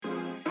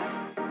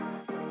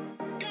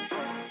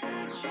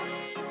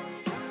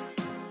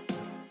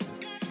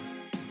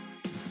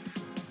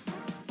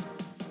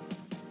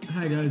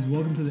Hi guys,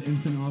 welcome to the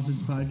Instant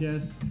Offense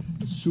Podcast.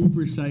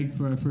 Super psyched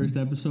for our first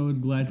episode.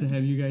 Glad to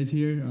have you guys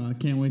here.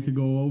 Can't wait to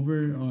go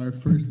over our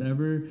first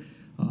ever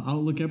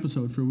Outlook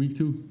episode for week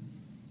 2.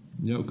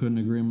 Yep, couldn't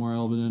agree more,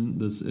 Elvin.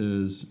 This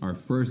is our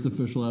first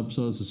official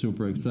episode, so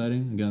super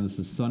exciting. Again, this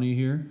is Sunny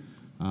here.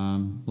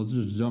 Let's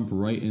just jump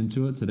right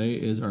into it. Today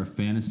is our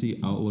Fantasy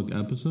Outlook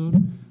episode.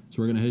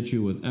 So we're going to hit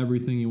you with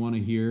everything you want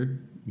to hear.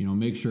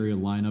 Make sure your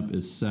lineup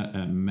is set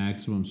at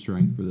maximum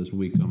strength for this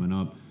week coming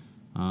up.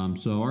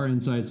 So our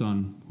insights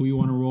on who you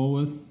want to roll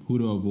with, who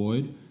to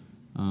avoid,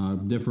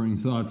 differing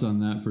thoughts on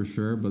that for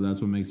sure, but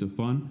that's what makes it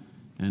fun.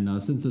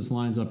 And since this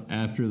lines up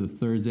after the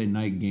Thursday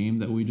night game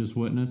that we just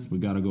witnessed, we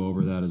got to go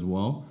over that as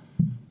well.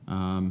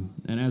 And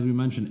as we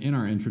mentioned in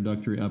our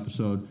introductory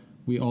episode,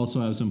 we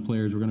also have some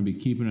players we're going to be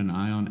keeping an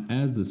eye on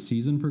as the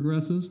season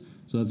progresses.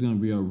 So that's going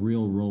to be a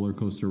real roller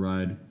coaster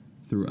ride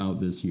throughout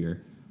this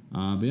year.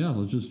 But yeah,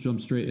 let's just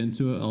jump straight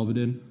into it.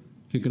 Elvidin,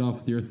 kick it off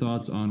with your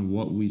thoughts on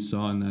what we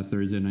saw in that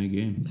Thursday night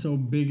game. So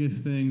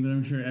biggest thing that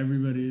I'm sure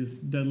everybody is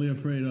deadly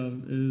afraid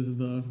of is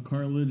the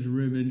cartilage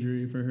rib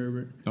injury for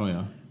Herbert. Oh,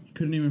 yeah. He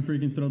couldn't even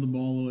freaking throw the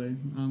ball away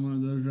on one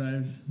of those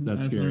drives.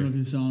 That's scary. I don't know if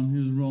you saw him. He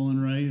was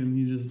rolling right, and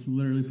he just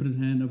literally put his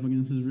hand up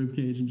against his rib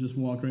cage and just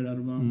walked right out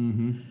of bounds.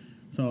 Mm-hmm.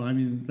 So, I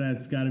mean,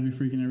 that's got to be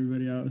freaking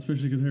everybody out,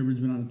 especially because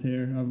Herbert's been on a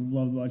tear. I've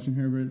loved watching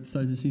Herbert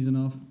start the season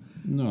off.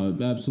 No,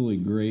 absolutely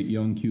great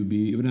young QB.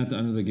 Even at the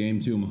end of the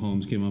game, too,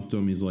 Mahomes came up to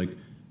him. He's like,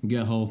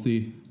 get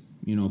healthy,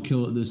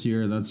 kill it this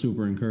year. That's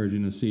super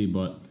encouraging to see.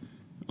 But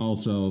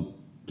also,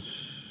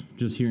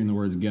 just hearing the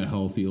words get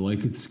healthy,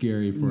 like it's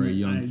scary for a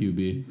young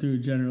QB.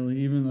 Dude, generally,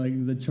 even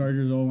like the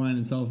Chargers O-line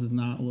itself has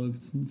not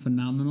looked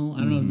phenomenal. I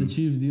don't know if the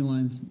Chiefs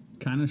D-lines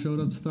kind of showed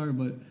up to start,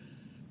 but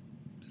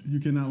you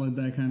cannot let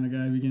that kind of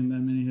guy be getting that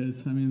many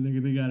hits. I mean,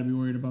 they got to be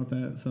worried about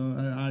that. So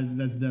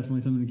that's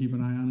definitely something to keep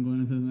an eye on going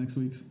into the next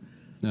weeks.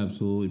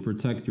 Absolutely.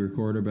 Protect your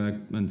quarterback.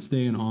 And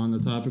staying on the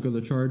topic of the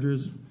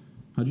Chargers,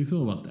 how'd you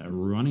feel about that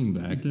running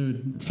back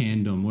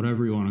tandem,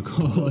 whatever you want to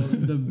call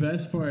it? The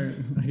best part,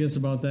 I guess,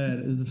 about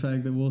that is the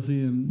fact that we'll see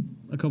in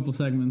a couple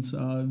segments.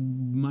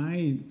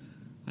 My,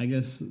 I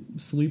guess,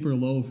 sleeper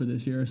low for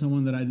this year,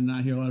 someone that I did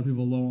not hear a lot of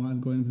people low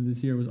on going into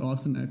this year, was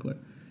Austin Eckler.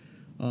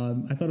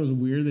 I thought it was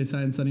weird they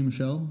signed Sonny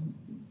Michel.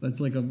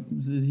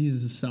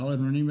 He's a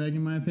solid running back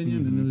in my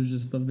opinion, and it was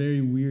just a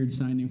very weird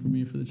signing for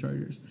me for the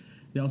Chargers.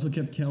 They also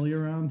kept Kelly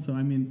around, so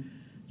I mean,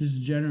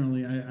 just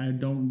generally, I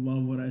don't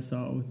love what I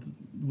saw with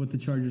what the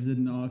Chargers did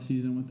in the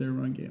offseason with their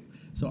run game.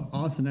 So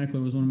Austin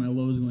Eckler was one of my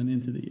lows going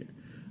into the year.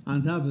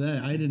 On top of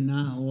that, I did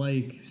not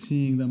like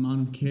seeing the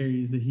amount of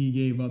carries that he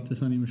gave up to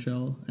Sonny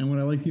Michel. And what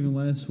I liked even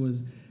less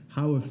was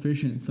how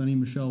efficient Sonny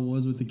Michel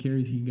was with the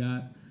carries he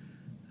got.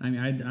 I mean,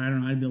 I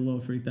don't know, I'd be a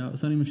little freaked out.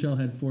 Sonny Michel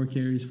had 4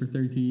 carries for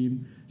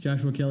 13.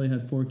 Joshua Kelly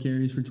had 4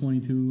 carries for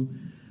 22.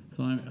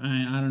 So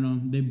I don't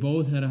know. They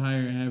both had a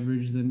higher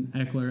average than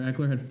Eckler.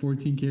 Eckler had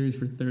 14 carries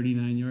for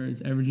 39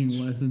 yards, averaging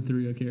less than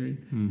 3 a carry.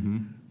 Mm-hmm.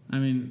 I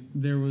mean,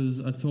 there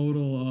was a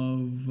total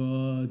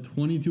of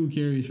 22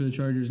 carries for the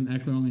Chargers, and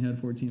Eckler only had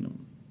 14 of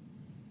them.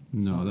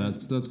 No,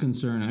 that's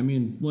concerning. I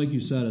mean, like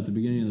you said at the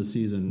beginning of the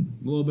season,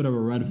 a little bit of a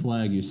red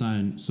flag. You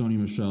signed Sonny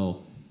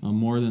Michel, a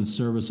more than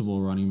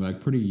serviceable running back,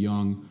 pretty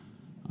young.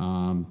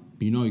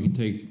 You can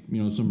take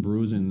some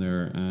bruising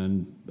there,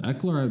 and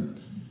Eckler.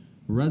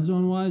 Red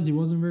zone wise, he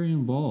wasn't very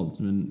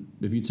involved. I mean,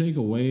 if you take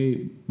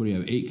away, what do you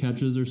have, 8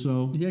 catches or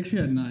so? He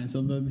actually had 9.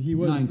 So he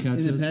was 9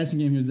 catches. In the passing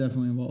game. He was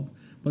definitely involved.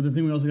 But the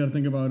thing we also got to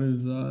think about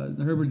is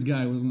Herbert's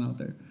guy wasn't out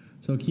there.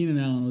 So Keenan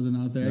Allen wasn't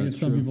out there. I guess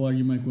some people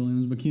argue Mike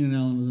Williams, but Keenan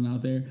Allen wasn't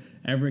out there.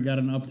 Everett got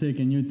an uptick,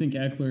 and you'd think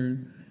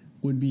Eckler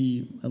would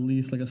be at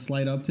least like a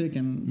slight uptick,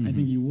 and I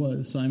think he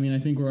was. So I mean, I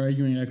think we're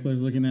arguing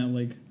Eckler's looking at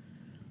like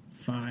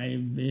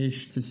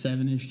 5-ish to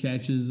 7-ish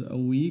catches a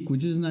week,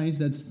 which is nice.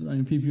 That's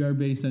PPR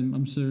based, and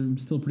I'm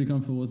still pretty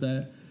comfortable with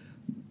that.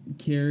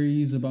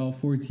 Carries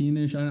about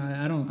 14-ish.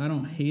 I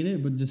don't hate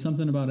it, but just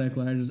something about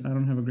Eckler, I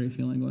don't have a great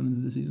feeling going into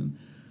the season.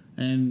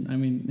 And I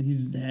mean,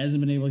 he's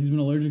been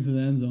allergic to the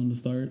end zone to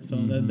start, so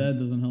that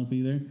doesn't help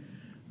either.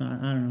 I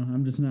don't know.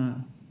 I'm just not.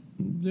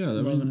 Yeah,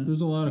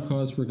 there's a lot of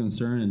cause for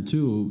concern, and 2,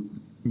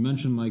 you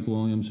mentioned Mike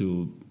Williams,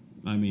 who.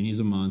 I mean, he's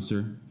a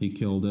monster. He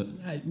killed it.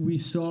 We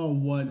saw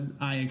what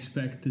I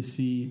expect to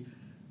see.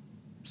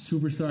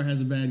 Superstar has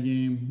a bad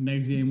game.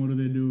 Next game, what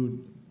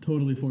do?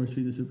 Totally force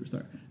feed the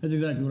superstar. That's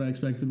exactly what I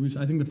expected.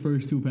 I think the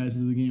first 2 passes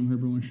of the game,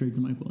 Herbert went straight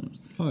to Mike Williams.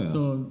 Oh, yeah.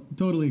 So,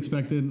 totally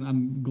expected.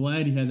 I'm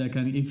glad he had that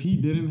kind of... If he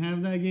didn't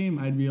have that game,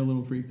 I'd be a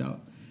little freaked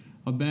out.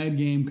 A bad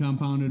game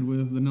compounded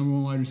with the number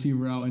 1 wide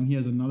receiver out, and he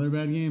has another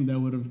bad game, that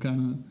would have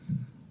kind of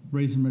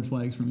raise some red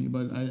flags for me,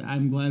 but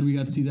I'm glad we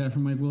got to see that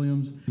from Mike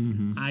Williams.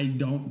 I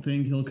don't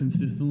think he'll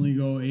consistently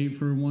go 8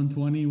 for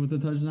 120 with a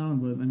touchdown,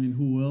 but I mean,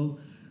 who will?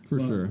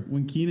 For sure.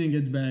 When Keenan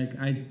gets back,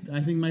 I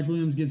think Mike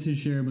Williams gets his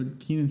share, but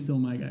Keenan's still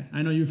my guy.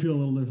 I know you feel a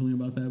little differently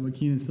about that, but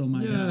Keenan's still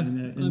my guy in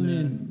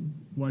that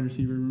wide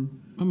receiver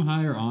room. I'm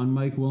higher on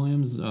Mike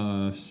Williams.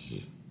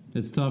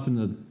 It's tough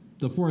in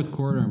the fourth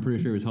quarter. I'm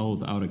pretty sure he was held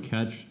without a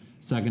catch.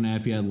 Second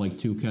half, he had like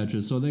 2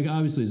 catches, so they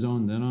obviously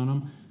zoned in on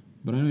him.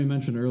 But I know you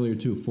mentioned earlier,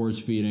 too, force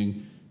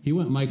feeding. He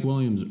went Mike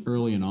Williams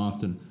early and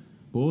often.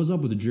 But what was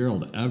up with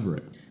Gerald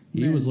Everett?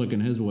 He was looking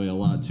his way a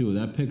lot, too.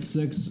 That pick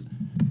six,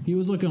 he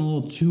was looking a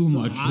little too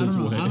much his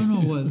way. I don't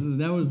know what.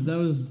 That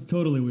was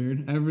totally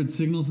weird. Everett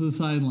signaled to the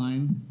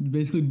sideline,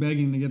 basically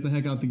begging to get the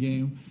heck out the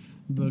game.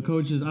 The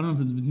coaches, I don't know if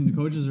it's between the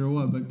coaches or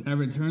what, but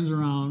Everett turns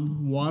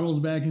around, waddles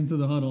back into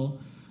the huddle.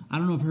 I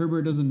don't know if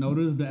Herbert doesn't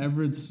notice that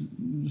Everett's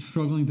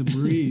struggling to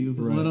breathe,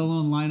 Right. let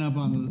alone line up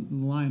on the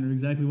line, or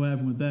exactly what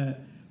happened with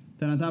that.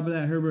 Then on top of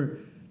that,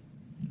 Herbert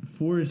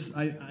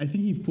I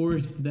think he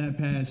forced that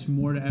pass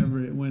more to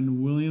Everett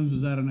when Williams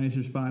was at a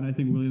nicer spot, and I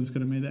think Williams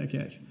could have made that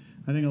catch.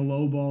 I think a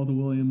low ball to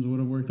Williams would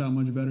have worked out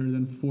much better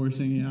than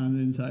forcing it on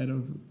the inside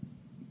of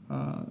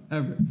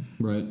Everett.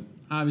 Right.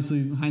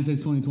 Obviously,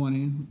 hindsight's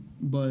 20/20,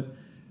 but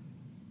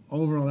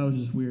overall that was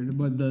just weird.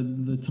 But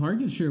the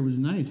target share was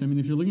nice. I mean,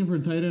 if you're looking for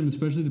a tight end,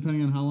 especially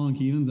depending on how long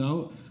Keenan's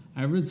out,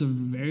 Everett's a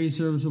very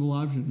serviceable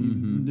option.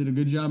 He did a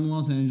good job in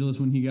Los Angeles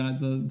when he got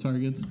the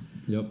targets.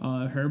 Yep.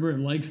 Herbert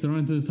likes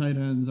throwing to his tight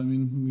ends. I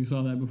mean, we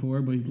saw that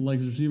before, but he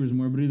likes receivers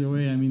more. But either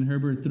way, I mean,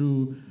 Herbert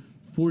threw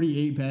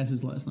 48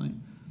 passes last night.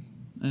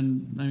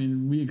 And, I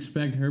mean, we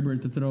expect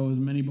Herbert to throw as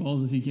many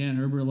balls as he can.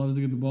 Herbert loves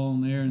to get the ball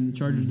in there, and the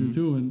Chargers do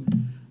too.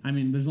 And, I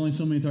mean, there's only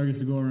so many targets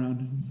to go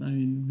around. I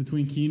mean,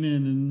 between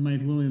Keenan and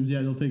Mike Williams,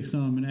 yeah, they'll take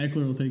some, and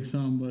Eckler will take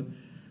some. But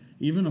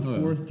even a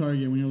fourth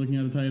target when you're looking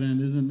at a tight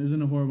end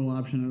isn't a horrible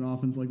option at an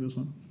offense like this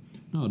one.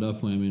 No,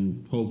 definitely. I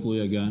mean,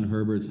 hopefully, again,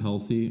 Herbert's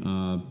healthy.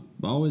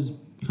 I always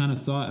kind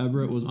of thought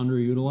Everett was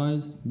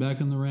underutilized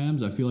back in the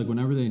Rams. I feel like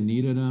whenever they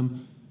needed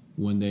him,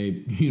 when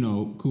they,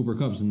 Cooper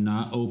Kupp's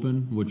not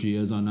open, which he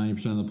is on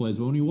 90% of the plays,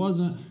 but when he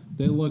wasn't,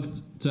 they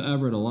looked to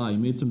Everett a lot. He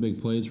made some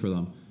big plays for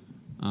them.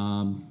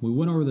 We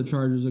went over the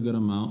Chargers a good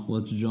amount.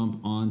 Let's jump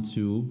on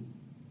to,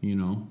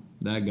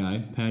 that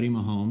guy, Patty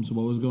Mahomes.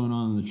 What was going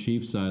on the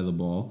Chiefs side of the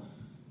ball?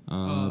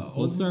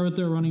 Let's start with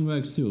their running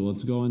backs, too.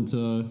 Let's go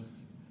into...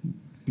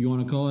 You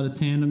want to call it a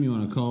tandem? You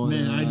want to call it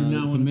Man, a I do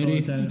not want to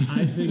committee? call it that.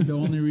 I think the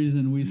only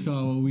reason we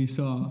saw what we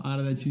saw out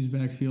of that Chiefs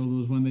backfield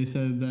was when they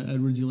said that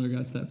Edwards-Helaire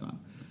got stepped on.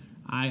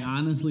 I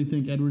honestly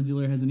think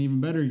Edwards-Helaire has an even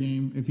better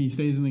game if he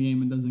stays in the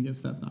game and doesn't get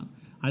stepped on.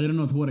 I didn't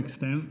know to what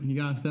extent he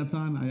got stepped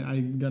on.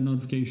 I got a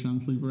notification on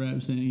Sleeper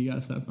app saying he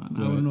got stepped on.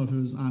 Right. I don't know if it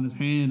was on his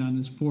hand, on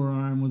his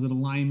forearm. Was it a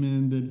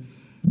lineman? Did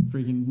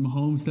freaking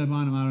Mahomes step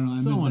on him? I don't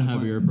know. Someone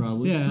heavier,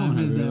 probably. Yeah, Someone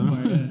I missed heavier, that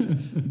part.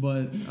 Yeah.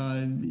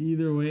 But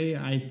either way,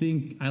 I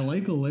think I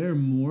like Helaire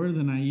more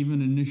than I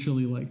even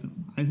initially liked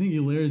him. I think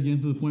Helaire is getting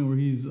to the point where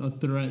he's a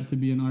threat to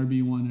be an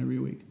RB1 every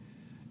week.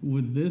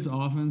 With this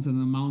offense and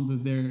the amount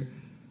that they're,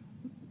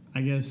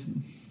 I guess,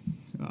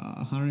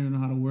 I don't even know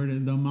how to word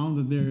it, the amount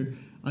that they're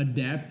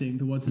adapting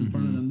to what's in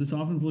front of them, this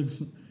offense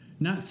looks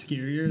not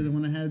scarier than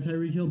when I had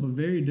Tyreek Hill, but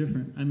very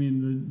different. I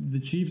mean, the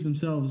Chiefs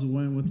themselves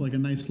went with like a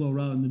nice slow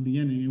route in the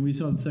beginning, and we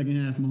saw the second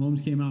half.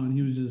 Mahomes came out and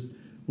he was just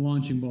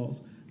launching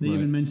balls. They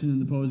even mentioned in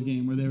the post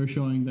game where they were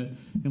showing that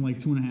in like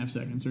 2.5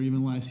 seconds or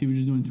even less, he was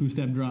just doing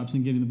 2-step drops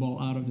and getting the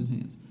ball out of his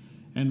hands.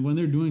 And when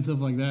they're doing stuff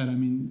like that, I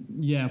mean,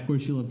 yeah, of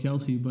course you love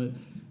Kelsey, but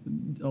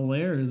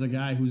Helaire is a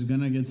guy who's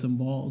gonna get some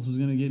balls, who's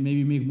gonna get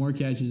maybe make more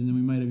catches than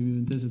we might have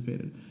even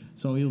anticipated.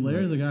 So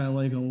Helaire is a guy I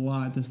like a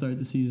lot to start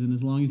the season,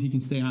 as long as he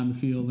can stay on the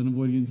field and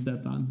avoid getting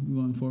stepped on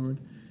going forward.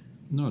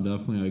 No,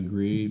 definitely, I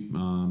agree.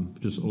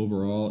 Just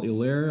overall,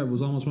 Helaire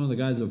was almost one of the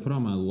guys that put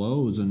on my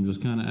lows, and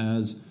just kind of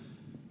as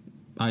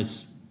I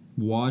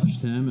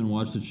watched him and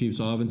watched the Chiefs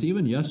offense,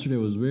 even yesterday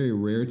was very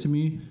rare to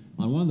me.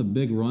 On one of the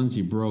big runs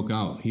he broke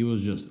out, he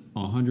was just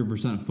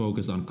 100%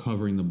 focused on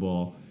covering the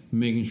ball,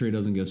 making sure he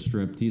doesn't get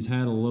stripped. He's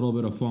had a little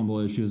bit of fumble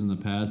issues in the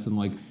past, and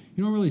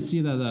you don't really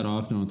see that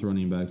often with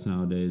running backs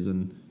nowadays.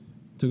 And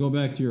to go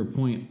back to your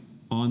point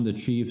on the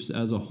Chiefs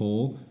as a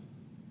whole,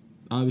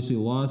 obviously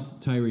lost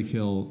Tyreek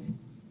Hill,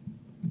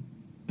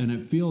 and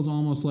it feels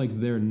almost like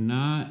they're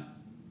not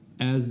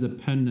as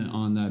dependent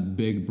on that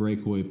big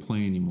breakaway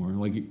play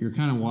anymore. You're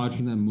kind of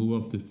watching them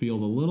move up the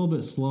field a little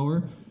bit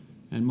slower,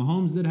 and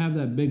Mahomes did have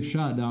that big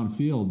shot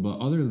downfield, but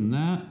other than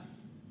that,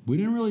 we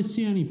didn't really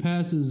see any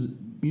passes,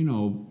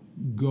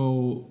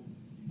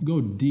 go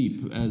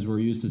deep as we're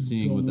used to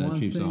seeing with that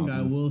Chiefs offense. One thing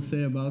I will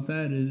say about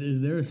that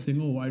is there a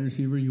single wide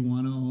receiver you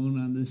want to own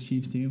on this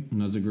Chiefs team?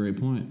 And that's a great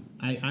point.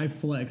 I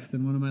flexed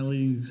in one of my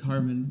leagues,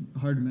 Hardman,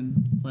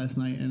 last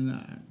night, and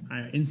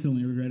I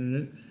instantly regretted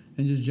it.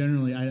 And just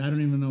generally, I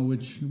don't even know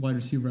which wide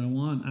receiver I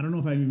want. I don't know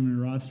if I'm even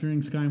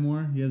rostering Sky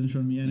Moore. He hasn't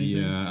shown me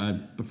anything. Yeah,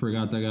 I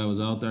forgot that guy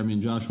was out there. I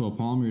mean, Joshua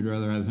Palmer, you'd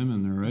rather have him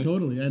in there, right?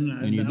 Totally.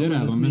 And you did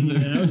have him in there.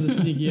 That was a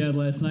sneak he had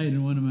last night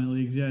in one of my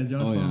leagues. Yeah,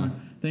 Josh Palmer. Yeah.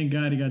 Thank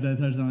God he got that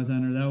touchdown at the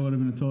end. That would have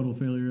been a total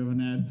failure of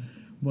an ad.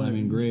 But I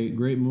mean,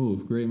 great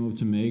move. Great move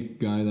to make.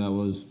 Guy that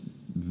was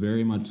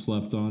very much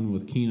slept on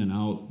with Keenan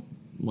out.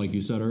 Like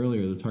you said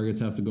earlier, the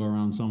targets have to go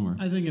around somewhere.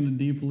 I think in a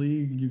deep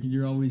league,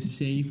 you're always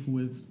safe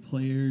with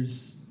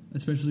players,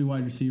 especially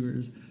wide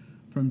receivers,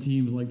 from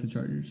teams like the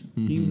Chargers.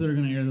 Mm-hmm. Teams that are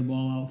going to air the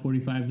ball out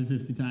 45 to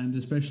 50 times,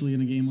 especially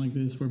in a game like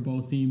this where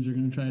both teams are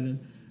going to try to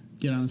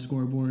get on the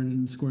scoreboard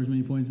and score as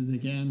many points as they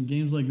can.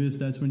 Games like this,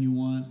 that's when you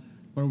want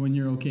or when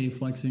you're okay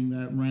flexing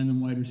that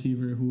random wide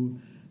receiver who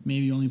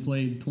maybe only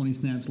played 20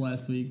 snaps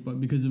last week, but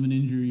because of an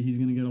injury, he's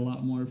going to get a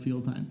lot more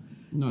field time.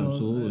 No, so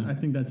absolutely. I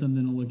think that's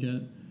something to look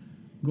at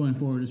going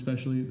forward,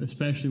 especially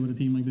with a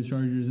team like the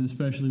Chargers, and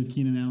especially with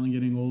Keenan Allen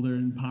getting older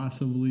and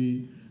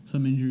possibly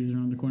some injuries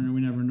around the corner.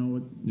 We never know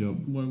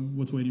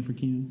what's waiting for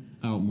Keenan.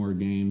 Out more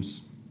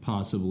games,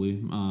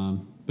 possibly.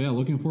 But yeah,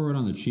 looking forward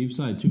on the Chiefs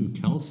side too.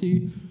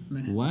 Kelce,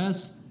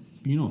 last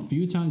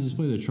few times he's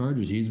played the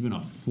Chargers, he's been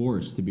a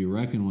force to be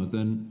reckoned with.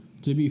 And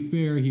to be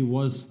fair, he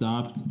was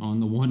stopped on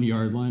the 1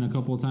 yard line a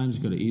couple of times.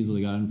 He could have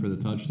easily got in for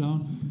the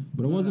touchdown,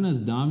 but it wasn't as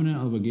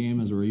dominant of a game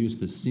as we're used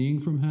to seeing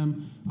from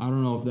him. I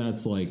don't know if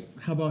that's like.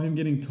 How about him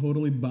getting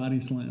totally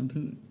body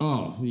slammed?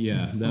 Oh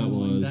yeah, that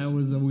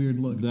was a weird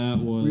look. That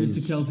was. We're used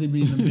to Kelce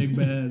being the big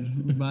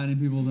bad, biting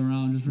people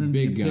around, just for him to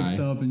Big get guy.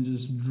 picked up and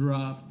just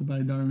dropped by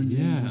Darwin James.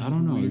 Yeah, I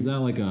don't know. Is that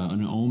like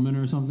an omen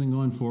or something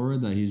going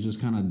forward that he's just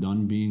kind of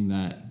done being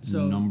that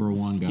number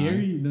one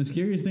guy? The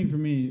scariest thing for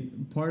me,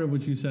 part of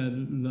what you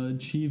said, the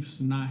Chiefs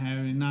not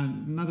having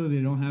not that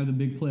they don't have the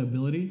big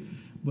playability,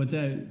 but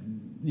that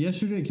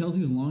yesterday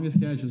Kelce's longest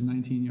catch was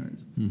 19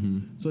 yards.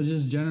 Mm-hmm. So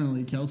just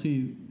generally,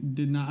 Kelce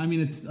did not. I mean,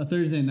 it's a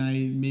Thursday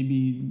night.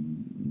 Maybe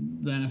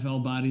the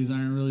NFL bodies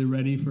aren't really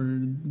ready for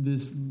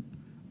this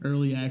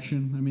early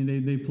action. I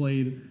mean, they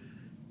played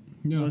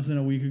less than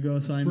a week ago.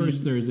 So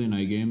First Thursday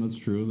night game. That's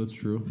true.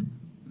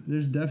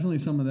 There's definitely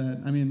some of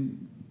that. I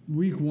mean,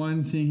 week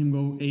one, seeing him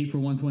go 8 for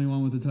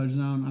 121 with a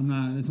touchdown,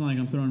 it's not like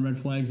I'm throwing red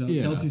flags up.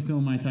 Yeah. Kelce's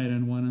still my tight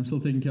end one. I'm still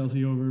taking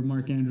Kelce over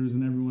Mark Andrews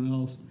and everyone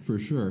else. For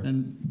sure.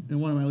 And in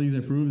one of my leagues, I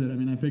proved it. I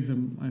mean, I picked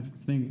him, I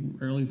think,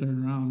 early third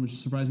round, which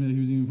surprised me that he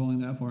was even falling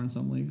that far in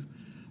some leagues.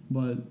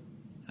 But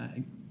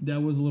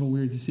that was a little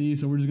weird to see.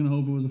 So we're just going to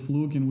hope it was a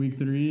fluke in week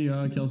 3.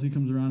 Kelce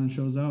comes around and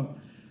shows out.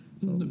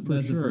 So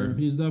for sure.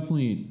 He's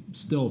definitely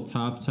still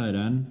top tight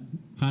end.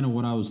 Kind of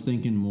what I was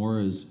thinking more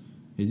is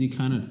he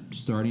kind of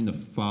starting to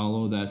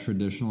follow that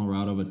traditional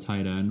route of a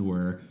tight end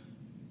where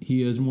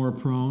he is more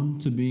prone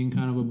to being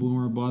kind of a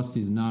boomer bust.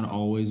 He's not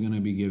always going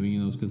to be giving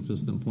you those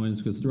consistent points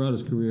because throughout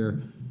his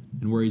career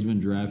and where he's been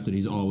drafted,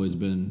 he's always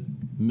been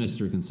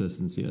Mr.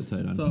 Consistency at tight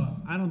end. So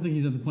I don't think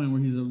he's at the point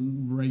where he's a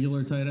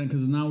regular tight end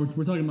because now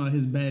we're talking about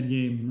his bad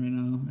game right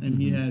now, and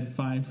he had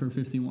 5 for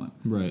 51.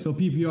 Right. So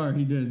PPR,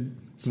 he did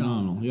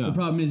phenomenal. Solid. Yeah. The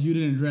problem is you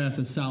didn't draft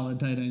a solid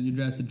tight end. You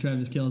drafted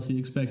Travis Kelce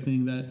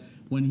expecting that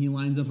when he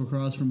lines up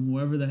across from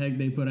whoever the heck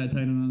they put at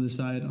tight end on the other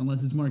side,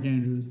 unless it's Mark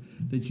Andrews,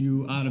 that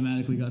you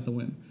automatically got the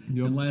win.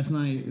 Yep. And last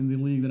night in the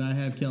league that I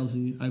have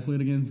Kelce, I played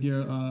against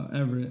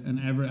Everett, and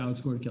Everett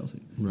outscored Kelce.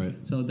 Right.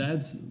 So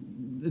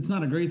it's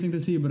not a great thing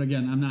to see, but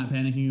again, I'm not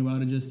panicking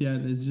about it just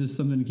yet. It's just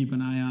something to keep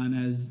an eye on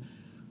as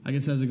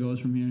it goes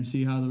from here, and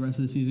see how the rest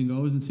of the season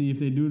goes, and see if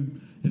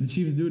the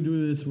Chiefs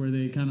do this where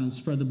they kind of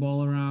spread the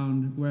ball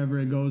around wherever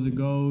it goes,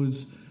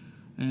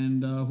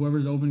 and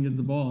whoever's open gets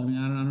the ball. I mean,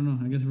 I don't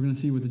know. I guess we're going to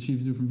see what the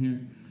Chiefs do from here.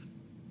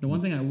 The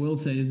one thing I will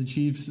say is the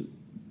Chiefs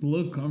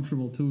look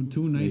comfortable.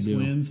 Two nice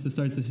wins to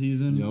start the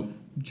season. Yep.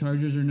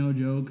 Chargers are no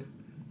joke.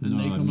 And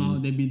they come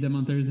out, they beat them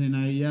on Thursday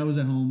night. Yeah, it was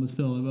at home, but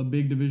still a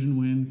big division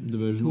win.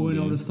 Divisional 2-0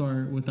 game. to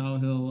start without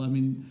Hill. I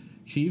mean,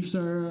 Chiefs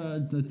are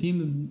a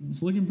team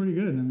that's looking pretty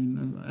good. I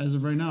mean, as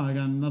of right now, I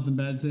got nothing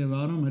bad to say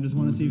about them. I just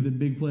want to see if the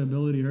big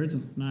playability hurts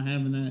them. Not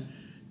having that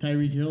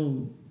Tyreek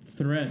Hill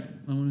threat.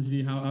 I want to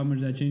see how much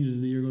that changes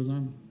as the year goes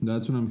on.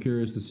 That's what I'm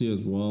curious to see as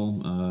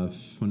well.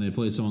 When they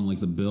play someone like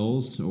the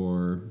Bills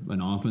or an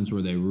offense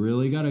where they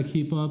really got to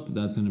keep up,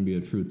 that's going to be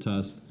a true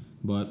test.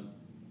 But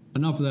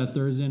enough of that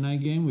Thursday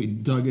night game. We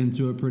dug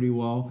into it pretty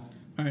well.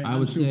 All right,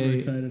 I'm super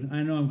excited.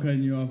 I know I'm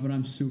cutting you off, but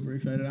I'm super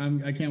excited.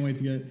 I can't wait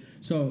to get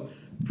so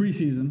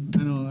preseason.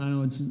 I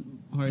know it's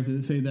hard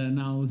to say that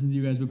now. Listen to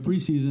you guys, but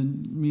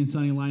preseason, me and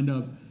Sonny lined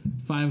up.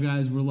 5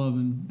 guys we're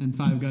loving and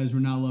 5 guys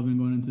we're not loving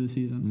going into the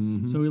season.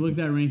 Mm-hmm. So we looked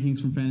at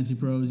rankings from Fantasy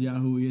Pros,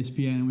 Yahoo,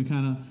 ESPN, and we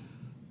kind of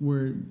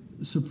were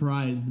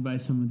surprised by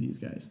some of these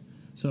guys.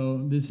 So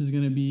this is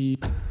going to be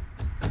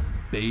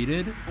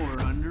baited or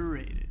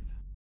underrated.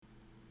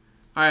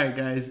 All right,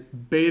 guys,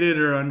 baited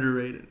or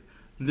underrated.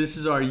 This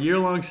is our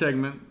year-long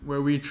segment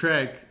where we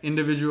track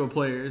individual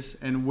players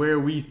and where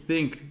we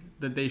think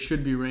that they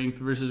should be ranked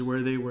versus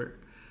where they were.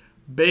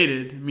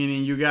 Baited,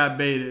 meaning you got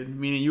baited,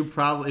 meaning you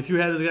probably, if you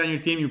had this guy on your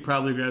team, you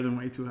probably grabbed him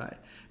way too high.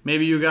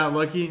 Maybe you got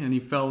lucky and he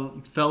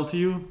fell to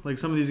you. Like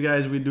some of these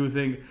guys we do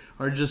think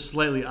are just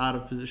slightly out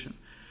of position.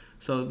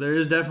 So there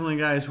is definitely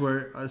guys who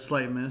are a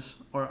slight miss.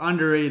 Or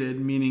underrated,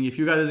 meaning if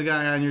you got this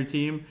guy on your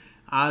team,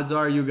 odds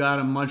are you got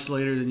him much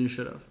later than you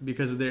should have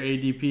because of their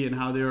ADP and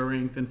how they were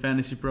ranked in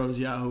Fantasy Pros,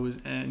 Yahoo,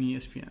 and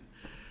ESPN.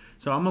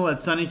 So I'm going to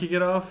let Sonny kick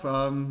it off.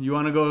 You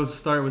want to go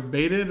start with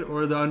baited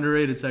or the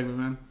underrated segment,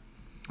 man?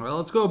 Well,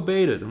 let's go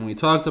baited. And we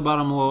talked about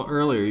him a little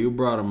earlier. You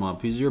brought him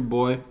up. He's your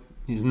boy.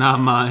 He's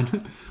not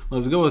mine.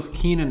 Let's go with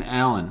Keenan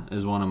Allen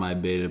as one of my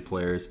baited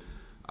players.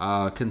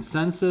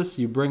 Consensus,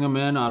 you bring him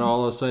in on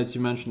all those sites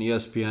you mentioned,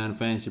 ESPN,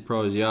 Fantasy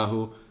Pros,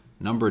 Yahoo.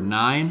 Number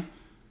 9,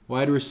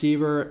 wide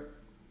receiver.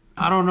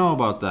 I don't know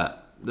about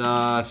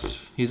that.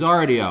 He's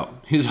already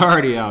out. He's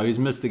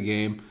missed the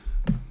game.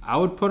 I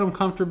would put him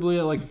comfortably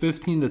at like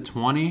 15 to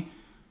 20.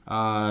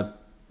 I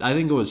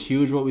think it was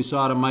huge what we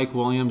saw out of Mike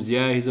Williams.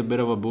 Yeah, he's a bit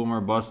of a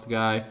boomer bust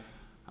guy.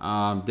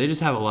 They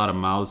just have a lot of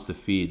mouths to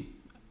feed.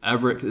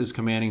 Everett is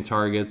commanding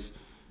targets.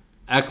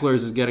 Eckler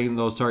is getting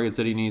those targets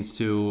that he needs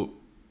to.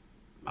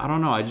 I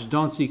don't know. I just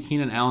don't see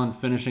Keenan Allen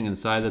finishing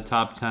inside the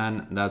top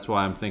 10. That's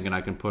why I'm thinking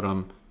I can put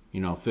him,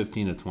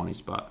 15 to 20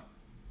 spot.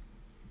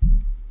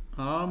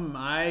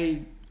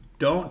 I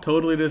don't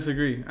totally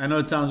disagree. I know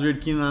it sounds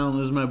weird. Keenan Allen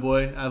is my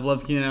boy. I've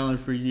loved Keenan Allen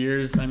for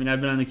years. I mean,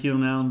 I've been on the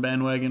Keenan Allen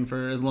bandwagon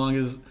for as long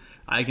as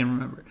I can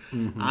remember.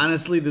 Mm-hmm.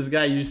 Honestly, this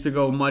guy used to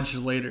go much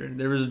later.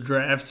 There was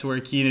drafts where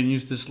Keenan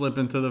used to slip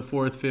into the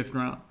 4th, 5th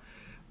round.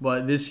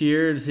 But this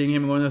year, seeing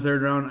him go in the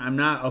 3rd round, I'm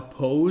not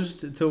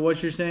opposed to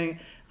what you're saying.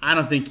 I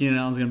don't think Keenan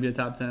Allen's going to be a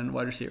top 10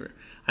 wide receiver.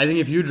 I think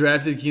if you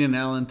drafted Keenan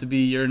Allen to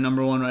be your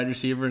number 1 wide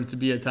receiver and to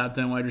be a top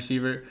 10 wide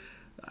receiver,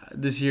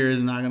 this year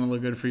is not going to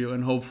look good for you.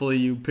 And hopefully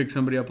you pick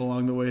somebody up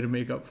along the way to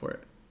make up for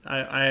it.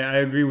 I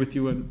agree with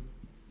you on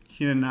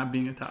Keenan not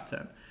being a top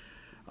 10.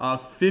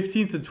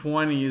 15 to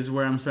 20 is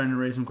where I'm starting to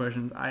raise some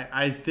questions.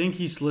 I think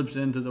he slips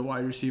into the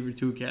wide receiver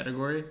 2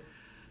 category.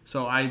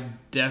 So I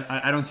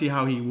don't see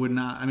how he would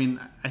not. I mean,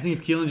 I think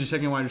if Keelan's your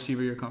second wide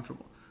receiver, you're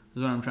comfortable.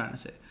 Is what I'm trying to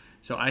say.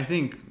 So I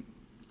think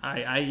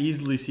I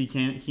easily see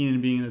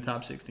Keenan being in the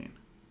top 16.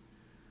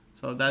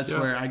 So that's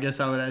where I guess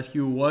I would ask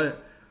you,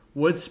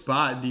 what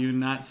spot do you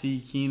not see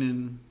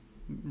Keenan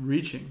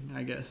reaching,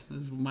 I guess,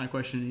 is my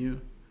question to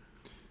you.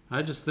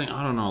 I just think,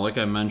 I don't know, like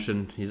I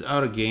mentioned, he's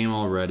out of game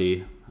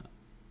already.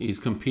 He's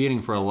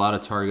competing for a lot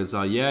of targets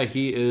now. Yeah,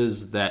 he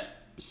is that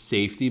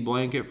safety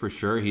blanket for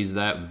sure. He's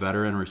that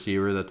veteran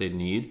receiver that they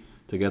need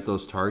to get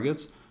those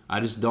targets.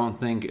 I just don't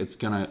think it's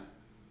going to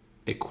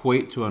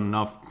equate to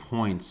enough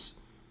points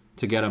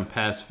to get him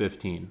past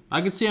 15.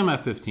 I could see him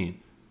at 15.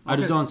 I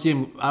just don't see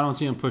him. I don't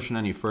see him pushing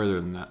any further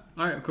than that.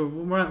 All right, cool.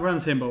 We're on the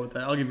same boat with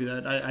that. I'll give you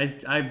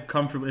that. I'm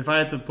comfortable. If I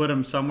had to put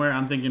him somewhere,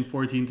 I'm thinking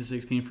 14 to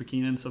 16 for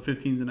Keenan. So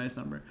 15 is a nice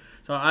number.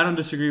 So I don't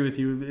disagree with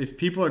you. If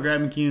people are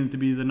grabbing Keenan to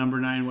be the number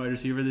 9 wide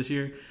receiver this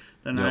year,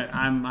 then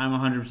I'm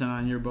 100%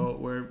 on your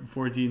boat. Where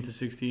 14 to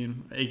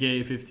 16,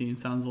 aka 15,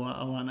 sounds a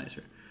lot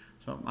nicer.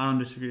 So I don't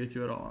disagree with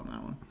you at all on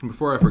that one.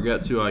 Before I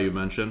forget, too, how you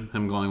mentioned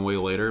him going way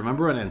later.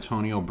 Remember when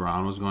Antonio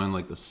Brown was going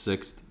like the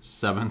 6th,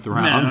 7th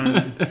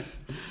round? No.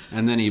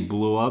 And then he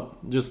blew up?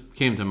 Just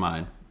came to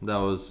mind. That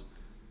was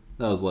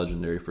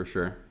legendary for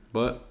sure.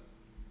 But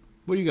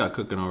what do you got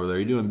cooking over there?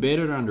 You doing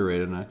baited or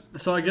underrated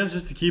next? So I guess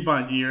just to keep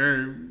on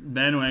your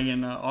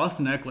bandwagon,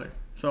 Austin Eckler.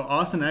 So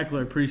Austin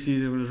Eckler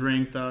preseason was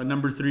ranked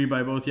number 3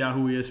 by both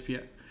Yahoo and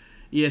ESPN.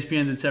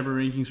 ESPN did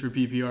separate rankings for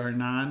PPR and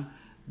non.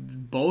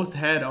 Both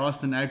had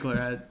Austin Eckler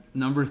at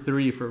number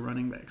 3 for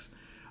running backs.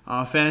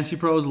 Fantasy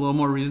Pros, a little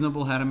more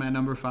reasonable, had him at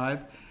number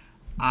 5.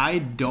 I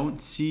don't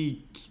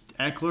see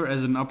Eckler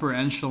as an upper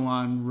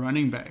echelon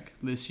running back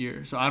this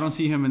year. So I don't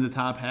see him in the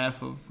top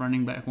half of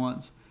running back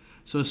ones.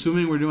 So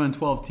assuming we're doing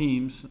 12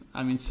 teams,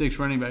 6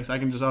 running backs, I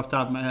can just off the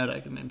top of my head, I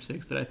can name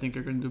 6 that I think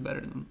are going to do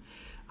better than him.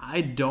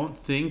 I don't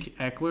think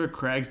Eckler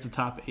cracks the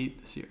top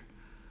 8 this year.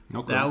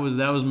 Okay. That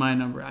was my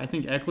number. I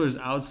think Eckler's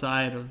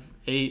outside of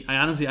 8.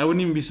 I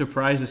wouldn't even be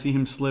surprised to see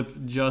him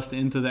slip just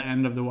into the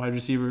end of the wide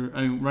receiver,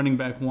 running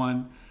back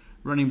 1,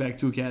 running back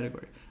 2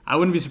 category. I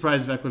wouldn't be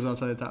surprised if Eckler's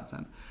outside the top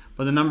 10.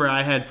 But the number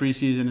I had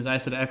preseason is I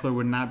said Eckler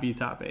would not be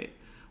top 8.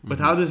 With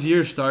how this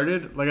year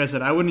started, like I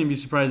said, I wouldn't even be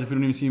surprised if we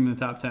don't even see him in the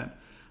top 10.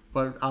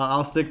 But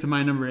I'll stick to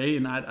my number 8,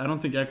 and I don't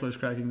think Eckler's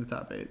cracking the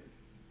top 8.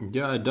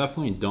 Yeah, I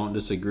definitely don't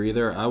disagree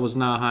there. I was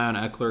not high on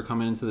Eckler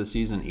coming into the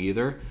season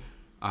either.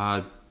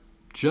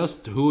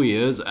 Just who he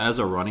is as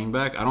a running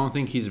back, I don't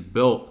think he's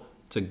built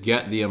to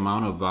get the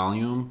amount of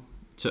volume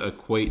to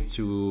equate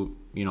to,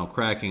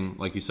 cracking,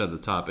 like you said, the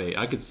top 8.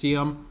 I could see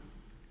him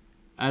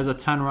as a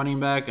 10 running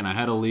back, and I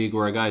had a league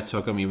where a guy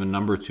took him even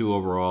number 2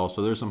 overall,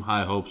 so there's some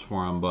high hopes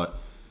for him, but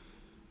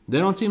they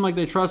don't seem like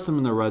they trust him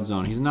in the red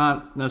zone. He's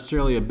not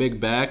necessarily a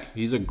big back.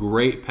 He's a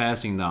great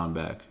passing down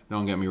back,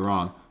 don't get me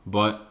wrong,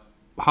 but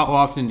how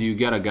often do you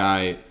get a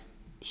guy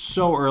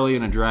so early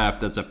in a draft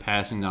that's a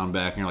passing down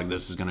back and you're like,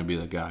 this is going to be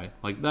the guy?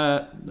 Like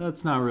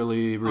that's not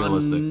really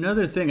realistic.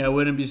 Another thing I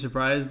wouldn't be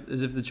surprised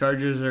is if the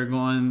Chargers are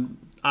going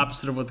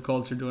opposite of what the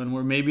Colts are doing,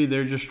 where maybe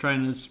they're just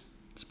trying to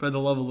spread the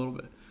love a little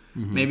bit.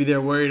 Mm-hmm. Maybe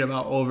they're worried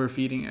about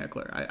overfeeding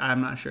Eckler.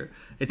 I'm not sure.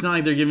 It's not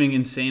like they're giving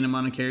insane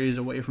amount of carries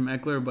away from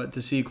Eckler, but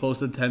to see close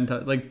to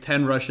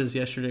 10 rushes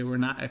yesterday were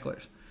not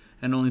Eckler's,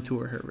 and only 2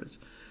 were Herbert's.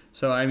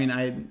 So,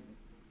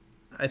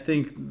 I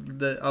think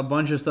that a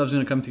bunch of stuff's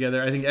going to come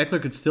together. I think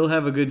Eckler could still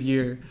have a good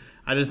year.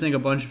 I just think a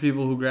bunch of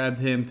people who grabbed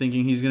him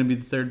thinking he's going to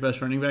be the 3rd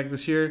best running back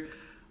this year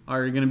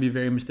are going to be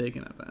very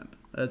mistaken at that.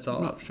 That's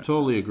all I was trying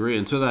totally agree.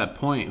 And to that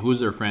point, who's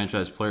their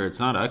franchise player? It's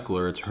not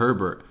Eckler, it's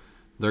Herbert.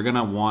 They're going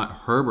to want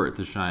Herbert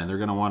to shine. They're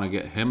going to want to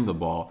get him the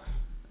ball.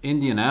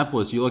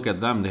 Indianapolis, you look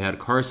at them, they had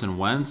Carson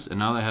Wentz, and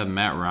now they have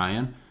Matt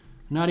Ryan.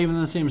 Not even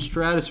in the same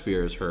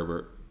stratosphere as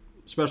Herbert,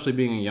 especially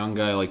being a young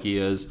guy like he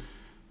is.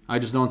 I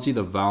just don't see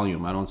the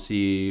volume. I just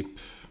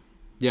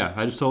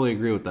totally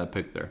agree with that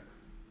pick there.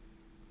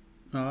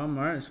 All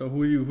right. So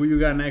who you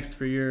got next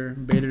for your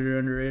baited or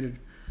underrated?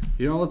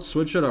 You know, let's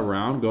switch it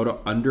around. Go to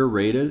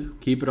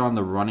underrated. Keep it on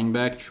the running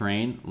back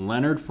train.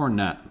 Leonard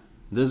Fournette.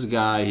 This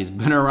guy, he's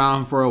been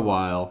around for a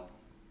while.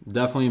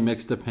 Definitely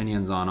mixed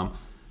opinions on him.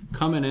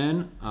 Coming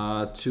in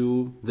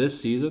to this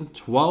season,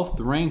 12th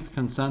ranked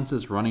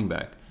consensus running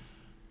back.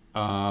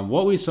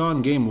 What we saw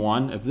in game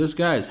 1, if this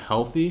guy is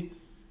healthy,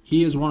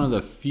 he is one of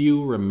the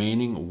few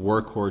remaining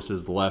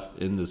workhorses left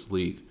in this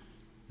league.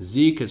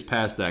 Zeke has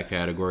passed that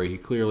category. He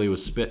clearly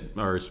was splitting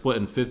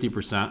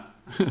 50%.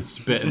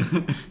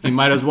 Spitting. He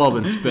might as well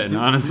have been spitting,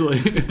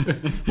 honestly.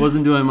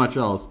 Wasn't doing much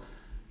else.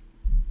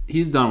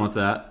 He's done with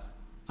that.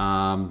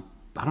 I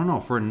don't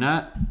know.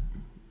 Fournette,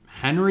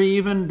 Henry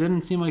even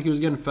didn't seem like he was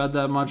getting fed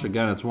that much.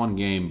 Again, it's one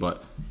game,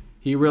 but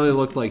he really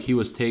looked like he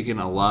was taking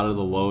a lot of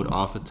the load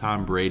off of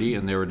Tom Brady,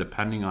 and they were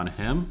depending on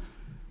him.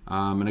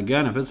 And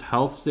again, if his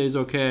health stays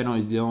okay, I know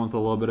he's dealing with a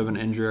little bit of an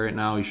injury right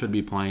now. He should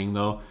be playing,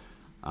 though.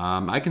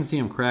 I can see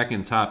him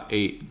cracking top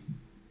 8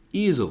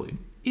 easily.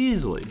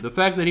 The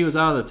fact that he was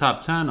out of the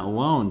top 10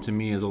 alone, to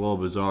me, is a little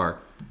bizarre.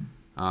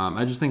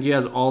 I just think he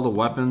has all the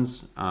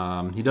weapons.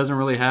 He doesn't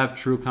really have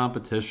true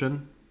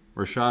competition.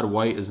 Rachaad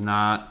White is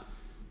not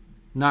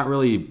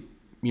really,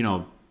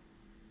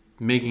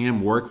 making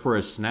him work for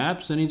his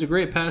snaps, and he's a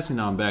great passing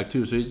down back,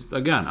 too. So he's,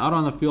 again, out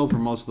on the field for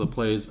most of the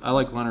plays. I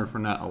like Leonard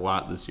Fournette a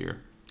lot this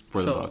year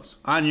for the Bucs.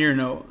 On your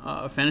note,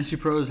 Fantasy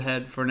Pros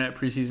had Fournette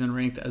preseason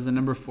ranked as the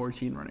number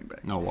 14 running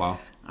back. Oh, wow.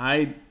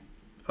 I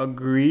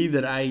agree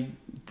that I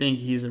think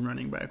he's a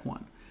running back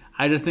 1.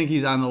 I just think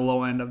he's on the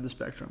low end of the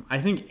spectrum. I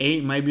think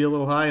 8 might be a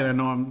little high, and I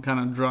know I'm kind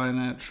of drawing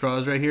at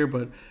straws right here,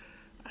 but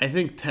I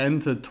think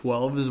 10 to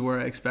 12 is where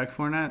I expect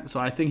Fournette. So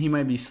I think he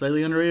might be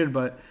slightly underrated,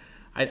 but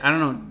I don't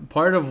know.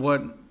 Part of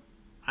what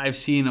I've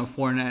seen of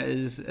Fournette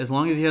is as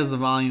long as he has the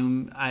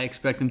volume, I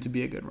expect him to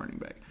be a good running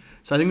back.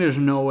 So I think there's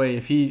no way,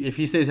 if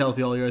he stays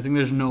healthy all year, I think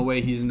there's no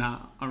way he's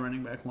not a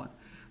running back 1.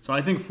 So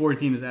I think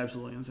 14 is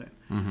absolutely insane.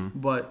 Mm-hmm.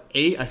 But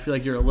 8, I feel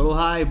like you're a little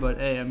high. But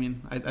hey, I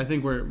mean, I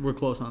think we're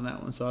close on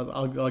that one. So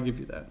I'll give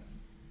you that.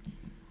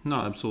 No,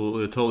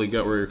 absolutely. I totally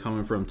get where you're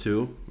coming from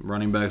too.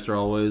 Running backs are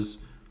always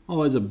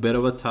a bit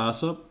of a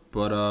toss-up.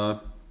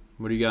 But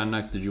what do you got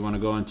next? Did you want to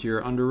go into your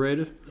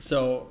underrated?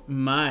 So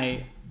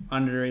my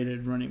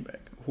underrated running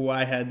back, who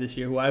I had this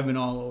year, who I've been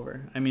all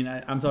over. I mean,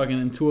 I'm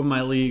talking in 2 of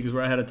my leagues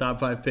where I had a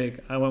top 5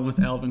 pick. I went with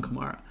Alvin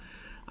Kamara.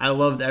 I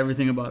loved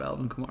everything about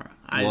Alvin Kamara.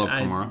 Love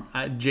Kamara.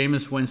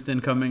 Jameis Winston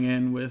coming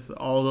in with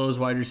all those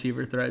wide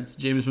receiver threats.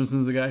 Jameis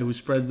Winston's the guy who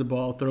spreads the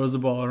ball, throws the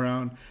ball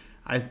around.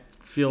 I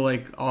feel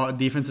like all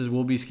defenses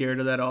will be scared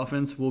of that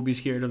offense, will be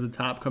scared of the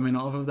top coming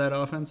off of that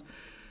offense.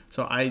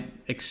 So I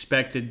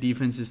expected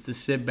defenses to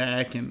sit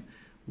back and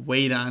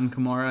wait on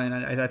Kamara, and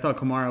I thought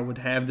Kamara would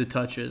have the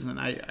touches.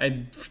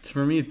 And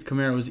for me,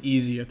 Kamara was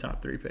easy a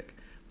top 3 pick.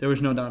 There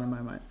was no doubt in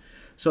my mind.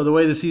 So the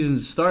way the season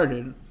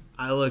started,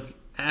 I look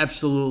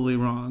absolutely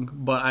wrong,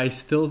 but I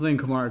still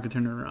think Kamara could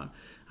turn it around.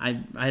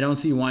 I don't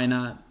see why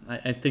not.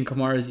 I think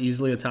Kamara is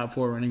easily a top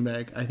 4 running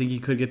back. I think he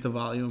could get the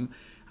volume.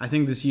 I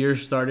think this year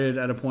started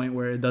at a point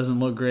where it doesn't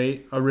look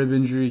great. A rib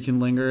injury can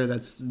linger.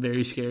 That's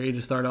very scary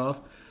to start off.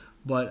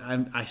 But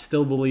I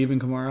still believe in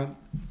Kamara.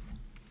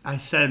 I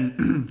said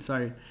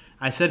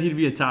he'd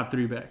be a top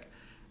 3 back.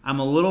 I'm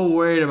a little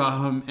worried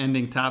about him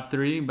ending top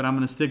 3, but I'm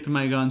going to stick to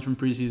my guns from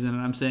preseason, and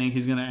I'm saying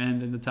he's going to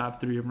end in the top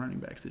 3 of running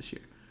backs this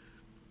year.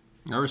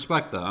 I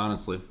respect that,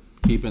 honestly.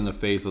 Keeping the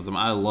faith with him.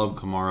 I love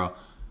Kamara.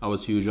 I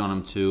was huge on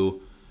him,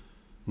 too.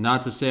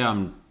 Not to say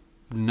I'm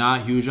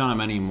not huge on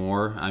him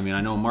anymore. I mean,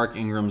 I know Mark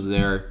Ingram's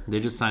there. They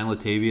just signed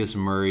Latavius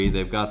Murray.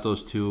 They've got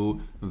those 2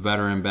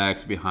 veteran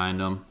backs behind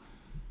them.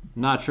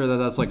 Not sure that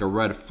that's like a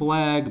red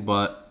flag,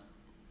 but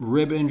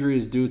rib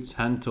injuries do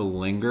tend to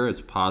linger.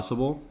 It's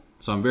possible.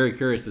 So I'm very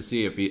curious to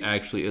see if he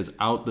actually is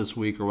out this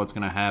week or what's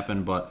going to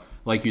happen. But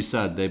like you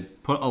said, they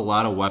put a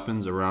lot of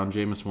weapons around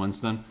Jameis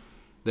Winston.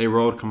 They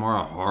rode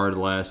Kamara hard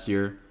last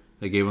year.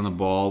 They gave him the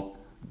ball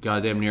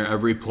goddamn near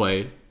every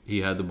play.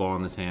 He had the ball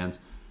in his hands.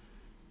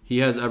 He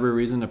has every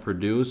reason to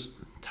produce.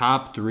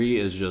 Top 3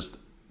 is just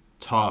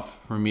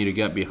tough for me to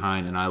get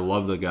behind, and I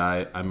love the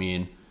guy. I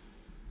mean,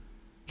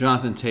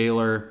 Jonathan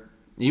Taylor,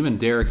 even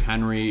Derrick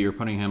Henry, you're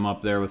putting him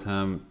up there with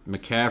him.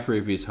 McCaffrey,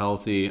 if he's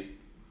healthy.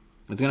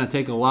 It's going to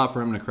take a lot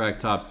for him to crack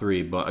top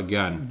 3, but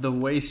again, the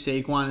way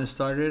Saquon has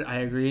started, I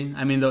agree.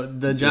 I mean,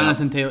 the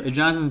Jonathan Taylor, if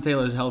Jonathan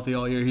Taylor is healthy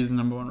all year, he's the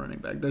number 1 running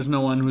back. There's no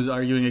one who's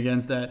arguing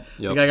against that.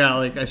 Yep. The guy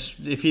got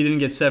if he didn't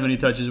get 70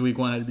 touches week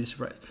 1, I'd be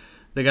surprised.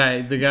 The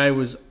guy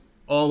was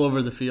all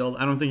over the field.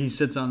 I don't think he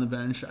sits on the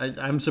bench.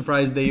 I'm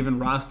surprised they even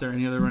roster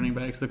any other running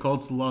backs. The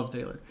Colts love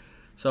Taylor,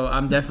 so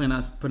I'm definitely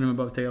not putting him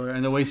above Taylor.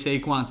 And the way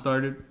Saquon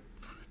started,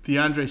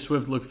 DeAndre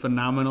Swift looked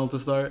phenomenal to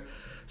start.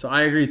 So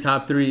I agree,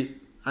 top 3.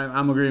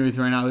 I'm agreeing with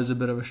you right now is a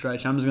bit of a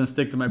stretch. I'm just going to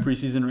stick to my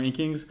preseason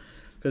rankings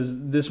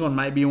because this one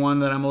might be one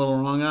that I'm a little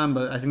wrong on,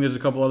 but I think there's a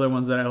couple other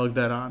ones that I looked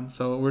at on.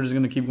 So we're just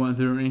going to keep going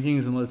through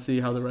rankings and let's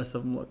see how the rest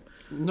of them look.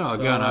 No, so,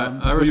 again, I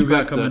who respect you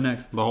got coming that.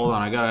 next? But hold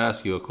on, I got to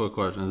ask you a quick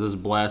question. Is this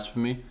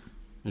blasphemy?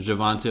 Is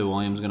Javonte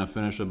Williams going to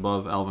finish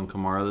above Alvin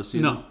Kamara this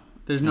season? No.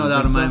 There's You no don't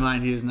doubt in think my so?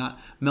 mind he is not.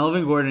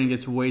 Melvin Gordon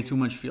gets way too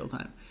much field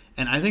time.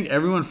 And I think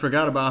everyone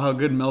forgot about how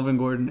good Melvin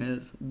Gordon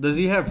is. Does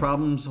he have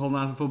problems holding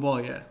on to football?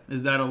 Yeah.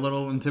 Is that a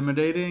little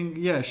intimidating?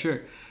 Yeah,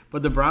 sure.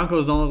 But the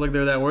Broncos don't look like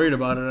they're that worried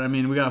about it. I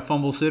mean, we got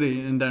Fumble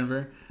City in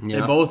Denver. They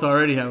Yeah. both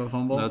already have a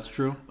fumble. That's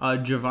true.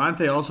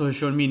 Javante also has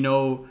shown me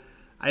no.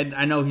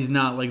 I know he's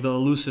not like the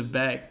elusive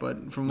back,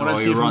 but from what No, I've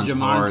he seen from runs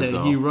hard, Javante,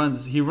 though.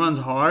 he runs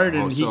hard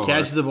and Oh, he so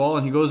catches hard. the ball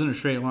and he goes in a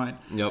straight line.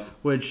 Yep.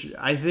 Which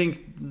I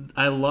think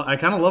I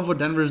kind of love what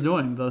Denver's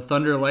doing. The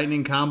Thunder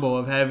Lightning combo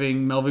of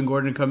having Melvin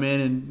Gordon come in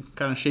and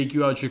kind of shake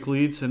you out your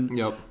cleats, and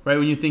Yep. right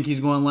when you think he's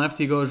going left,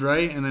 he goes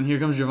right, and then here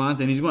comes Javante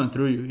and he's going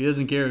through you. He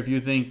doesn't care if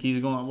you think he's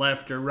going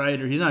left or right,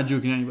 or he's not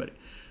juking anybody.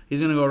 He's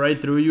going to go right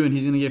through you and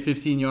he's going to get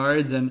 15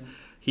 yards, and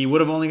he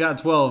would have only got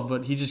 12,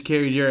 but he just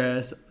carried your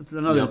ass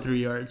another Yep.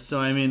 3 yards. So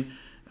I mean,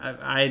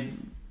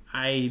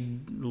 I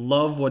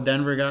love what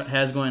Denver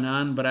has going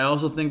on, but I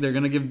also think they're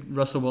going to give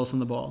Russell Wilson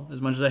the ball.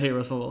 As much as I hate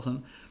Russell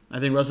Wilson, I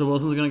think Russell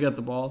Wilson's going to get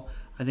the ball.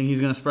 I think he's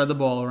going to spread the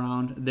ball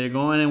around. They're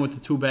going in with the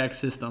two-back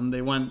system.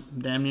 They went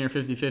damn near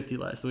 50-50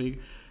 last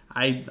week.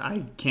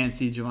 I can't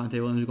see Javante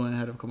Williams going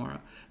ahead of Kamara.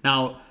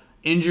 Now,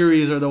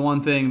 injuries are the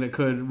one thing that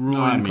could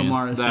ruin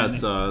Kamara's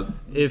standing.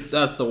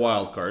 That's the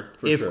wild card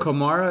for If sure.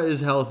 Kamara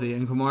is healthy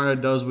and Kamara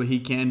does what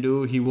he can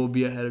do, he will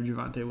be ahead of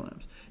Javante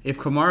Williams. If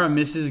Kamara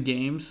misses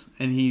games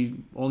and he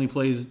only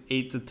plays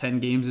 8 to 10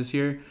 games this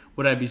year,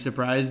 would I be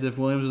surprised if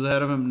Williams was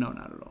ahead of him? No,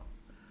 not at all.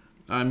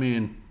 I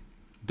mean,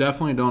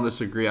 definitely don't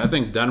disagree. I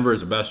think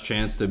Denver's best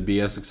chance to be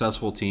a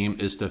successful team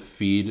is to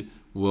feed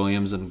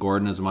Williams and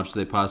Gordon as much as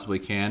they possibly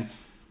can.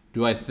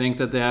 Do I think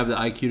that they have the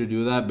IQ to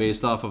do that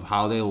based off of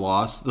how they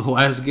lost the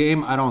last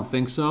game? I don't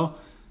think so.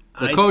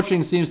 The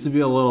coaching seems to be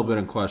a little bit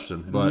in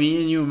question. But Me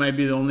and you might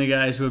be the only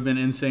guys who have been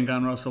in sync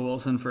on Russell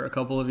Wilson for a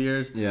couple of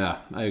years. yeah,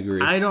 I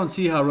agree. I don't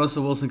see how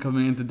Russell Wilson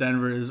coming into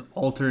Denver is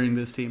altering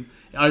this team.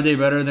 Are they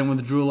better than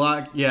with Drew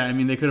Lock? Yeah, I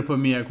mean, they could have put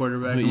me at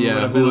quarterback. And we Yeah,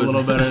 would have been a who is-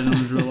 little better than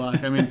Drew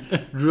Lock. I mean,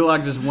 Drew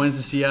Lock just went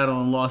to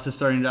Seattle and lost his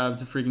starting job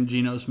to freaking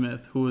Geno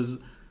Smith, who was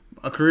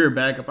a career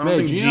backup. I don't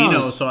Hey, think Geno's-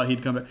 Geno thought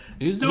he'd come back.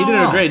 He's He doing did a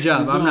well. great job.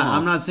 He's doing well.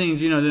 I'm not saying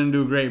Geno didn't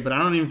do great, but I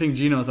don't even think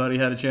Geno thought he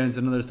had a chance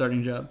at another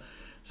starting job.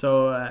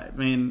 So, I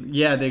mean,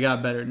 yeah, they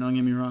got better. Don't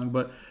get me wrong.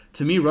 But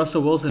to me,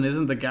 Russell Wilson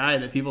isn't the guy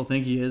that people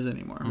think he is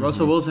anymore. Mm-hmm.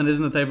 Russell Wilson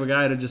isn't the type of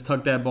guy to just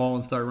tuck that ball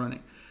and start running.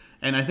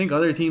 And I think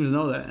other teams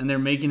know that, and they're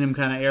making him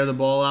kind of air the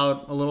ball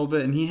out a little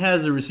bit. And he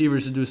has the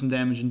receivers to do some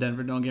damage in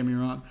Denver, don't get me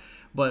wrong.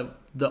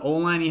 But the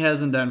O-line he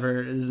has in Denver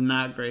is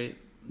not great.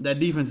 That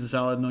defense is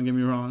solid, don't get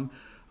me wrong.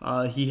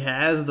 He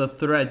has the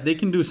threats. They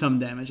can do some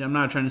damage. I'm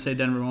not trying to say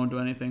Denver won't do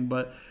anything,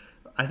 but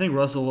I think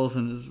Russell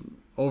Wilson is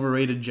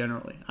overrated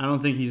generally. I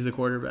don't think he's the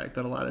quarterback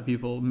that a lot of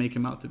people make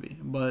him out to be.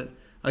 But,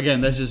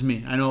 again, that's just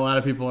me. I know a lot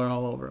of people are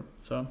all over him.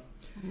 So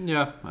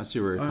yeah, I see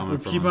where you're coming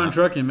let's from. keep on that.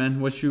 trucking, man.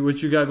 What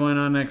you got going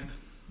on next?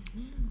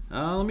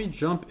 Let me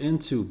jump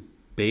into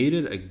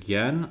baited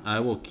again. I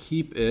will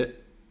keep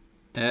it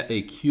at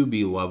a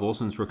QB level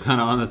since we're kind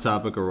of on the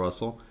topic of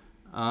Russell.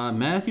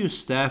 Matthew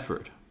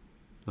Stafford,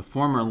 the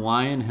former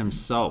Lion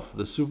himself,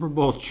 the Super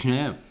Bowl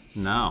champ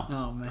now.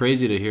 Oh, man.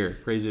 Crazy to hear.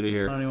 I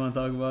don't even want to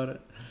talk about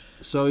it.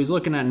 So he's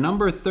looking at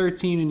number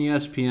 13 in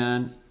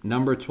ESPN,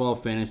 number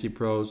 12 Fantasy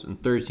Pros,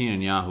 and 13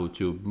 in Yahoo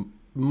too.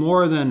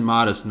 More than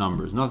modest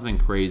numbers, nothing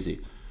crazy.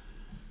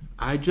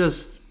 I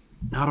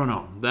don't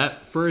know.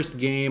 That first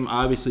game,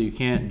 obviously you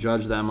can't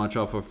judge that much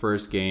off a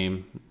first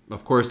game.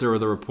 Of course, there were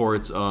the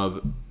reports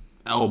of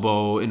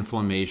elbow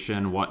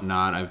inflammation,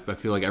 whatnot. I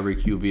feel like every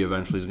QB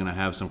eventually is going to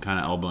have some kind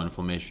of elbow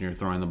inflammation. You're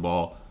throwing the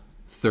ball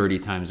 30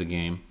 times a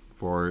game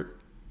for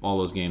all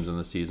those games in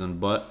the season.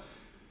 But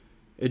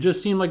it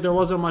just seemed like there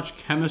wasn't much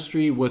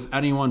chemistry with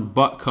anyone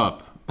but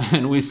Kupp.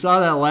 And we saw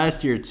that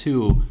last year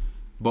too.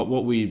 But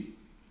what we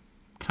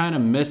kind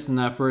of missed in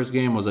that first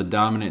game was a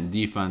dominant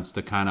defense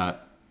to kind of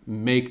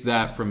make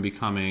that from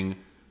becoming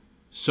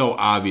so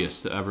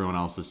obvious to everyone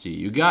else to see.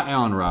 You got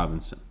Allen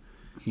Robinson.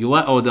 You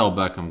let Odell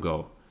Beckham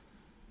go.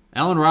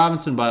 Allen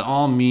Robinson, by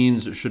all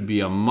means, should be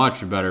a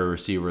much better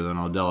receiver than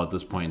Odell at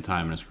this point in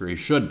time in his career. He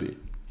should be.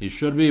 He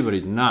should be, but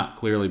he's not,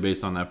 clearly,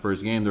 based on that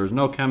first game. There was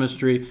no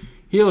chemistry.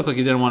 He looked like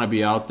he didn't want to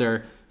be out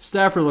there.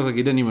 Stafford looked like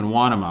he didn't even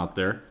want him out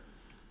there.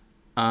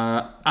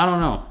 I don't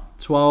know.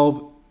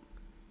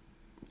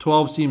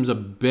 12 seems a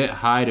bit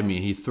high to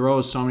me. He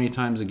throws so many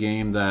times a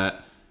game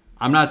that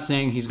I'm not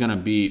saying he's going to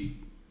be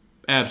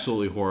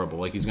absolutely horrible.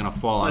 Like he's going to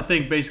fall So I out.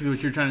 think basically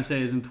what you're trying to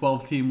say is in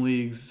 12-team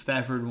leagues,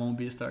 Stafford won't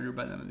be a starter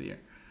by the end of the year.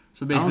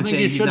 So I basically don't think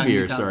saying he he's should not be gonna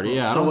your top starter. 12.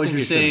 Yeah, I So don't what think you're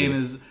he should saying be.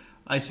 is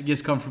I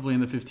guess comfortably in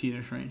the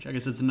 15-ish range. I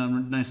guess it's a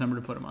nice number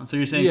to put him on. So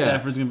you're saying Yeah.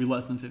 Stafford's going to be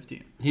less than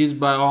 15. He's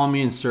by all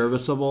means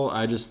serviceable.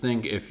 I just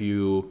think if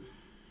you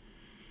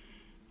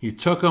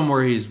took him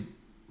where he's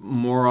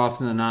more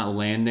often than not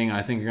landing,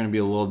 I think you're going to be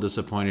a little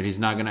disappointed. He's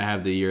not going to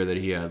have the year that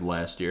he had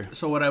last year.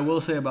 So what I will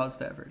say about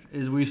Stafford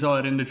is we saw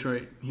it in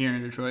Detroit, here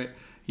in Detroit.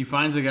 He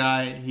finds a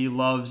guy he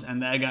loves,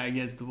 and that guy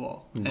gets the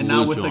ball. And now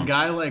Glued with to a him.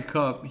 guy like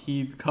Kupp,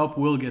 Kupp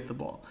will get the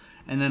ball.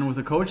 And then with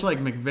a coach like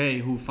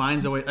McVay who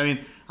finds a way. I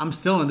mean, I'm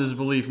still in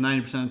disbelief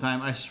 90% of the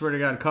time. I swear to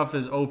God, Cup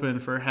is open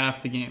for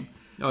half the game.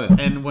 Oh yeah.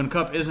 And when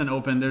Cup isn't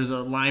open, there's a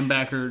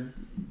linebacker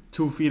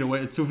 2 feet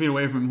away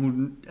from him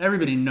who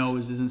everybody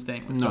knows isn't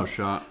staying with No Cup.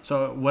 shot.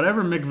 So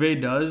whatever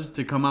McVay does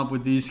to come up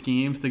with these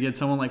schemes to get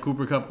someone like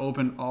Cooper Kupp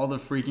open all the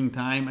freaking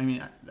time, I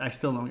mean, I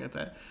still don't get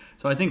that.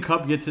 So I think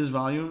Kupp gets his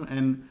volume,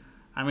 and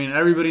I mean,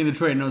 everybody in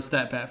Detroit knows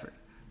Stat Pafford.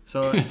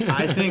 So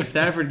I think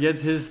Stafford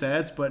gets his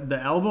stats, but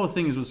the elbow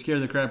thing is what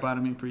scared the crap out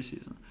of me in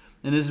preseason.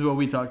 And this is what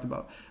we talked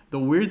about. The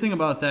weird thing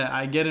about that,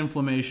 I get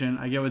inflammation.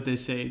 I get what they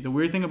say. The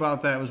weird thing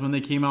about that was when they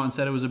came out and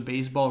said it was a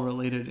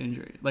baseball-related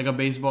injury, like a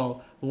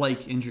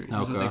baseball-like injury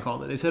is what they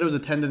called it. They said it was a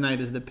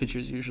tendonitis that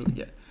pitchers usually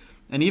get.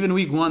 And even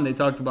week 1, they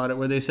talked about it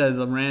where they said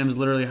the Rams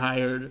literally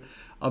hired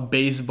a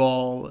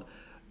baseball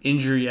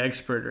injury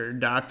expert or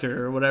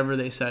doctor or whatever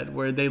they said,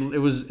 where it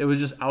was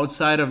just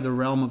outside of the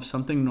realm of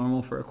something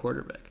normal for a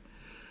quarterback.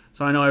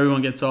 So I know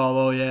everyone gets all,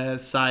 oh yeah,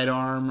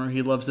 sidearm, or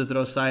he loves to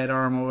throw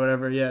sidearm or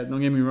whatever. Yeah, don't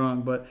get me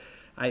wrong, but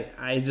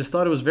I just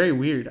thought it was very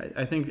weird.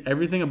 I think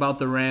everything about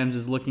the Rams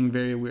is looking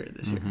very weird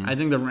this year. I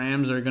think the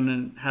Rams are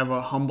going to have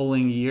a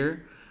humbling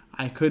year.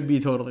 I could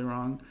be totally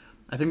wrong.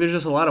 I think there's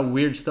just a lot of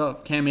weird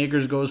stuff. Cam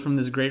Akers goes from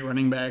this great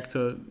running back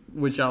to,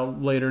 which I'll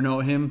later know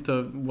him,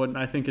 to what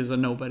I think is a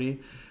nobody.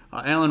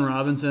 Allen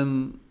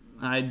Robinson,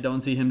 I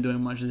don't see him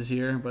doing much this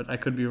year, but I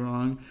could be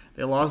wrong.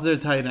 They lost their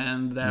tight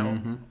end. That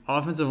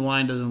offensive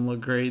line doesn't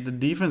look great. The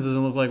defense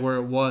doesn't look like where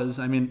it was.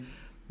 I mean,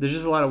 there's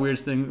just a lot of weird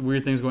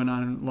things going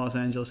on in Los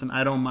Angeles, and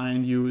I don't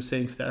mind you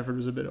saying Stafford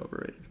was a bit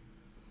overrated.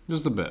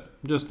 Just a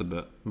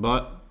bit.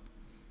 But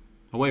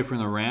away from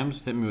the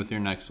Rams, hit me with your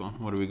next one.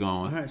 What are we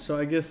going with? All right, so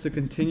I guess to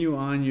continue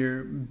on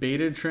your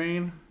baited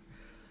train,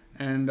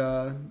 and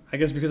I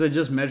guess because I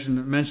just mentioned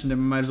him, I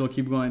might as well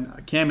keep going.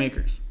 Cam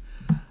Akers.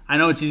 I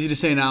know it's easy to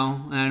say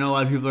now, and I know a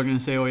lot of people are going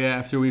to say, oh yeah,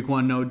 after week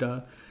 1, no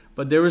duh.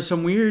 But there was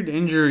some weird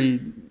injury,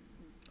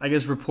 I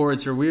guess,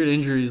 reports or weird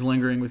injuries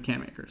lingering with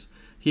Cam Akers.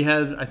 He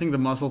had, I think, the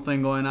muscle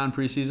thing going on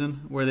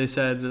preseason, where they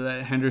said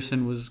that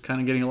Henderson was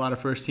kind of getting a lot of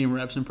first-team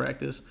reps in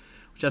practice,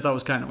 which I thought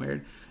was kind of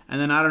weird. And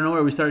then out of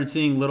nowhere, we started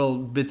seeing little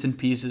bits and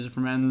pieces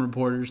from random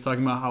reporters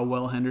talking about how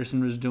well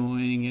Henderson was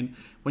doing. And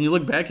when you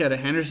look back at it,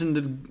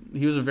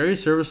 he was a very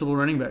serviceable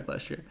running back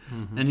last year.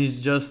 And he's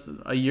just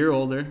a year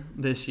older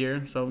this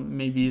year, so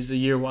maybe he's a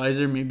year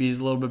wiser, maybe he's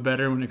a little bit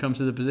better when it comes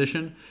to the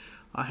position.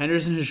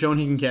 Henderson has shown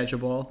he can catch a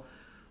ball.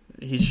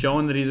 He's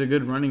shown that he's a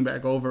good running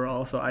back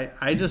overall. So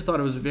I just thought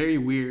it was very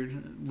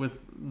weird with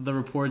the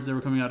reports that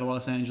were coming out of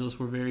Los Angeles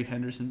were very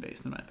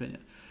Henderson-based, in my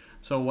opinion.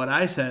 So what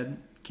I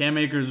said, Cam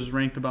Akers was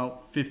ranked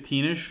about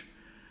 15-ish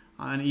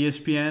on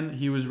ESPN.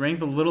 He was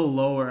ranked a little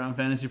lower on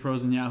Fantasy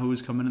Pros and Yahoo,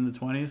 who's coming in the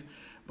 20s.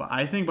 But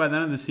I think by the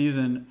end of the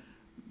season,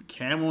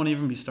 Cam won't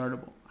even be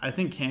startable. I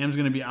think Cam's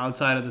going to be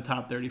outside of the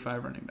top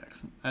 35 running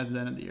backs at the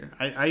end of the year.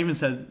 I even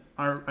said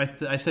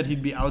I said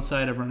he'd be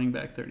outside of running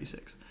back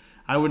 36.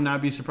 I would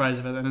not be surprised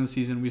if at the end of the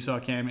season we saw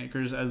Cam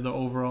Akers as the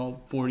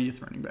overall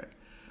 40th running back.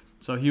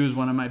 So he was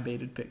one of my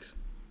baited picks.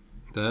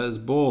 That is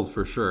bold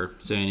for sure,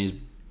 saying he's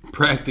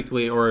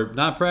practically, or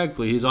not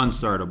practically, he's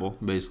unstartable,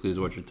 basically is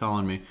what you're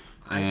telling me.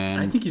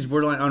 And I think he's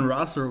borderline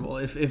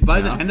unrosterable. If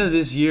by the end of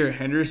this year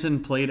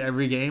Henderson played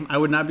every game, I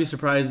would not be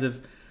surprised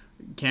if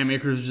Cam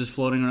Akers was just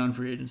floating around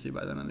free agency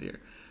by the end of the year.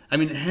 I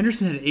mean,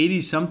 Henderson had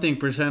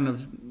 80-something%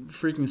 of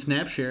freaking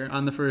snap share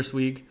on the first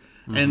week,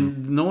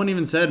 and no one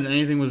even said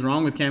anything was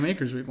wrong with Cam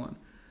Akers week 1.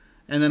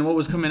 And then what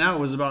was coming out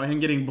was about him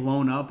getting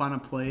blown up on a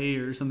play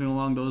or something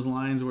along those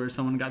lines where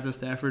someone got to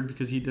Stafford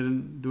because he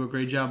didn't do a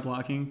great job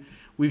blocking.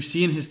 We've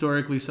seen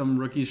historically some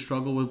rookies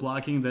struggle with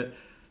blocking that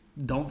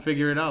don't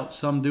figure it out.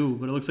 Some do,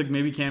 but it looks like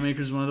maybe Cam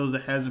Akers is one of those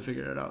that hasn't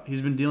figured it out.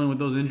 He's been dealing with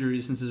those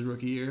injuries since his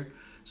rookie year.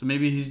 So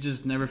maybe he's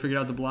just never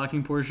figured out the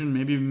blocking portion.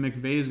 Maybe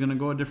McVay is going to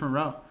go a different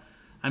route.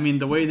 I mean,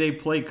 the way they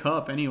play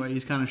Cup anyway,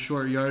 he's kind of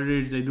short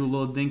yardage. They do a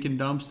little dink and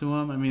dumps to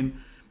him. I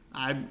mean,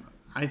 I'm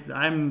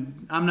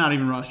not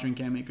even rostering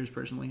Cam Akers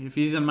personally. If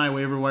he's in my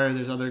waiver wire,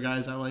 there's other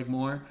guys I like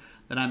more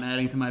that I'm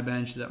adding to my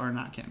bench that are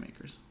not Cam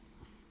Akers.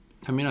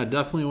 I mean, I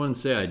definitely wouldn't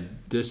say I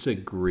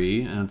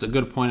disagree, and it's a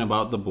good point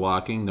about the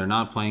blocking. They're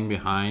not playing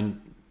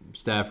behind.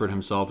 Stafford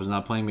himself is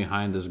not playing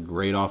behind this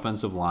great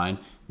offensive line.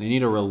 They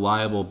need a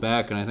reliable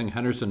back, and I think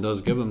Henderson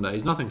does give them that.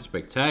 He's nothing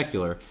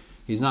spectacular.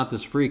 He's not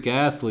this freak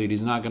athlete.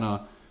 He's not going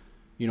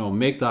to,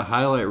 make the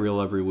highlight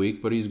reel every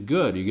week, but he's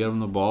good. You give him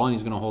the ball, and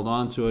he's going to hold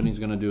on to it, and he's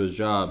going to do his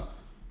job.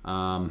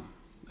 I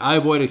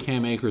avoided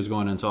Cam Akers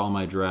going into all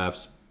my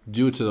drafts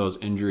due to those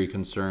injury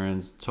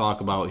concerns.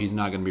 Talk about he's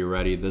not going to be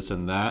ready, this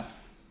and that.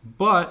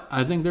 But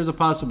I think there's a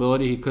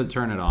possibility he could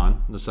turn it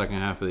on the second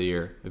half of the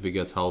year if he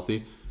gets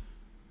healthy.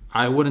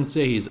 I wouldn't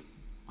say he's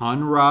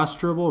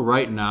unrosterable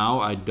right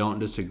now. I don't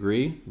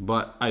disagree.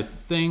 But I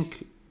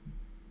think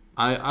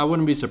I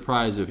wouldn't be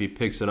surprised if he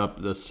picks it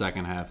up the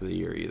second half of the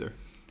year either.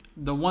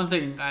 The one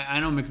thing, I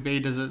know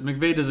McVay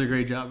does a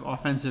great job.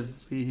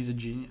 Offensively, he's a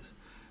genius.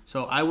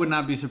 So I would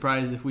not be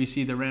surprised if we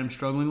see the Rams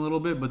struggling a little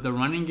bit, but the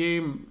running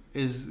game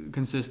is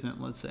consistent,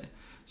 let's say.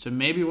 So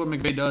maybe what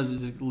McVay does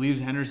is leaves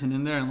Henderson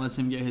in there and lets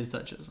him get his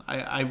touches.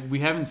 We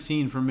haven't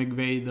seen from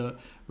McVay the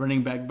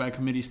running back by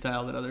committee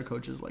style that other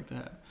coaches like to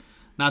have.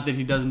 Not that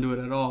he doesn't do it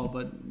at all,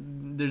 but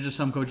there's just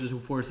some coaches who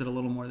force it a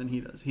little more than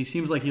he does. He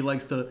seems like he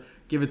likes to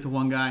give it to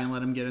one guy and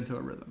let him get into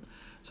a rhythm.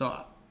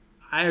 So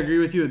I agree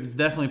with you. It's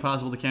definitely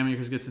possible that Cam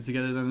Akers gets it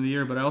together at the end of the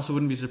year, but I also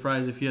wouldn't be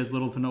surprised if he has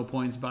little to no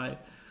points by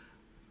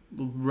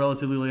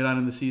relatively late on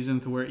in the season,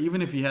 to where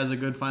even if he has a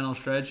good final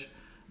stretch,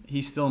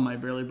 he still might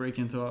barely break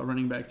into a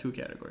running back 2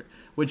 category,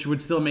 which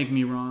would still make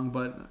me wrong.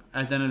 But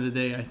at the end of the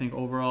day, I think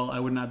overall I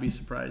would not be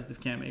surprised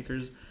if Cam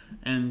Akers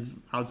ends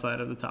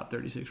outside of the top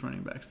 36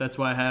 running backs. That's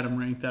why I had him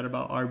ranked at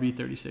about RB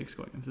 36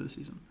 going into the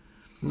season.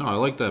 No, I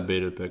like that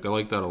baited pick. I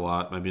like that a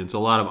lot. I mean, it's a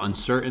lot of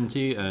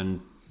uncertainty, and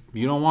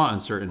you don't want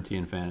uncertainty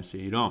in fantasy.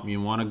 You don't. You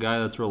want a guy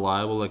that's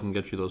reliable that can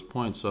get you those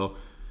points. So,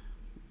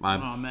 I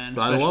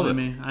love it.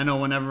 Me. I know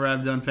whenever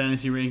I've done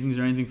fantasy rankings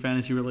or anything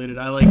fantasy related,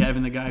 I like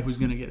having the guy who's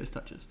going to get his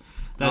touches.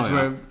 That's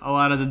where a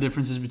lot of the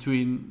differences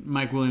between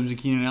Mike Williams and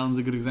Keenan Allen's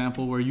a good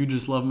example, where you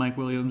just love Mike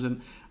Williams,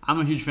 and I'm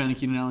a huge fan of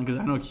Keenan Allen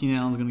because I know Keenan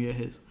Allen's going to get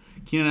his.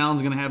 Keenan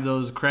Allen's going to have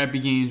those crappy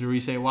games where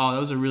we say, wow, that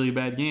was a really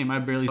bad game. I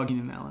barely saw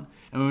Keenan Allen.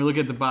 And when we look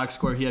at the box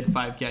score, he had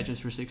 5 catches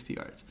for 60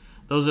 yards.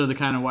 Those are the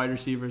kind of wide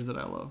receivers that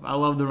I love. I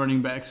love the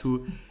running backs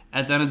who,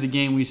 at the end of the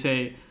game, we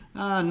say,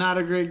 not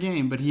a great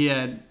game, but he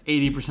had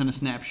 80% of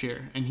snap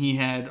share, and he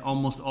had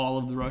almost all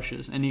of the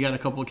rushes, and he got a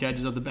couple of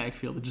catches out the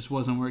backfield. It just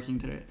wasn't working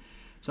today.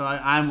 So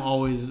I'm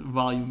always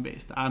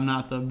volume-based. I'm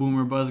not the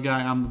boomer buzz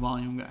guy. I'm the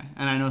volume guy.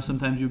 And I know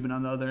sometimes you've been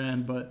on the other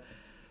end, but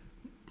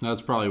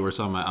that's probably where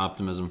some of my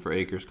optimism for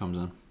Akers comes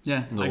in.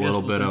 Yeah, a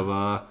little bit of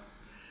a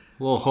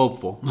little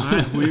hopeful. All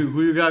right,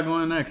 who you got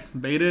going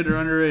next? Baited or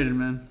underrated,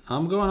 man?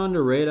 I'm going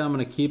underrated. I'm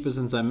going to keep it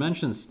since I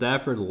mentioned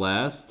Stafford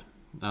last.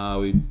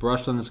 We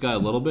brushed on this guy a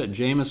little bit.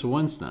 Jameis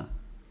Winston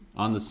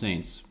on the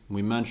Saints.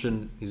 We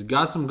mentioned he's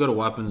got some good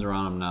weapons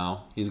around him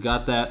now. He's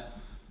got that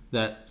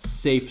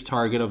safe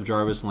target of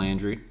Jarvis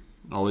Landry.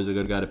 Always a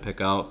good guy to pick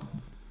out.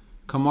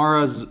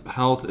 Kamara's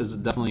health is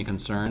definitely a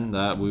concern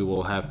that we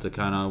will have to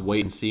kind of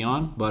wait and see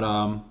on. But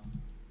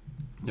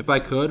if I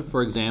could,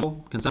 for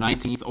example, consider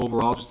 19th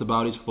overall, just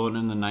about, he's floating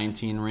in the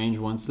 19 range,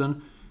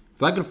 Winston.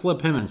 If I could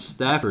flip him and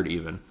Stafford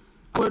even,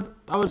 I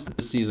would start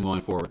this season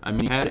going forward. I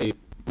mean, he had a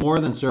more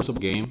than serviceable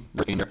game.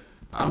 I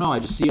don't know, I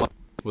just see it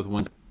with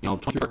Winston.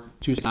 24,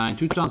 269,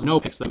 2 touchdowns, no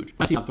picks. That's huge.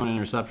 I see him throwing an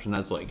interception.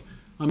 That's like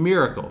a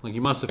miracle. Like, he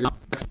must have figured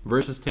out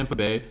versus Tampa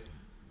Bay.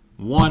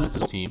 1, it's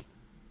his team.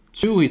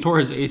 2, he tore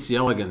his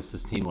ACL against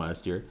this team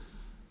last year.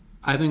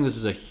 I think this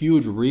is a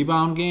huge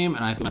rebound game,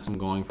 and I think that's him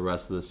going for the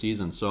rest of the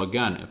season. So,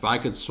 again, if I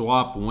could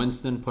swap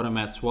Winston, put him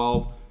at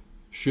 12,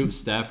 shoot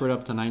Stafford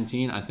up to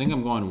 19, I think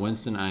I'm going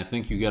Winston, and I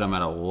think you get him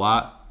at a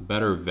lot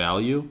better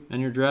value in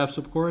your drafts,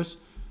 of course.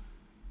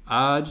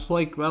 I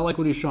like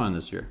what he's showing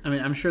this year. I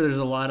mean, I'm sure there's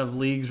a lot of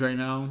leagues right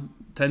now,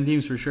 10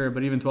 teams for sure,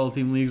 but even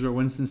 12-team leagues where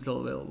Winston's still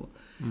available.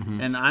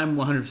 Mm-hmm. And I'm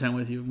 100%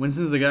 with you.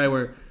 Winston's the guy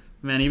where,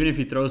 man, even if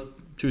he throws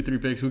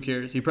 2-3 picks, who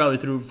cares? He probably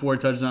threw 4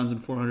 touchdowns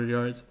and 400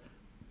 yards.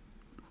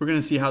 We're going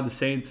to see how the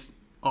Saints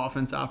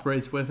offense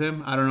operates with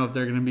him. I don't know if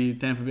they're going to be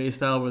Tampa Bay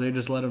style where they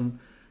just let him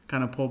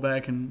kind of pull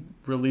back and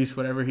release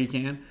whatever he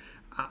can.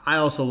 I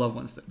also love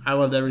Winston. I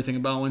loved everything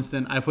about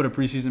Winston. I put a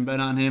preseason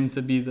bet on him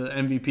to be the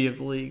MVP of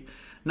the league.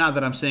 Not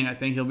that I'm saying I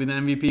think he'll be the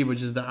MVP, but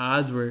just the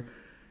odds were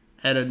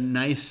at a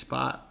nice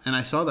spot. And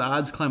I saw the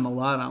odds climb a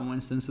lot on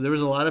Winston. So there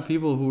was a lot of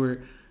people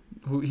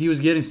who he was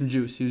getting some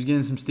juice. He was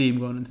getting some steam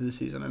going into the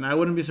season. And I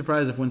wouldn't be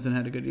surprised if Winston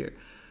had a good year.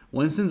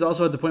 Winston's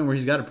also at the point where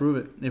he's got to prove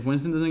it. If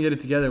Winston doesn't get it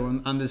together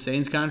on the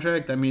Saints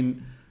contract, I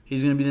mean,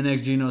 he's going to be the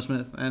next Geno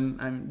Smith.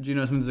 And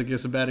Geno Smith is, I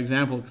guess, a bad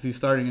example because he's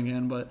starting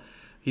again. But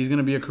he's going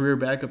to be a career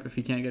backup if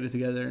he can't get it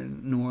together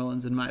in New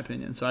Orleans, in my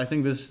opinion. So I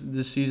think this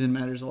season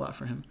matters a lot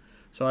for him.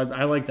 So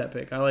I like that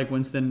pick. I like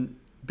Winston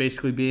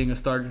basically being a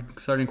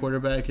starting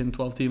quarterback in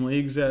 12-team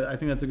leagues. I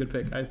think that's a good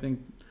pick. I think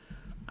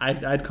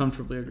I'd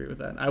comfortably agree with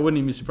that. I wouldn't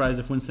even be surprised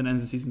if Winston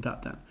ends the season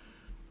top 10.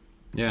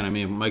 Yeah, and I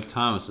mean, Mike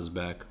Thomas is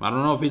back. I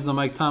don't know if he's the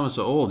Mike Thomas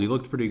of old. He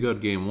looked pretty good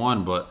game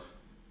 1, but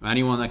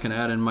anyone that can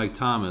add in Mike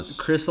Thomas.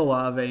 Chris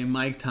Olave,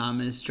 Mike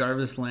Thomas,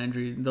 Jarvis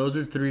Landry, those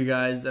are 3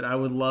 guys that I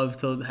would love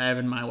to have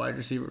in my wide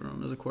receiver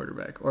room as a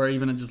quarterback, or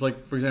even just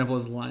like, for example,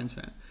 as a Lions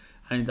fan.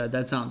 I mean,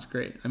 that sounds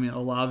great. I mean,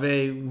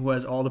 Olave, who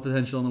has all the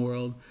potential in the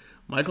world.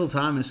 Michael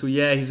Thomas, who,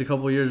 yeah, he's a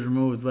couple of years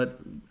removed, but,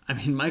 I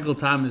mean, Michael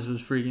Thomas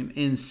was freaking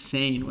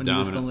insane when he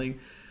was in the league.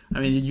 I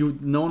mean,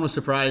 no one was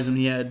surprised when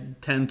he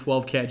had 10,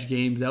 12 catch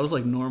games. That was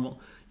like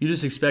normal. You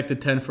just expected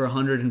 10 for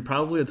 100 and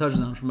probably a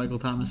touchdown from Michael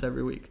Thomas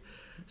every week.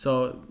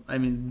 So, I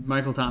mean,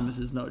 Michael Thomas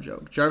is no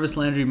joke. Jarvis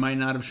Landry might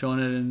not have shown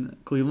it in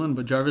Cleveland,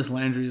 but Jarvis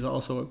Landry is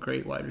also a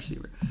great wide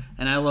receiver.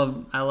 And I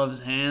love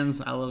his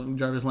hands. I love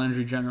Jarvis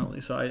Landry generally.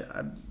 So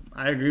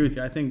I agree with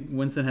you. I think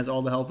Winston has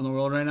all the help in the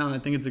world right now, and I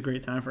think it's a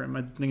great time for him.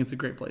 I think it's a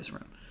great place for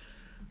him.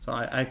 So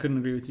I couldn't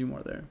agree with you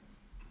more there.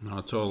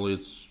 No, totally.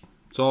 It's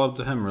all up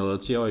to him, really.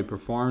 Let's see how he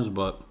performs,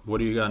 but what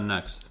do you got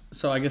next?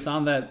 So I guess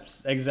on that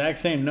exact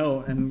same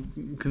note,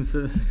 and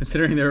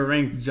considering they were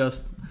ranked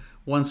just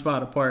one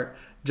spot apart,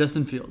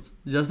 Justin Fields.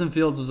 Justin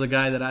Fields was a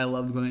guy that I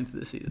loved going into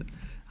this season.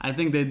 I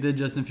think they did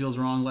Justin Fields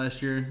wrong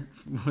last year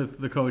with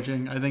the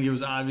coaching. I think it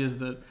was obvious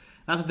that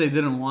not that they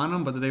didn't want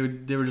him, but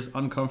that they were just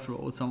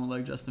uncomfortable with someone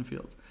like Justin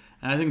Fields.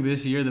 And I think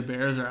this year the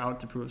Bears are out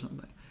to prove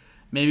something.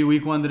 Maybe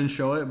week 1 didn't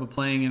show it, but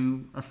playing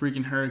in a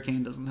freaking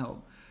hurricane doesn't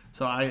help.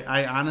 So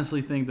I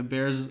honestly think the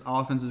Bears'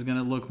 offense is going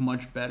to look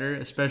much better,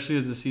 especially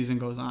as the season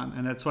goes on.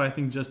 And that's why I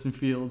think Justin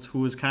Fields, who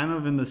was kind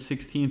of in the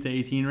 16 to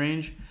 18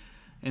 range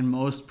in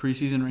most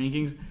preseason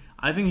rankings,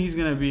 I think he's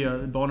going to be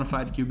a bona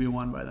fide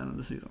QB1 by the end of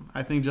the season.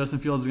 I think Justin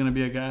Fields is going to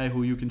be a guy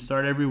who you can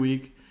start every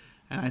week.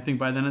 And I think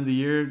by the end of the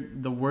year,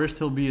 the worst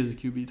he'll be is a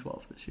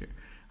QB12 this year.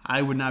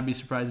 I would not be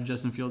surprised if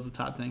Justin Fields is a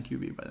top 10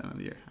 QB by the end of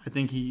the year. I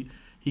think he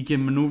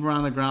can maneuver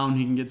on the ground.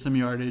 He can get some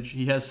yardage.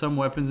 He has some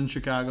weapons in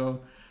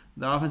Chicago.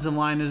 The offensive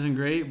line isn't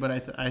great, but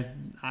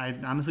I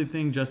honestly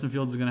think Justin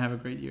Fields is going to have a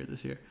great year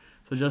this year.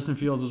 So Justin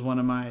Fields was one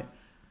of my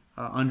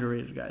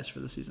underrated guys for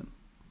the season.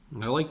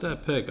 I like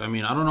that pick. I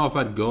mean, I don't know if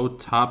I'd go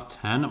top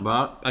 10,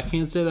 but I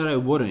can't say that I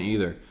wouldn't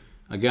either.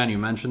 Again, you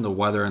mentioned the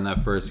weather in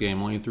that first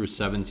game. Only threw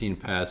 17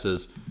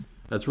 passes.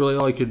 That's really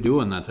all he could do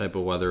in that type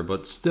of weather.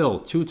 But still,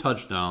 2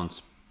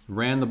 touchdowns.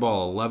 Ran the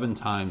ball 11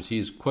 times.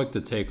 He's quick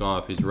to take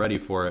off. He's ready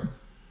for it.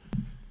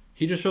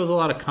 He just shows a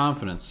lot of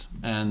confidence,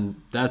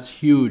 and that's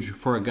huge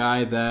for a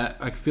guy that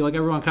I feel like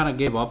everyone kind of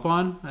gave up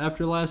on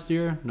after last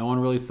year. No one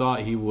really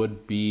thought he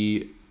would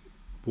be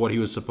what he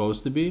was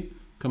supposed to be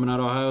coming out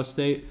of Ohio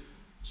State.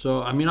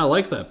 So, I mean, I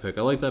like that pick.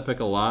 I like that pick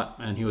a lot,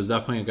 and he was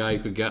definitely a guy you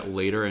could get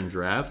later in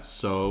drafts.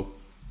 So,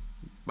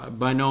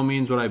 by no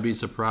means would I be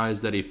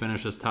surprised that he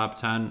finishes top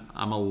 10.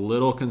 I'm a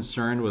little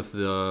concerned with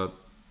the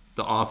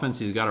offense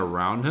he's got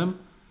around him.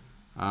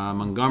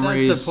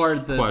 Montgomery's That's the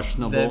part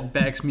questionable. that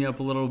backs me up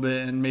a little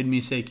bit and made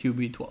me say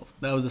QB12.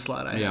 That was the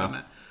slot I had him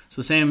at.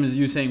 So same as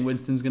you saying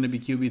Winston's going to be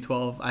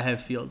QB12, I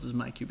have Fields as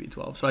my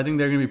QB12. So I think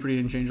they're going to be pretty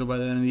interchangeable by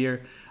the end of the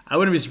year. I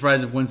wouldn't be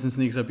surprised if Winston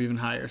sneaks up even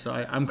higher. So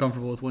I'm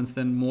comfortable with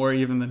Winston more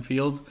even than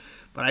Fields.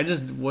 But I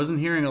just wasn't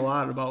hearing a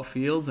lot about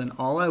Fields, and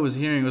all I was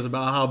hearing was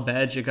about how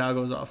bad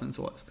Chicago's offense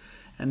was.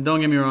 And don't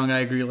get me wrong, I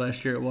agree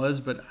last year it was,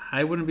 but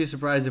I wouldn't be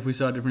surprised if we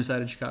saw a different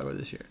side of Chicago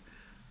this year.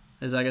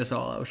 Is I guess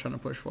all I was trying to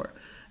push for.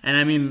 And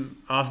I mean,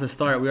 off the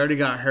start, we already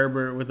got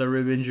Herbert with a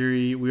rib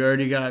injury. We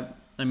already got,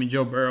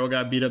 Joe Burrow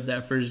got beat up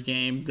that first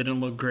game.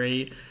 Didn't look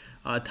great.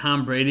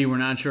 Tom Brady, we're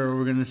not sure what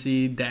we're going to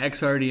see.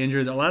 Dak's already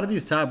injured. A lot of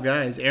these top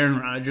guys, Aaron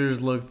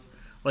Rodgers looked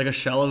like a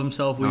shell of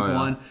himself week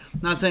 1.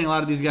 Not saying a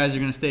lot of these guys are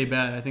going to stay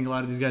bad. I think a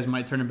lot of these guys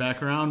might turn it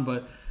back around.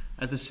 But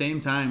at the same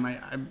time,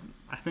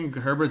 I think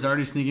Herbert's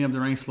already sneaking up the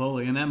ranks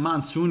slowly. In that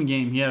monsoon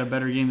game, he had a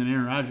better game than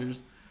Aaron Rodgers.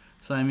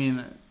 So, I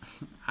mean,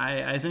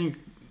 I think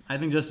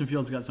Justin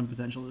Fields got some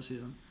potential this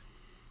season.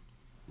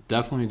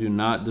 Definitely do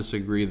not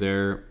disagree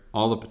there.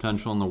 All the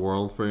potential in the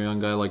world for a young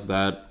guy like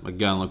that.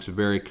 Again, looks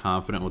very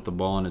confident with the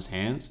ball in his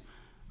hands.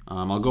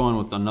 I'll go in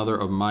with another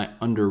of my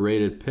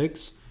underrated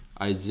picks,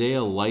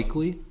 Isaiah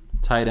Likely,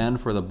 tight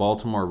end for the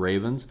Baltimore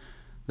Ravens.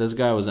 This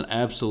guy was an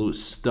absolute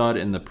stud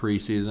in the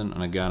preseason.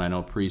 And again, I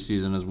know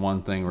preseason is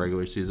one thing,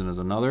 regular season is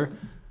another.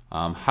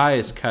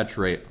 Highest catch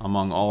rate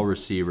among all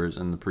receivers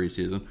in the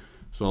preseason.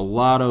 So a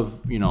lot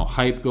of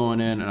hype going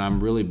in, and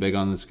I'm really big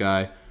on this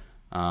guy.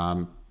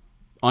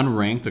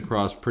 Unranked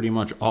across pretty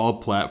much all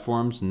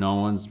platforms. No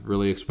one's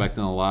really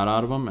expecting a lot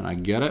out of him, and I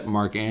get it.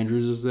 Mark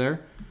Andrews is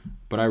there.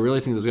 But I really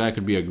think this guy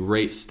could be a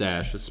great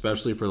stash,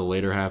 especially for the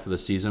later half of the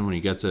season when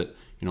he gets it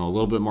a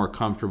little bit more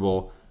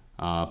comfortable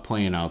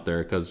playing out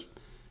there, because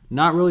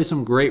not really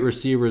some great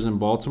receivers in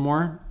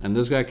Baltimore, and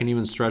this guy can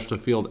even stretch the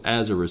field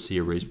as a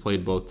receiver. He's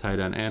played both tight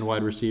end and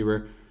wide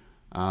receiver.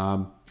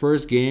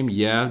 First game,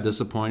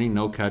 disappointing,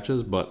 no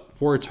catches, but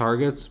 4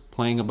 targets,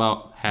 playing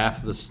about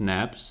half the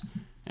snaps.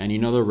 And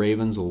the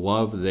Ravens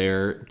love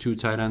their 2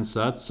 tight end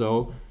sets,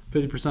 so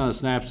 50% of the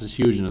snaps is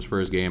huge in his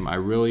first game. I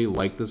really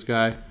like this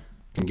guy.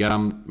 Can get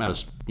him at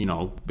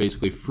a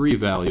basically free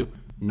value.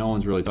 No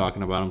one's really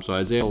talking about him. So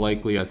Isaiah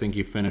Likely, I think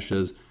he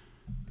finishes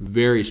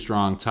very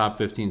strong, top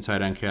 15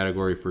 tight end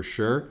category for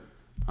sure.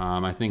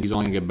 I think he's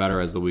only going to get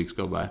better as the weeks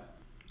go by.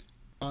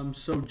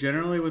 So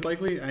generally with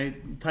Likely,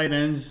 tight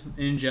ends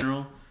in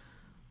general,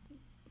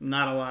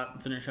 not a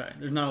lot finish high.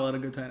 There's not a lot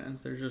of good tight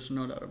ends. There's just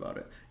no doubt about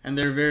it. And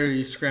they're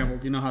very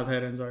scrambled. You know how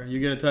tight ends are. You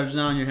get a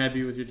touchdown, you're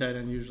happy with your tight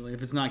end usually.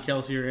 If it's not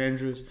Kelsey or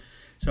Andrews.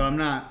 So I'm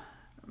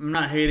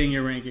not hating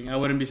your ranking. I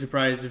wouldn't be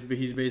surprised if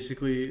he's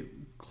basically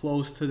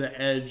close to the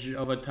edge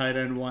of a tight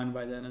end 1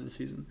 by the end of the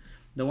season.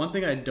 The one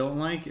thing I don't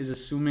like is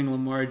assuming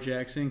Lamar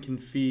Jackson can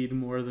feed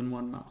more than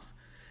one mouth.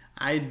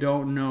 I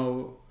don't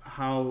know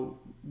how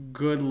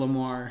good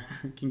Lamar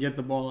can get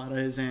the ball out of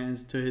his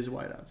hands to his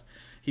wideouts.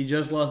 He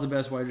just lost the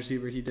best wide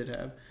receiver he did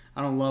have.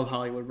 I don't love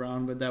Hollywood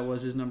Brown, but that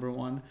was his number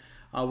 1.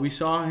 We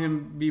saw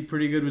him be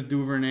pretty good with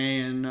Duvernay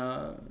and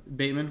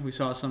Bateman. We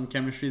saw some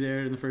chemistry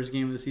there in the first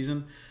game of the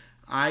season.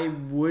 I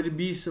would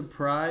be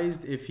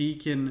surprised if he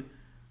can,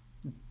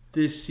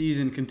 this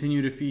season,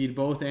 continue to feed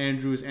both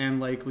Andrews and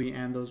Likely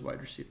and those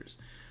wide receivers.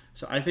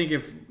 So I think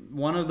if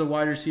one of the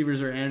wide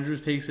receivers or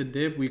Andrews takes a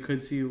dip, we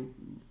could see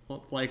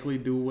Likely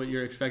do what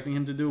you're expecting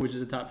him to do, which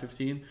is a top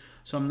 15.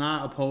 So I'm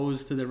not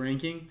opposed to the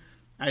ranking.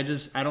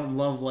 I don't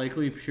love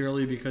Likely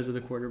purely because of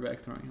the quarterback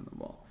throwing him the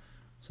ball.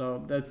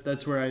 So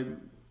that's where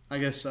I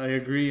guess I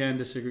agree and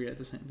disagree at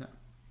the same time.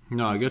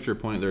 No, I get your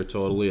point there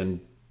totally. And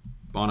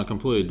on a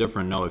completely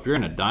different note, if you're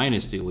in a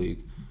dynasty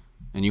league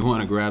and you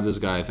want to grab this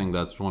guy, I think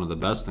that's one of the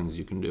best things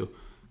you can do.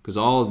 Because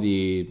all of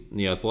the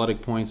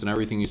athletic points and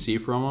everything you see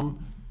from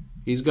him,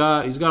 he's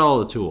got all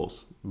the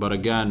tools. But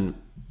again,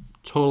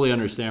 totally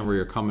understand where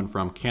you're coming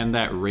from. Can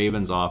that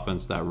Ravens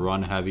offense, that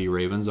run-heavy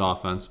Ravens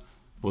offense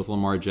with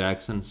Lamar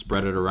Jackson,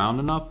 spread it around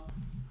enough?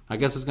 I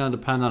guess it's going to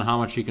depend on how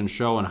much he can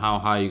show and how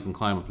high you can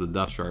climb up the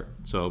depth chart.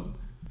 So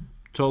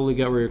totally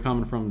get where you're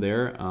coming from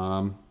there.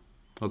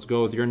 Let's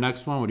go with your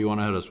next one. What do you want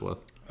to hit us with?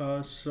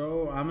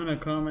 So I'm going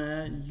to come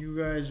at you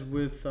guys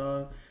with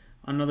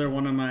another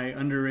one of my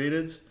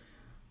underrateds.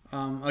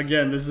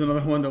 Again, this is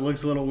another one that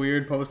looks a little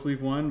weird post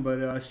week 1, but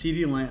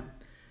CeeDee Lamb.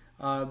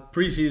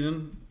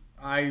 Preseason,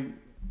 I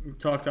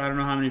talked to I don't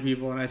know how many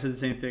people, and I said the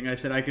same thing. I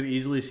said I could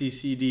easily see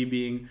CD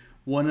being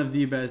one of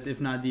the best,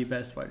 if not the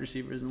best, wide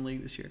receivers in the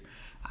league this year.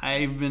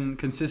 I've been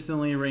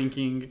consistently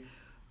ranking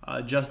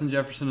Justin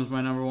Jefferson as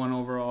my number 1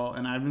 overall,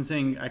 and I've been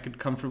saying I could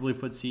comfortably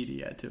put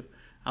CD at 2.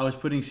 I was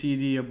putting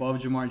CD above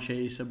Jamar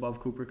Chase, above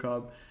Cooper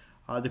Kupp.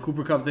 The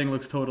Cooper Kupp thing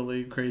looks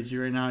totally crazy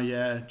right now.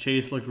 Yeah,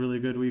 Chase looked really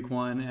good week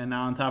 1, and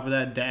now on top of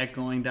that, Dak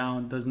going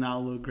down does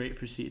not look great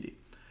for CD.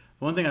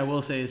 One thing I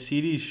will say is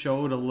CD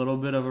showed a little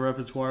bit of a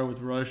repertoire with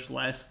Rush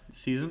last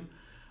season.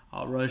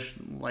 Rush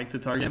liked to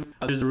target him.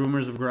 There's the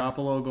rumors of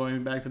Garoppolo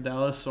going back to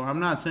Dallas, so I'm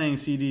not saying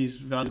CD's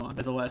value on.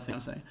 That's the last thing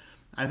I'm saying.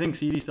 I think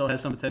CD still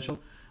has some potential.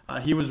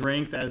 He was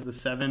ranked as the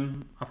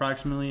 7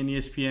 approximately in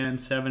ESPN,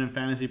 7 in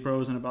Fantasy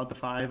Pros, and about the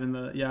 5 in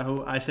the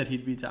Yahoo. I said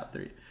he'd be top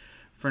 3.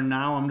 For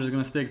now, I'm just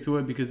going to stick to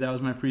it because that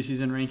was my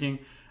preseason ranking.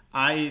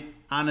 I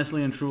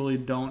honestly and truly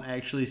don't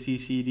actually see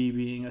CD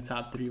being a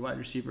top 3 wide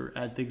receiver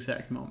at the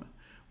exact moment.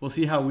 We'll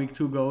see how week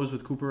 2 goes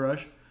with Cooper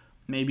Rush.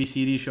 Maybe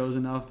CD shows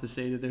enough to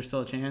say that there's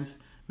still a chance.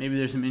 Maybe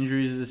there's some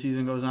injuries as the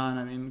season goes on.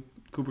 I mean,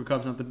 Cooper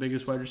Kupp's not the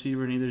biggest wide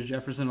receiver, neither is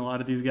Jefferson. A lot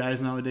of these guys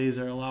nowadays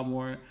are a lot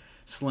more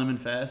slim and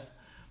fast.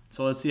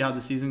 So let's see how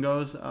the season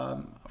goes.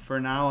 For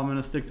now, I'm going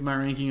to stick to my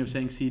ranking of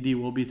saying CD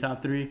will be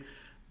top 3,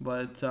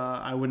 but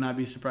I would not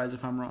be surprised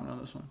if I'm wrong on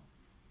this one.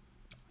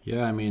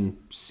 Yeah, I mean,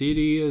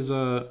 CD is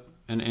an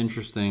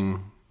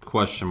interesting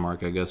question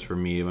mark, I guess, for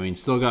me. I mean,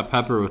 still got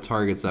Pepper with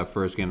targets that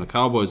first game. The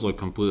Cowboys look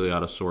completely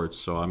out of sorts,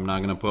 so I'm not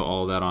going to put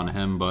all that on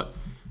him, but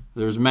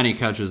there's many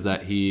catches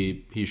that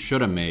he should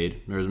have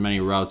made. There's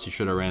many routes he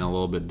should have ran a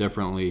little bit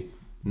differently.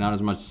 Not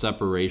as much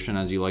separation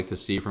as you like to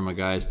see from a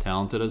guy as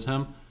talented as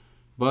him.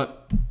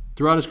 But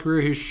throughout his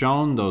career, he's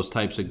shown those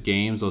types of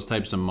games, those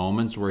types of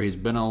moments where he's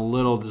been a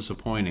little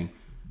disappointing.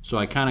 So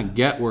I kind of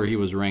get where he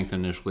was ranked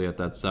initially at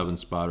that 7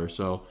 spot or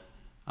so.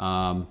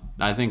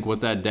 I think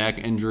with that Dak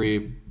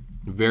injury,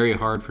 very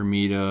hard for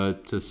me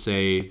to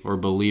say or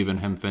believe in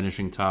him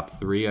finishing top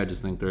 3. I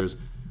just think there's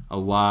a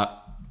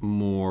lot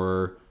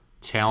more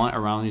talent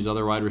around these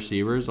other wide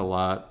receivers, a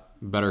lot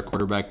better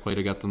quarterback play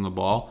to get them the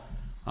ball.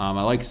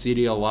 I like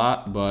CD a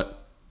lot, but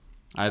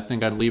I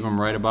think I'd leave him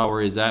right about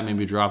where he's at,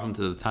 maybe drop him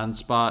to the 10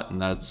 spot, and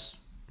that's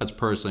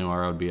personally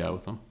where I would be at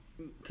with him.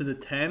 To the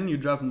 10? You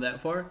drop him that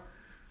far?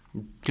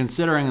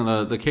 Considering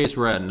the case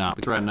we're at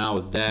now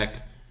with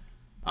Dak,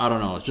 I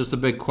don't know. It's just a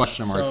big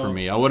question mark for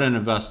me. I wouldn't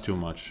invest too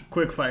much.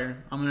 Quick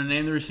fire. I'm going to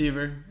name the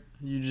receiver.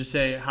 You just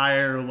say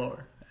higher or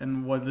lower.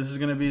 And what this is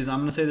going to be is I'm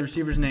going to say the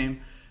receiver's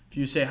name. If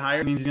you say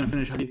higher, it means he's going to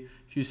finish high.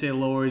 If you say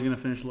lower, he's going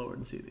to finish lower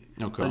than CD.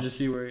 Okay. Let's just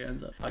see where he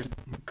ends up.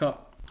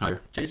 Kupp.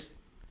 Higher. Chase.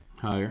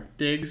 Higher.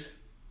 Diggs.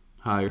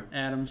 Higher.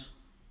 Adams.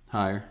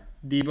 Higher.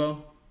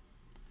 Debo.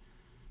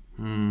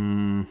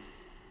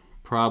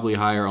 Probably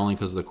higher only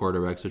because of the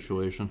quarterback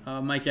situation.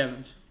 Mike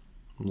Evans.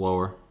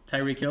 Lower.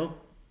 Tyreek Hill.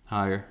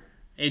 Higher.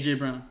 A.J.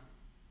 Brown.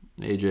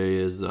 AJ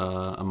is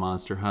a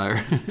monster. Higher.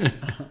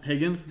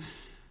 Higgins.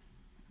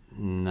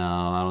 No,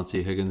 I don't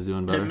see Higgins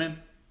doing better.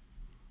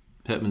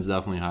 Pittman's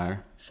definitely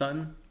higher.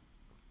 Sutton.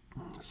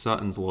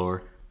 Sutton's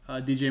lower.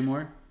 DJ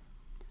Moore.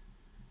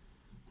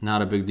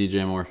 Not a big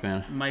DJ Moore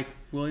fan. Mike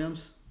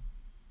Williams.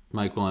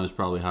 Mike Williams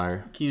probably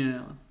higher. Keenan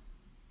Allen.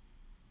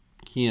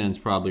 Keenan's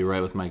probably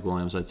right with Mike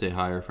Williams. I'd say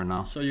higher for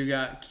now. So you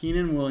got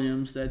Keenan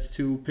Williams, that's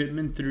 2,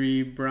 Pittman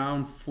 3,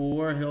 Brown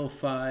 4, Hill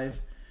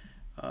 5,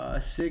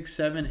 6,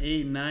 7,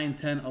 8, 9,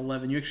 10,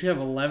 11. You actually have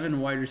 11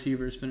 wide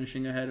receivers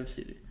finishing ahead of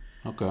CD.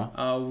 Okay.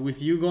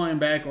 With you going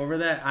back over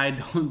that, I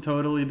don't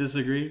totally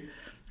disagree.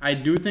 I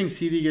do think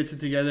CD gets it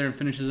together and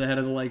finishes ahead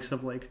of the likes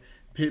of like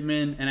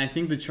Pittman, and I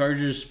think the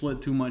Chargers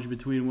split too much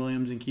between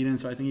Williams and Keenan,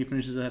 so I think he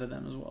finishes ahead of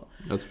them as well.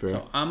 That's fair.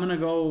 So I'm going to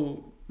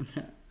go...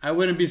 I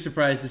wouldn't be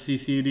surprised to see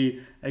CD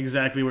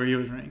exactly where he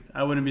was ranked.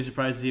 I wouldn't be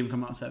surprised to see him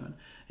come out 7.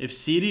 If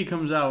CD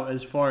comes out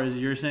as far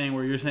as you're saying,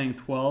 where you're saying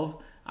 12,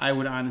 I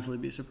would honestly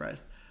be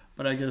surprised.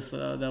 But I guess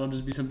that'll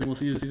just be something we'll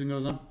see as the season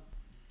goes on.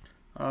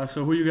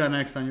 So who you got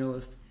next on your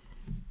list?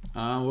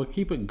 We'll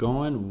keep it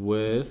going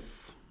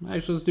with...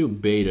 Actually, let's do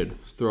baited.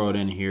 Throw it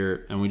in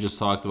here. And we just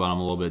talked about him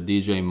a little bit.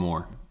 DJ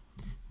Moore.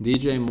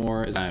 DJ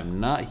Moore, I am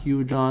not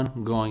huge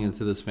on going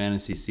into this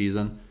fantasy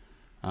season.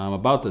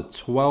 About the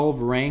 12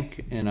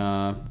 rank in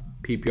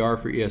PPR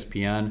for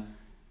ESPN,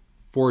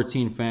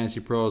 14 Fantasy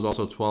Pros,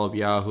 also 12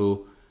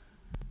 Yahoo.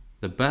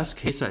 The best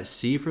case I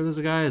see for this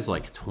guy is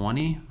like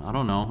 20. I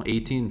don't know,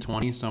 18,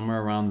 20,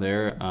 somewhere around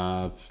there.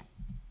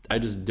 I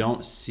just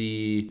don't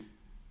see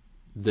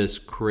this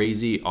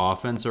crazy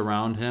offense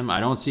around him. I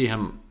don't see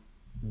him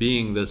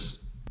being this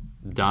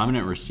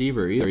dominant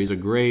receiver either. He's a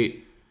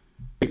great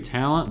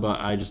talent, but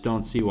I just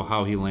don't see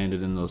how he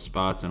landed in those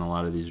spots in a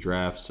lot of these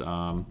drafts.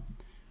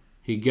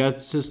 He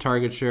gets his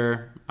target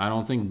share. I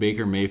don't think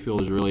Baker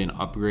Mayfield is really an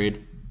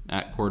upgrade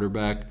at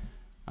quarterback.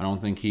 I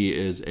don't think he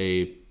is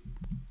a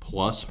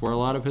plus for a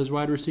lot of his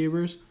wide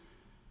receivers.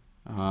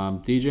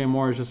 DJ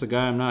Moore is just a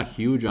guy I'm not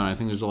huge on. I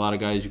think there's a lot of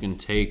guys you can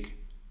take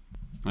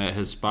at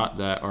his spot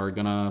that are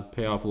going to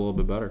pay off a little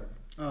bit better.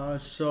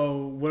 So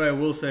what I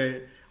will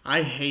say,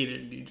 I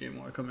hated DJ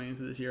Moore coming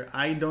into this year.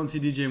 I don't see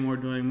DJ Moore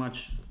doing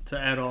much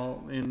at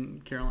all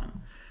in Carolina.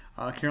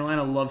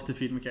 Carolina loves to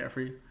feed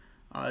McCaffrey.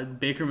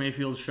 Baker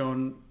Mayfield's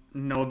shown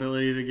no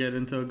ability to get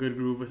into a good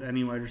groove with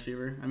any wide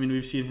receiver. I mean,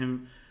 we've seen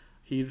him.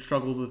 He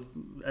struggled with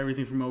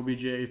everything from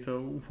OBJ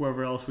to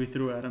whoever else we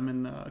threw at him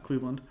in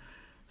Cleveland.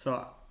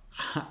 So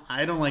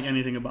I don't like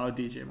anything about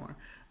DJ Moore.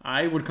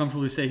 I would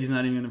comfortably say he's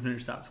not even going to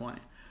finish top 20.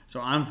 So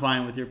I'm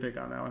fine with your pick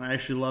on that one. I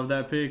actually love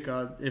that pick.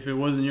 If it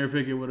wasn't your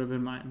pick, it would have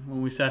been mine.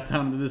 When we sat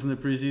down to this in the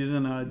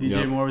preseason,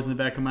 DJ Moore was in the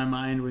back of my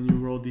mind when you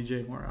rolled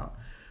DJ Moore out.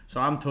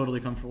 So I'm totally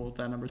comfortable with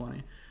that number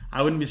 20.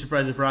 I wouldn't be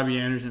surprised if Robbie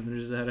Anderson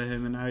finishes ahead of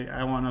him, and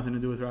I want nothing to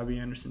do with Robbie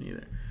Anderson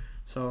either.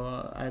 So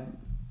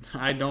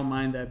I don't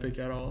mind that pick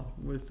at all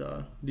with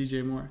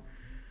DJ Moore.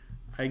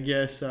 I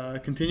guess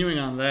continuing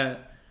on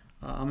that,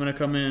 I'm going to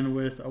come in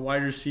with a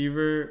wide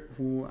receiver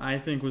who I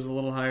think was a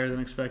little higher than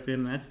expected,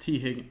 and that's T.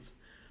 Higgins.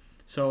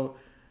 So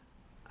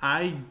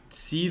I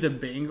see the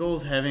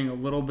Bengals having a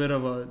little bit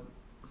of a,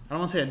 I don't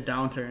want to say a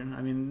downturn.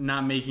 I mean,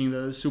 not making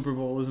the Super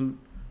Bowl isn't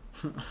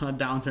a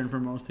downturn for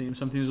most teams.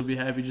 Some teams will be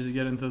happy just to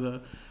get into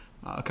the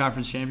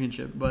conference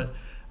championship. But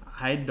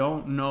I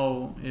don't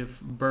know if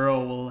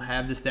Burrow will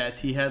have the stats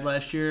he had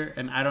last year,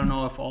 and I don't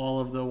know if all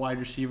of the wide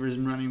receivers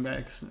and running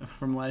backs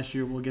from last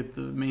year will get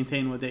to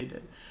maintain what they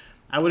did.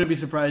 I wouldn't be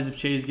surprised if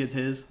Chase gets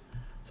his.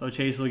 So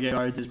Chase will get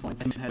yards, his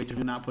points, which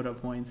did not put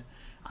up points.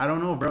 I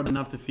don't know if Burrow did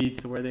enough to feed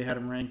to where they had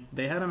him ranked.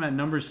 They had him at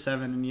number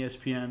 7 in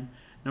ESPN,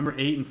 number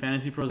 8 in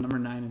Fantasy Pros, number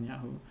 9 in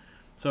Yahoo.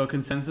 So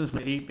consensus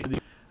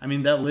 8. I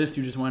mean, that list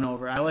you just went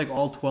over. I like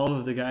all 12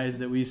 of the guys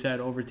that we said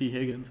over T.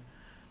 Higgins.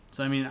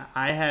 So I mean,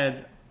 I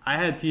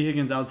had T.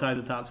 Higgins outside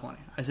the top 20.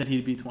 I said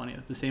he'd be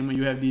 20th. The same way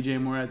you have DJ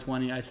Moore at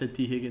 20, I said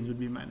T. Higgins would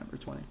be my number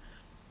 20.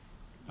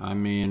 I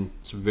mean,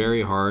 it's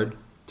very hard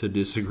to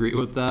disagree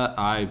with that.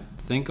 I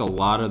think a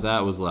lot of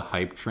that was the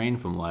hype train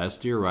from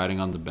last year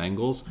riding on the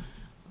Bengals.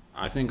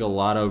 I think a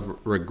lot of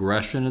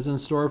regression is in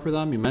store for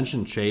them. You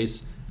mentioned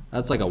Chase.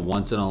 That's like a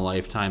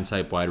once-in-a-lifetime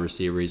type wide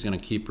receiver. He's going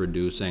to keep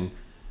producing.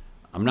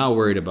 I'm not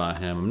worried about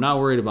him. I'm not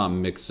worried about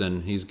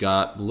Mixon. He's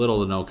got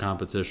little to no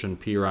competition.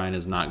 P. Ryan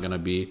is not going to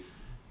be,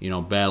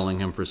 battling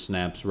him for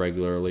snaps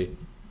regularly.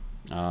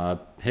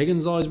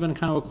 Higgins has always been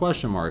kind of a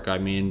question mark. I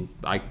mean,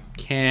 I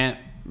can't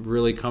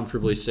really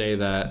comfortably say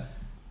that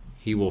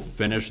he will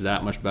finish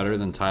that much better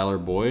than Tyler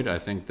Boyd. I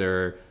think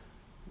they're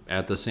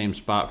at the same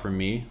spot for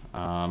me.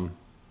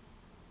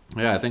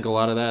 I think a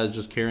lot of that is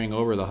just carrying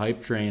over the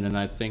hype train, and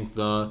I think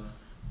the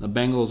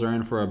Bengals are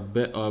in for a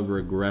bit of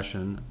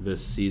regression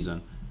this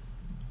season.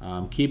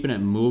 Keeping it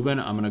moving,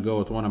 I'm going to go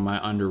with one of my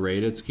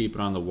underrateds, keep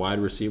it on the wide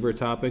receiver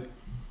topic.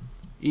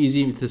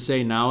 Easy to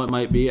say now it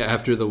might be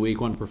after the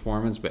Week 1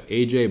 performance, but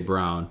A.J.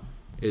 Brown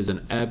is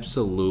an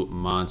absolute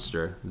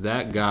monster.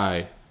 That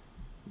guy,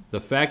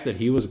 the fact that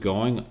he was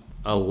going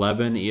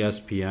 11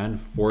 ESPN,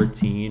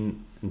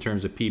 14 in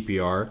terms of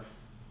PPR,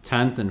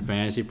 10th in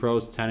Fantasy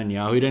Pros, 10 in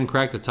Yahoo. He didn't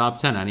crack the top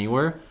 10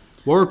 anywhere.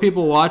 What were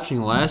people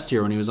watching last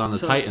year when he was on the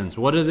Titans?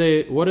 What did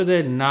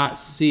they not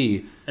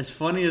see? As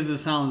funny as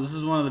this sounds, this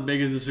is one of the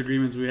biggest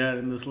disagreements we had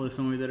in this list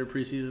when we did a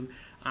preseason.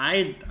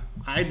 I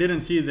didn't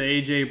see the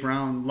A.J.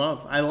 Brown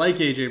love. I like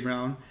A.J.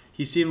 Brown.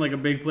 He seemed like a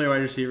big play wide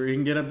receiver. He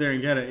can get up there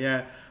and get it,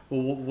 yeah.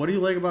 Well, what do you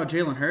like about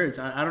Jalen Hurts?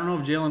 I don't know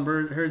if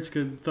Jalen Hurts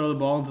could throw the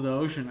ball into the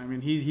ocean. I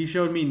mean, he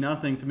showed me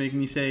nothing to make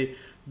me say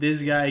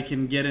this guy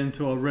can get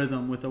into a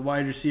rhythm with a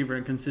wide receiver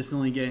and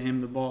consistently get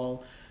him the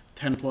ball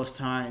 10 plus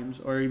times,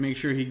 or make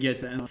sure he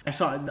gets it.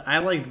 I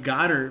liked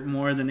Goddard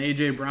more than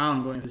A.J.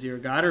 Brown going this year.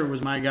 Goddard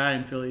was my guy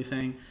in Philly,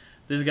 saying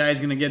this guy's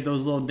going to get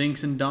those little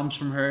dinks and dumps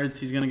from Hurts.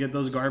 He's going to get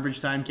those garbage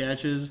time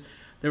catches.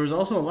 There was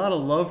also a lot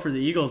of love for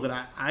the Eagles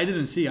that I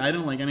didn't see. I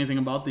didn't like anything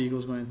about the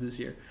Eagles going into this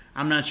year.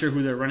 I'm not sure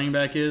who their running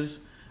back is.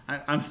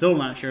 I'm still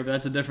not sure, but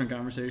that's a different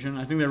conversation.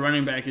 I think their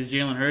running back is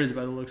Jalen Hurts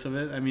by the looks of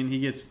it. I mean, he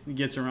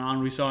gets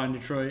around. We saw in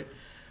Detroit.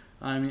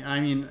 I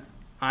mean,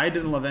 I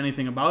didn't love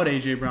anything about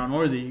A.J. Brown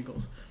or the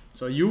Eagles.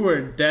 So you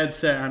were dead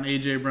set on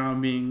A.J.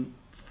 Brown being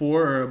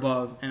 4 or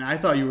above, and I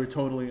thought you were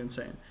totally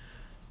insane.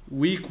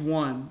 Week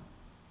 1,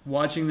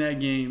 watching that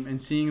game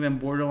and seeing them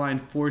borderline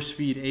force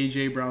feed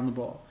A.J. Brown the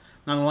ball.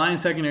 Now, the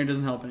Lions secondary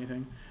doesn't help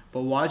anything,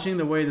 but watching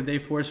the way that they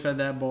force fed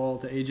that ball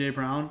to A.J.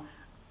 Brown,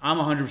 I'm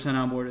 100%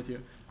 on board with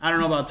you. I don't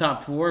know about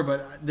top 4,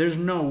 but there's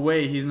no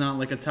way he's not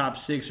like a top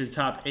 6 or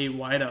top 8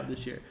 wideout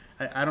this year.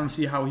 I don't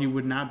see how he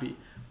would not be.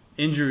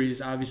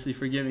 Injuries, obviously,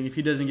 forgiving. If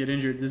he doesn't get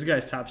injured, this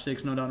guy's top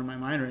 6, no doubt in my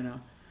mind right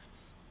now.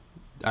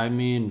 I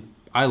mean,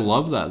 I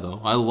love that, though.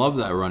 I love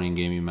that running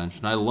game you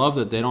mentioned. I love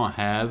that they don't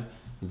have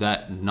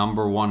that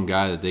number one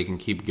guy that they can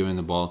keep giving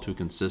the ball to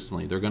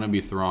consistently. They're going to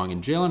be throwing.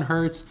 And Jalen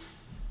Hurts,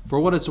 for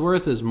what it's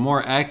worth, is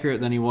more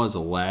accurate than he was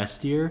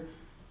last year.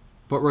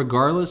 But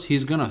regardless,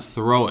 he's going to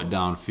throw it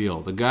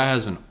downfield. The guy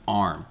has an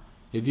arm.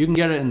 If you can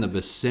get it in the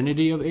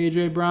vicinity of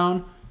A.J.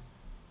 Brown,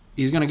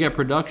 he's going to get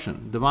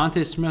production.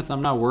 Devontae Smith,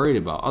 I'm not worried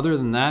about. Other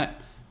than that,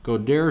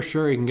 Goddard,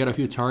 sure, he can get a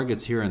few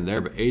targets here and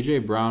there, but A.J.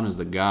 Brown is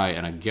the guy.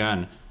 And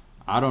again,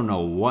 I don't know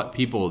what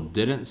people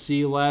didn't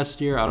see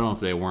last year. I don't know if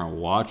they weren't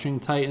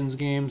watching Titans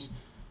games,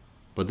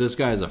 but this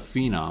guy is a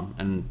phenom.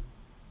 And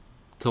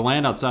to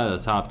land outside of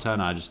the top 10,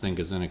 I just think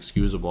is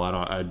inexcusable.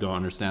 I don't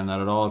understand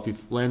that at all. If he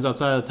lands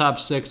outside of the top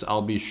 6,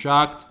 I'll be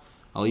shocked.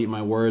 I'll eat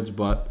my words,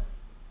 but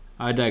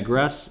I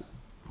digress.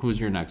 Who's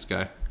your next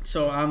guy?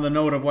 So on the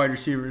note of wide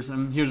receivers,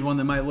 and here's one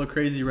that might look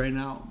crazy right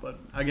now, but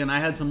again, I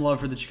had some love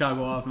for the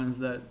Chicago offense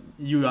that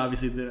you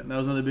obviously didn't. That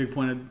was another big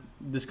point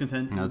of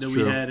discontent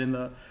we had in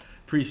the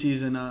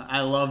preseason.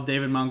 I love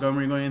David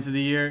Montgomery going into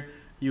the year.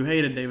 You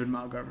hated David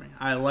Montgomery.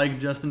 I like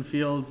Justin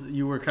Fields.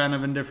 You were kind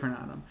of indifferent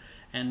on him.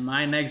 And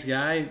my next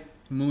guy,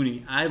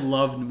 Mooney. I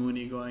loved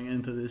Mooney going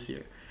into this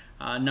year.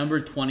 Number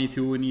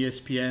 22 in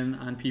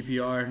ESPN on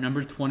PPR,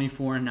 number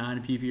 24 in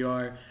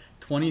non-PPR,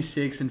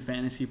 26 in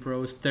Fantasy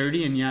Pros,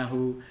 30 in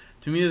Yahoo.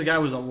 To me, this guy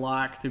was a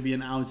lock to be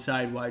an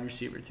outside wide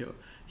receiver, too.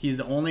 He's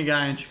the only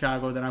guy in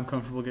Chicago that I'm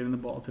comfortable getting the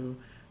ball to.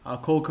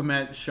 Cole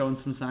Kmet's shown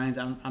some signs.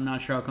 I'm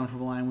not sure how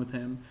comfortable I am with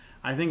him.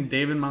 I think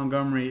David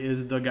Montgomery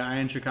is the guy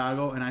in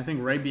Chicago, and I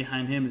think right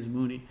behind him is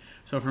Mooney.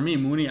 So for me,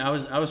 Mooney, I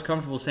was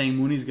comfortable saying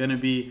Mooney's going to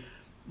be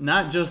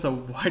not just a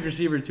wide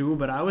receiver too,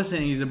 but I was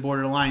saying he's a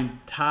borderline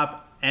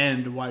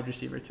top-end wide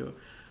receiver too.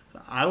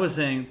 So I was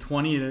saying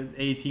 20 to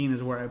 18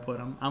 is where I put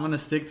him. I'm going to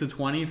stick to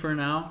 20 for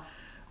now.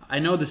 I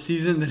know the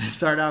season didn't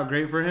start out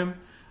great for him.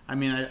 I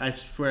mean, I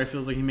swear it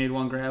feels like he made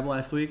one grab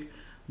last week,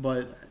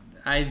 but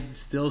I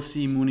still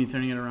see Mooney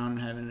turning it around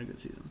and having a good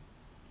season.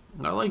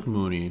 I like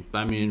Mooney.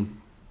 I mean,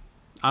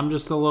 I'm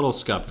just a little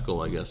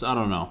skeptical, I guess. I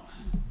don't know.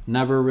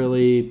 Never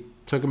really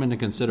took him into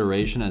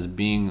consideration as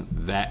being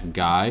that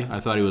guy. I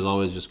thought he was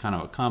always just kind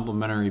of a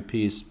complimentary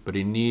piece, but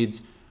I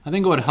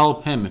think it would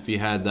help him if he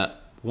had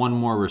that one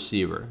more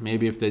receiver.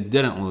 Maybe if they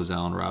didn't lose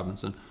Allen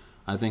Robinson,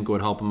 I think it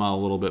would help him out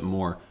a little bit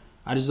more.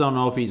 I just don't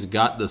know if he's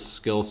got the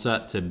skill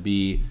set to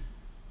be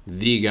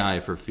the guy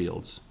for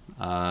Fields.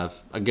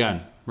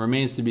 Again,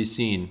 remains to be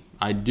seen.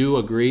 I do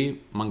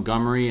agree,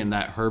 Montgomery and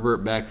that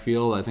Herbert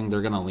backfield, I think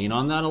they're going to lean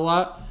on that a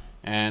lot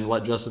and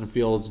let Justin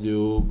Fields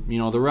do,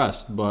 the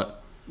rest. But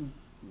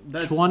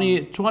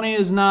 20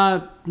 is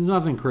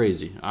nothing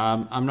crazy.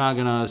 I'm not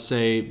going to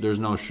say there's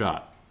no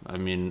shot. I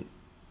mean,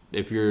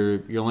 if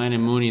you're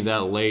landing Mooney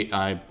that late,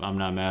 I'm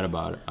not mad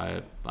about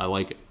it. I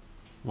like it.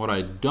 What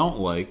I don't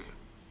like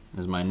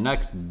is my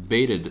next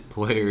baited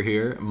player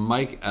here,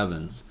 Mike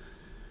Evans.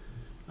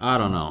 I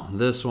don't know.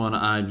 This one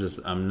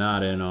I'm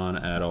not in on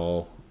at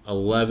all.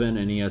 11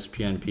 in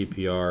ESPN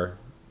PPR,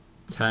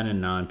 10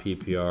 in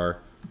non-PPR,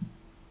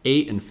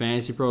 8 in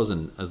Fantasy Pros,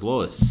 and as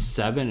low as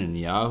 7 in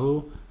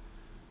Yahoo.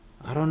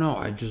 I don't know.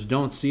 I just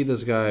don't see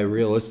this guy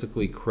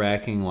realistically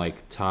cracking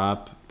like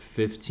top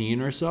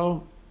 15 or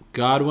so.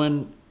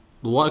 Godwin,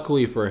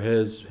 luckily for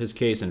his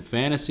case in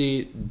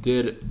fantasy,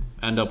 did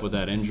end up with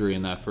that injury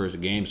in that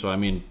first game. So, I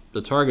mean,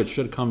 the targets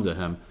should come to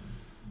him.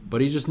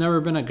 But he's just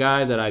never been a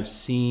guy that I've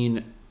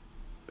seen,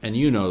 and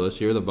you know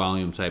this, you're the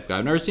volume type guy.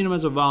 I've never seen him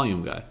as a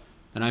volume guy.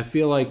 And I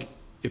feel like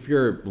if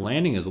you're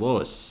landing as low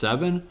as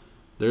 7,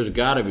 there's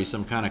got to be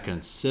some kind of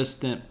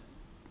consistent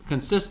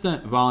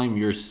volume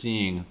you're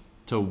seeing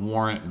to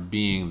warrant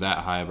being that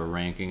high of a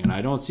ranking. And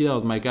I don't see that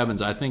with Mike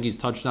Evans. I think he's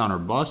touchdown or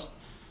bust.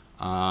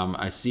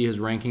 I see his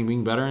ranking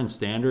being better in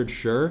standard,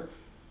 sure.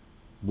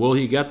 Will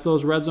he get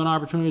those red zone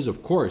opportunities?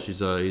 Of course.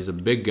 He's a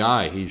big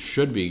guy. He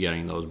should be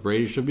getting those.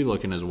 Brady should be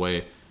looking his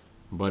way.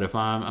 But if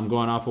I'm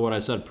going off of what I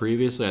said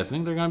previously, I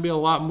think they're going to be a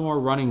lot more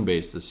running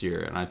based this year.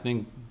 And I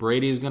think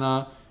Brady's going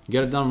to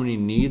get it done when he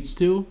needs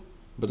to,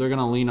 but they're going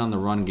to lean on the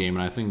run game.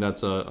 And I think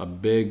that's a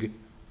big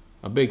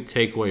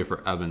takeaway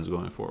for Evans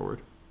going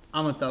forward.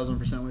 I'm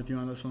 1,000% with you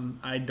on this one.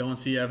 I don't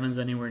see Evans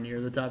anywhere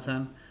near the top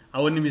 10. I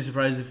wouldn't be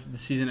surprised if the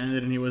season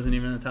ended and he wasn't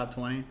even in the top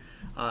 20.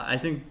 I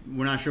think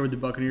we're not sure what the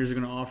Buccaneers are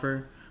going to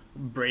offer.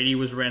 Brady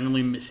was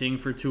randomly missing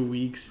for 2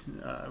 weeks.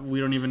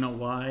 We don't even know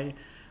why.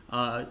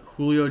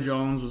 Julio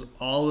Jones was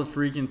all the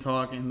freaking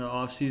talk in the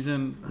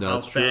offseason,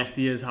 how fast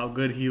he is, how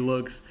good he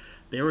looks.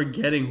 They were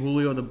getting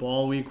Julio the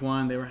ball week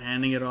 1. They were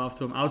handing it off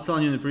to him. I was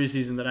telling you in the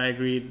preseason that I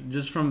agreed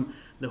just from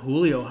the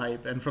Julio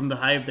hype and from the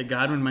hype that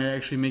Godwin might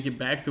actually make it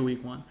back to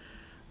week 1.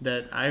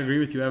 That I agree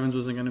with you, Evans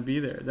wasn't going to be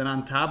there. Then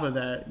on top of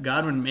that,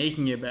 Godwin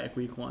making it back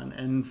week 1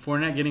 and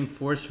Fournette getting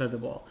force-fed the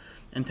ball.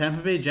 And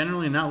Tampa Bay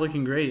generally not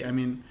looking great. I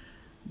mean,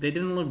 they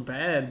didn't look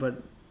bad,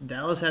 but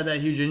Dallas had that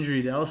huge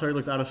injury. Dallas already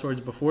looked out of sorts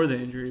before the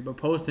injury, but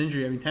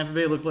post-injury, I mean, Tampa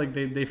Bay looked like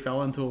they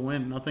fell into a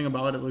win. Nothing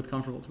about it looked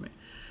comfortable to me.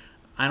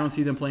 I don't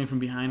see them playing from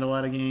behind a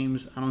lot of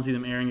games. I don't see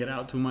them airing it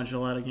out too much a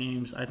lot of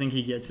games. I think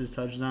he gets his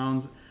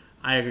touchdowns.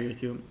 I agree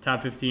with you.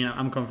 Top 15,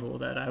 I'm comfortable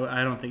with that.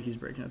 I don't think he's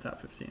breaking the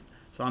top 15.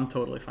 So I'm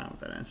totally fine with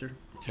that answer.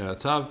 Yeah,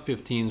 top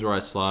 15 is where I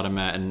slot him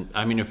at. And,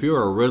 I mean, if you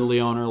were a Ridley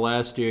owner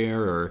last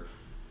year or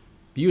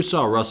you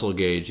saw Russell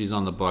Gage, he's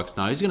on the Bucs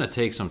now, he's going to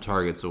take some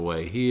targets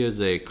away. He is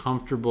a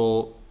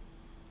comfortable,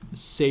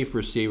 safe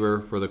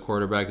receiver for the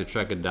quarterback to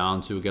check it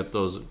down to, get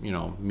those,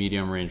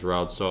 medium range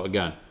routes. So,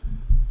 again,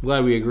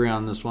 glad we agree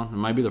on this one. It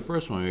might be the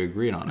first one we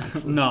agreed on,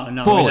 actually. No,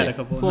 fully, we had a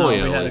couple.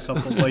 Fully, we had a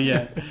couple, but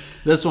yeah.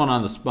 This one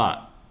on the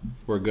spot,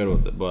 we're good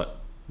with it. But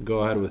go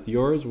ahead with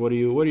yours. What are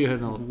you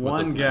hitting with?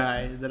 One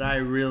guy that I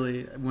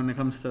really, when it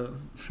comes to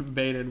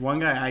baited, one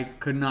guy I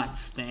could not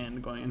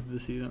stand going into the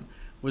season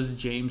was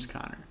James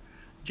Conner.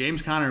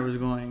 James Conner was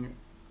going,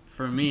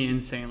 for me,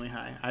 insanely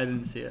high. I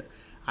didn't see it.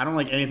 I don't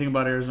like anything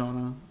about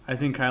Arizona. I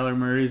think Kyler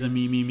Murray's a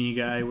me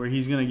guy where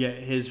he's going to get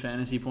his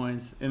fantasy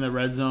points in the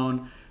red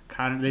zone.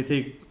 They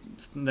take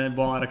that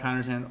ball out of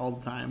Conner's hand all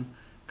the time.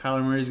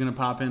 Kyler Murray's going to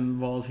pop in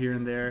balls here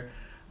and there.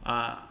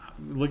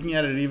 Looking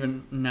at it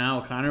even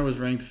now, Conner was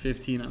ranked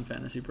 15 on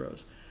Fantasy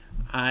Pros.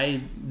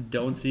 I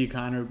don't see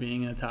Conner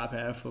being in the top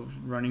half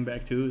of running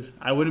back twos.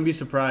 I wouldn't be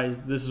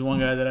surprised. This is one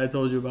guy that I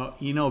told you about,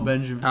 Eno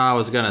Benjamin. I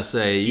was going to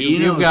say,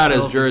 you've got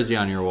his jersey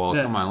on your wall.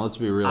 Yeah. Come on, let's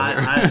be real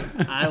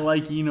here. I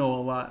like Eno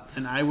a lot,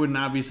 and I would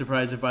not be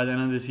surprised if by the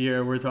end of this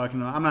year we're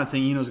talking about – I'm not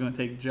saying Eno's going to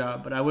take the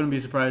job, but I wouldn't be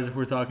surprised if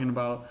we're talking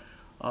about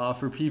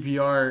for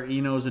PPR,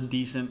 Eno's a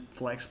decent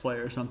flex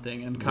player or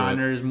something, and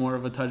Conner is more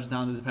of a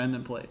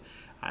touchdown-dependent play.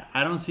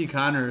 I don't see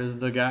Conner as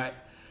the guy.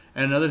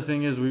 And another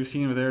thing is we've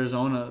seen with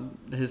Arizona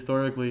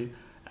historically,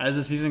 as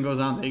the season goes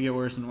on, they get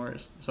worse and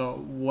worse. So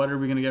what are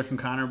we going to get from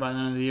Conner by the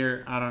end of the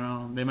year? I don't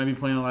know. They might be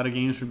playing a lot of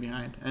games from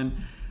behind. And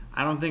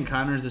I don't think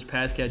Conner's this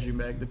pass-catching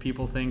back that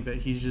people think that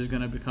he's just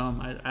going to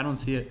become. I don't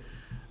see it.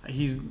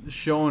 He's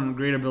shown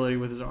great ability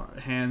with his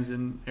hands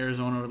in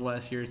Arizona over the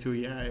last year or two.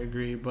 Yeah, I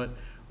agree. But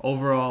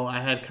overall,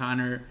 I had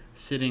Conner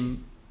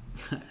sitting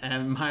at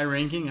my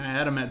ranking. I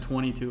had him at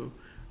 22.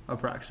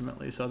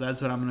 Approximately. So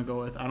that's what I'm going to go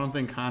with. I don't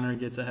think Conner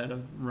gets ahead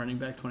of running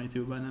back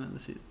 22 by the end of the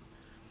season.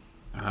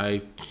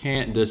 I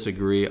can't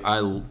disagree. I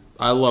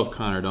love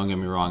Conner, don't get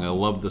me wrong. I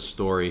love the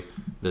story.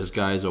 This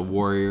guy's a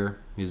warrior.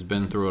 He's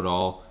been through it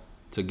all.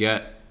 To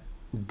get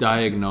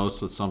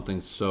diagnosed with something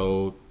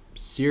so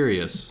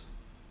serious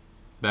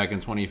back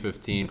in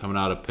 2015, coming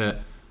out of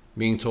Pitt,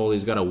 being told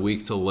he's got a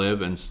week to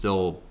live and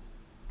still,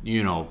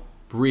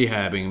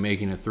 rehabbing,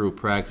 making it through,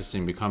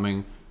 practicing,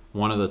 becoming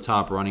one of the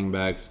top running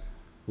backs.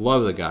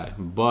 Love the guy,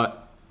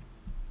 but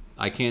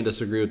I can't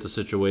disagree with the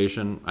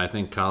situation. I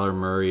think Kyler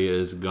Murray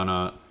is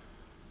gonna,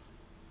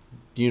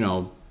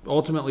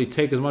 ultimately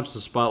take as much of the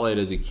spotlight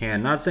as he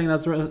can. Not saying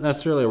that's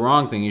necessarily a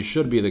wrong thing. He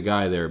should be the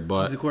guy there,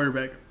 but he's the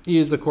quarterback. He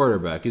is the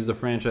quarterback. He's the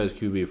franchise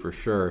QB for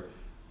sure.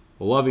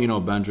 Love Eno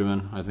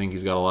Benjamin. I think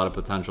he's got a lot of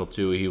potential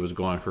too. He was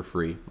going for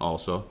free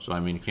also, so I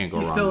mean you can't go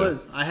wrong. He still there.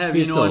 is. I have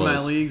Eno in my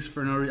leagues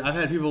for no reason. I've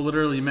had people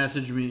literally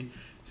message me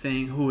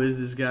saying, who is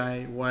this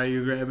guy? Why are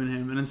you grabbing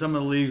him? And in some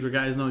of the leagues where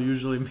guys know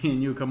usually me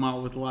and you come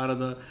out with a lot of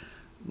the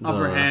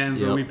upper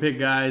hands where we pick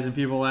guys and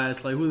people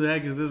ask, like, who the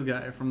heck is this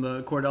guy? From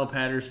the Cordell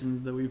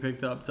Pattersons that we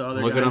picked up to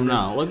other guys.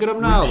 Look at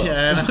him now.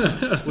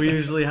 Yeah, we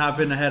usually hop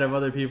in ahead of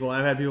other people.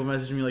 I've had people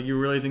message me like, you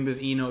really think this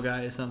Eno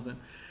guy is something?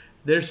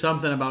 There's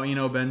something about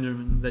Eno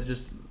Benjamin that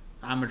just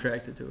I'm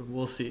attracted to.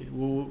 We'll see.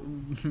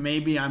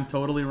 Maybe I'm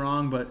totally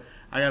wrong, but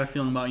I got a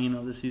feeling about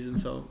Eno this season,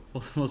 so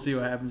we'll see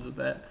what happens with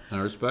that. I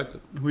respect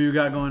it. Who you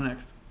got going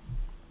next?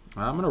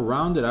 I'm going to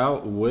round it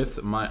out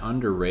with my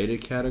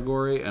underrated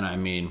category, and I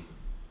mean,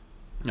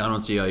 I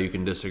don't see how you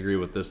can disagree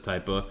with this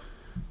type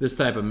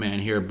of man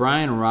here.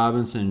 Brian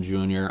Robinson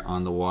Jr.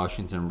 on the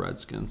Washington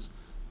Redskins.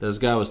 This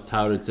guy was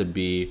touted to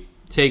be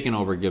taking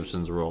over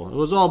Gibson's role. It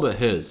was all but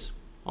his,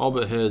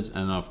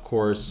 and of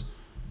course,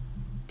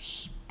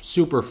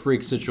 super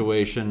freak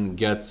situation,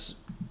 gets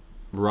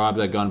robbed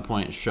at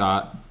gunpoint,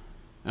 shot.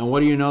 And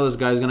what do you know? This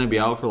guy's going to be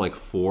out for like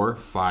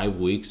 4-5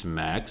 weeks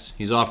max.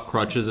 He's off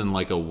crutches in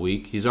like a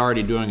week. He's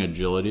already doing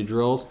agility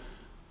drills.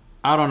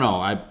 I don't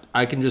know.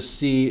 I can just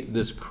see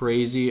this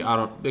crazy.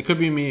 It could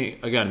be me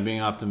again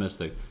being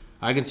optimistic.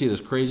 I can see this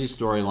crazy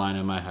storyline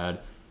in my head.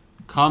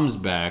 Comes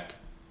back,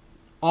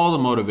 all the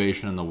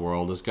motivation in the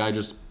world. This guy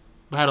just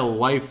had a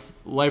life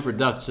or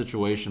death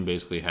situation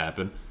basically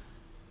happen.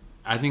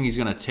 I think he's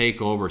going to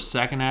take over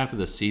second half of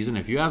the season.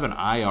 If you have an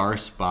IR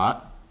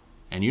spot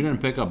and you didn't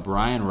pick up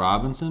Brian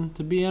Robinson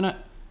to be in it,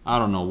 I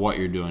don't know what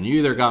you're doing.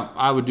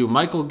 I would do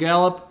Michael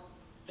Gallup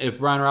if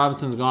Brian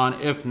Robinson's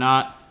gone. If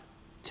not,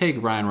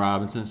 take Brian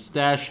Robinson,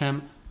 stash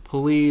him,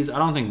 please. I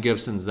don't think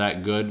Gibson's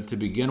that good to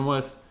begin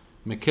with.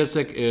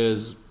 McKissick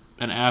is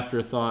an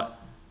afterthought.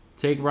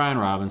 Take Brian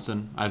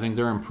Robinson. I think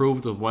they're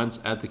improved with Wentz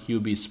at the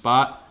QB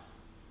spot.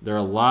 They're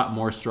a lot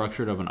more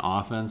structured of an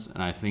offense,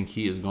 and I think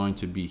he is going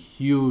to be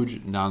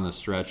huge down the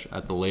stretch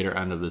at the later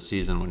end of the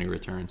season when he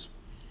returns.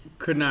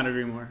 Could not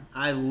agree more.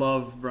 I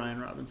love Brian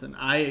Robinson.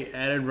 I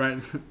added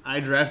Brian. I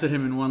drafted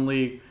him in one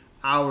league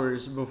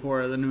hours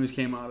before the news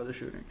came out of the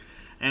shooting,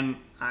 and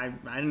I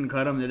didn't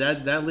cut him.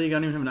 That league, I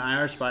don't even have an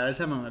IR spot. I just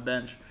have him on my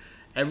bench.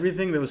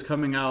 Everything that was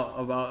coming out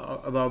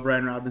about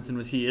Brian Robinson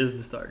was he is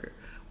the starter,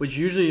 which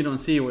usually you don't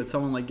see with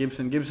someone like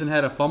Gibson. Gibson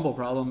had a fumble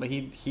problem, but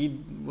he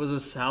was a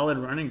solid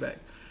running back.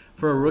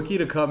 For a rookie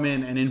to come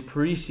in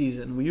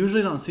preseason, we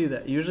usually don't see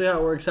that. Usually how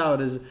it works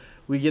out is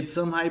we get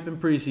some hype in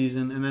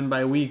preseason, and then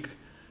by week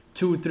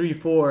 2, 3,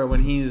 4,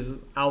 when he's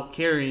out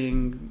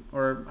carrying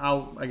or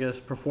out, I guess,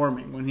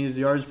 performing, when his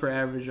yards per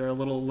average are a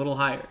little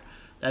higher,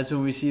 that's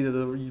when we see that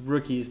the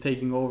rookie is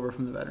taking over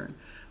from the veteran.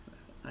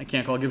 I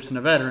can't call Gibson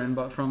a veteran,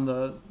 but from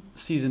the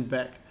seasoned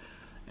back.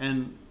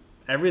 And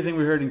everything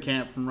we heard in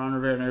camp from Ron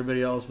Rivera and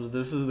everybody else was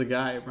this is the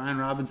guy. Brian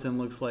Robinson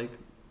looks like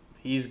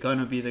he's going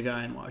to be the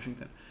guy in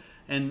Washington.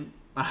 And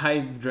I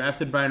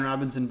drafted Brian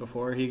Robinson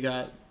before he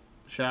got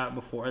shot,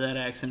 before that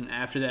accident,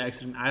 after the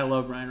accident. I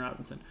love Brian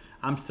Robinson.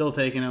 I'm still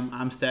taking him.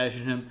 I'm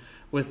stashing him.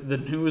 With the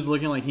news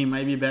looking like he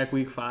might be back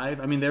week 5.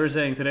 I mean, they were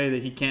saying today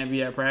that he can't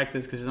be at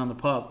practice because he's on the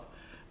pup.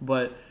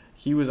 But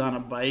he was on a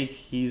bike.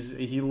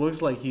 He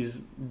looks like he's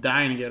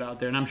dying to get out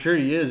there. And I'm sure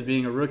he is,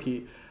 being a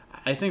rookie.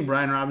 I think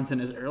Brian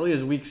Robinson, as early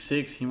as week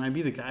 6, he might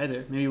be the guy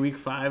there. Maybe week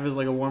 5 is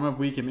like a warm-up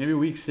week. And maybe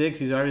week 6,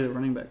 he's already the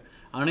running back.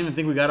 I don't even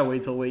think we got to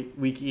wait till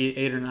week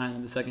 8 or 9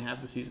 in the second half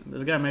of the season.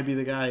 This guy might be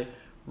the guy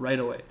right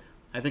away.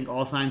 I think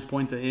all signs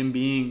point to him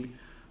being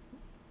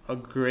a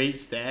great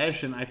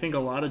stash, and I think a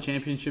lot of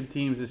championship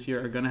teams this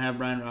year are going to have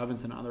Brian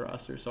Robinson on the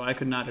roster, so I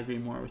could not agree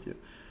more with you.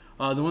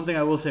 The one thing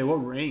I will say, what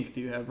rank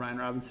do you have Brian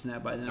Robinson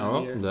at by the end of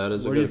the year? That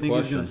is a Where good do you think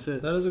question. he's going to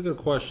sit? That is a good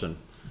question.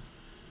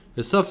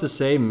 It's tough to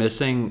say.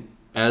 Missing,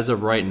 as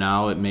of right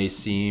now, it may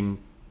seem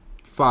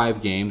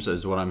 5 games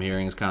is what I'm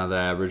hearing is kind of the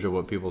average of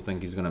what people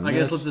think he's going to miss. I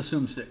guess let's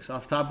assume 6.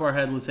 Off the top of our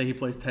head, let's say he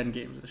plays 10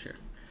 games this year.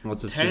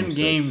 Let's assume 10 6.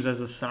 games as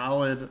a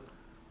solid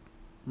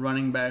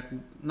running back,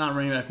 not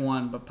running back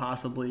 1, but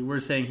possibly. We're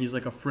saying he's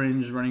like a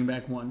fringe running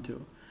back 1,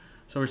 2.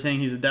 So we're saying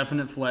he's a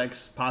definite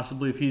flex.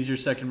 Possibly if he's your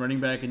second running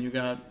back and you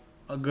got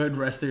a good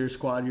rest of your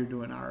squad, you're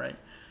doing all right.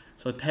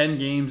 So 10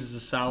 games is a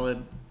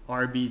solid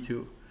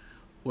RB2.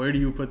 Where do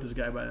you put this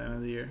guy by the end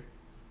of the year?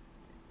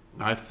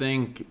 I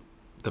think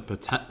the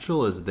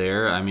potential is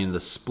there. I mean, the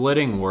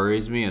splitting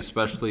worries me,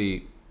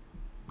 especially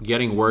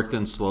getting worked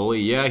in slowly.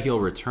 Yeah, he'll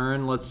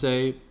return, let's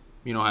say,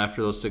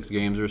 after those 6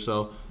 games or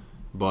so.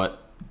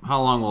 But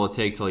how long will it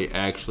take till he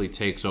actually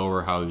takes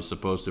over how he was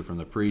supposed to from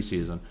the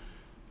preseason?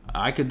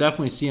 I could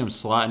definitely see him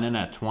slotting in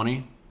at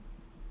 20.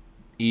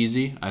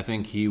 Easy. I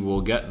think he will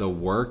get the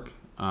work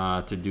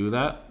to do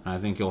that. I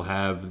think he'll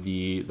have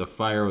the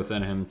fire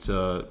within him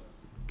to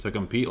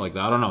compete like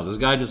that. I don't know. This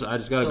guy I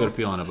just got a good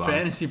feeling about him.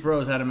 Fantasy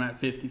Pros had him at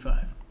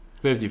 55.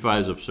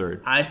 55 is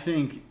absurd. I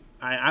think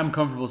I'm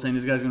comfortable saying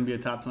this guy's going to be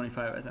a top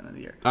 25 at the end of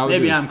the year. I would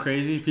Maybe agree. I'm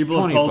crazy. People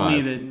have told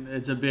me 25. that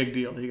it's a big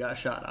deal. He got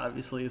shot,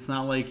 obviously. It's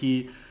not like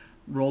he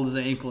rolled his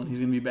ankle and he's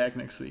going to be back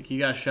next week. He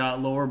got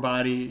shot, lower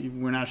body.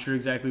 We're not sure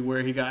exactly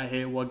where he got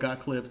hit, what got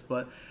clipped,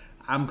 but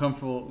I'm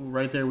comfortable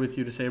right there with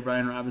you to say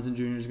Brian Robinson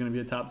Jr. is going to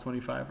be a top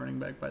 25 running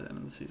back by the end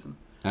of the season.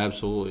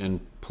 Absolutely. And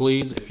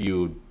please, if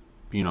you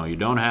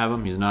don't have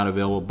him, he's not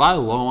available, buy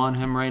low on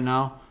him right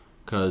now,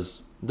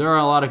 because there are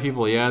a lot of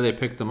people, they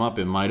picked him up.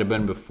 It might have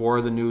been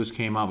before the news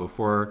came out,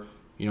 before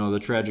the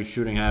tragic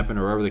shooting happened,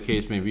 or whatever the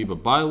case may be,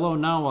 but buy low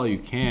now while you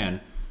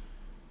can.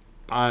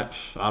 I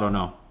don't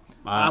know.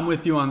 I'm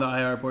with you on the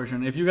IR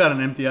portion. If you got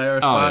an empty IR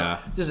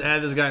spot, just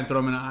add this guy and throw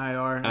him in an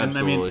IR. And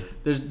Absolutely. I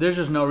mean, there's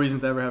just no reason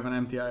to ever have an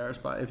empty IR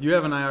spot. If you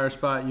have an IR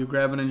spot, you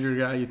grab an injured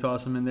guy, you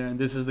toss him in there, and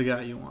this is the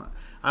guy you want.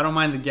 I don't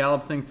mind the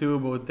Gallup thing too,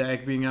 but with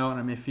Dak being out and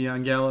I'm iffy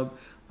on Gallup,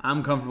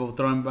 I'm comfortable with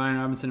throwing Brian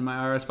Robinson in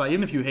my IR spot.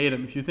 Even if you hate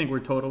him, if you think we're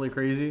totally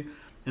crazy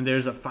and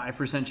there's a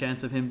 5%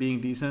 chance of him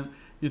being decent,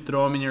 you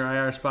throw him in your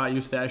IR spot,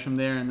 you stash him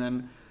there, and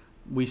then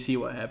we see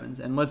what happens.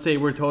 And let's say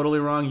we're totally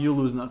wrong, you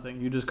lose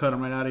nothing. You just cut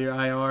him right out of your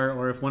IR,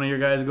 or if one of your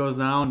guys goes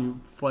down, you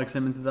flex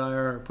him into the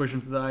IR or push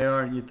him to the IR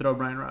and you throw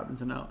Brian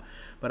Robinson out.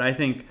 But I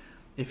think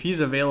if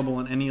he's available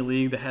in any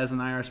league that has an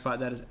IR spot,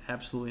 that is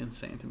absolutely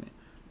insane to me.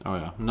 Oh,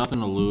 yeah. Nothing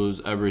to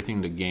lose,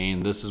 everything to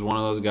gain. This is one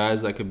of those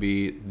guys that could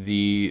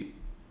be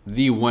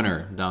the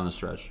winner down the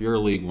stretch. You're a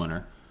league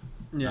winner.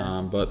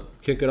 Yeah.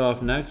 But kick it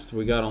off next.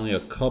 We got only a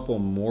couple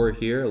more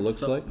here, it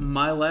looks like.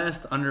 My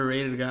last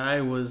underrated guy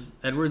was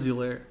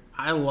Edwards-Helaire.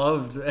 I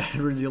loved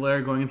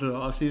Edwards-Helaire going into the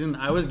offseason.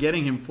 I was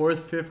getting him 4th,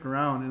 5th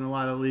round in a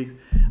lot of leagues.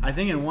 I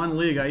think in one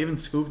league, I even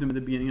scooped him at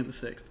the beginning of the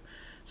 6th.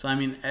 So, I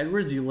mean,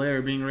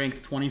 Edwards-Helaire being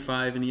ranked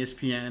 25 in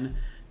ESPN,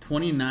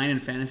 29 in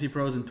Fantasy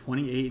Pros, and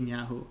 28 in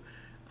Yahoo.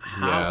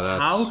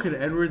 How could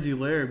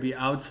Edwards-Helaire be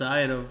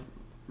outside of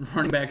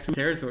running back 2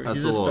 territory?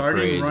 He's a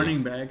starting crazy.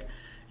 running back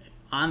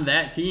on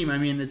that team. I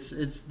mean, it's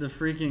the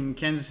freaking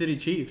Kansas City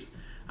Chiefs.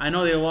 I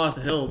know they lost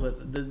Hill,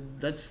 but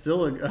that's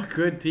still a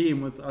good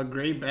team with a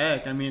great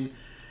back. I mean,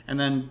 and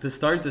then to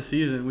start the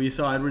season, we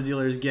saw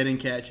Edwards-Helaire getting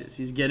catches.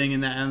 He's getting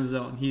in the end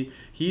zone.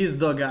 He's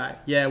the guy.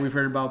 Yeah, we've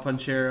heard about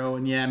Panchero,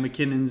 and yeah,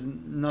 McKinnon's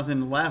nothing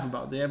to laugh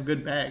about. They have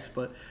good backs,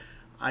 but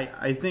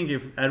I think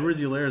if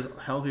Edwards-Helaire is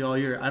healthy all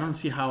year, I don't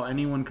see how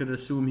anyone could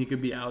assume he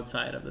could be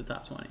outside of the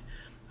top 20.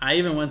 I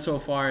even went so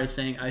far as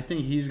saying I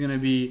think he's going to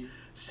be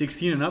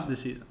 16 and up this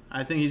season.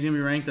 I think he's going to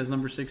be ranked as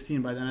number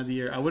 16 by the end of the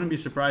year. I wouldn't be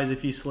surprised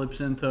if he slips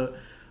into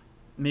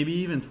maybe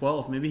even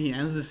 12. Maybe he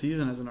ends the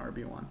season as an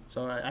RB1.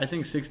 So I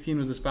think 16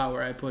 was the spot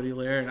where I put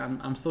Helaire,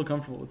 and I'm still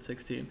comfortable with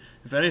 16.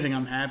 If anything,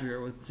 I'm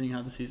happier with seeing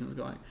how the season's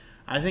going.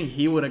 I think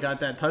he would have got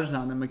that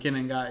touchdown that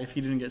McKinnon got if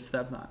he didn't get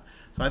stepped on.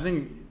 So I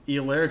think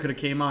Helaire could have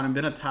came out and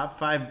been a top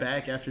 5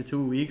 back after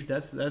 2 weeks.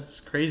 That's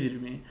crazy to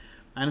me.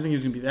 I don't think he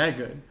was going to be that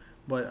good.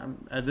 But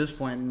at this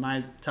point,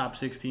 my top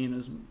 16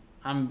 is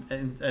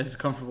I'm as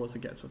comfortable as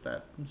it gets with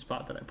that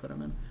spot that I put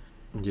him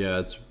in. Yeah,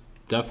 it's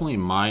definitely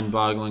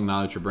mind-boggling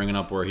now that you're bringing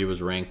up where he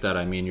was ranked at.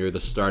 I mean, you're the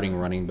starting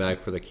running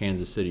back for the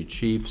Kansas City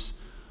Chiefs.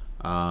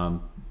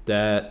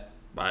 That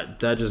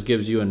just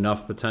gives you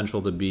enough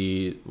potential to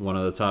be one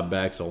of the top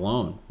backs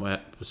alone,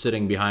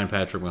 sitting behind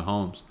Patrick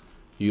Mahomes.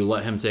 You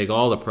let him take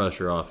all the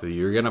pressure off of you.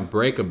 You're going to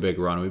break a big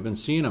run. We've been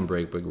seeing him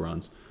break big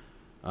runs.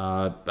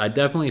 I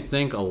definitely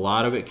think a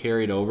lot of it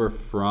carried over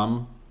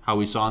from how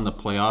we saw in the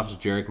playoffs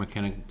Jerick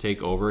McKinnon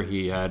take over.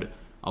 He had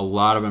a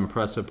lot of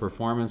impressive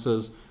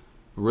performances,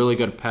 really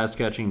good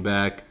pass-catching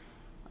back.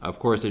 Of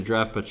course, they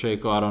draft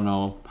Pacheco. I don't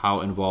know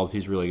how involved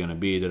he's really going to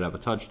be. He did have a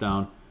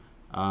touchdown.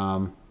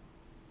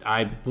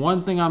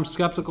 One thing I'm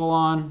skeptical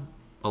on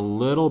a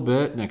little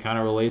bit, and it kind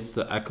of relates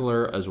to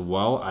Eckler as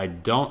well, I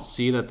don't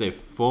see that they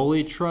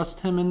fully trust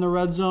him in the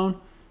red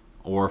zone,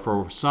 or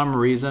for some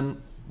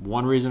reason,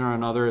 one reason or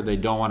another, they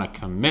don't want to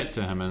commit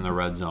to him in the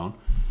red zone.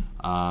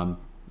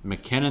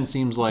 McKinnon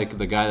seems like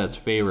the guy that's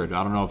favored.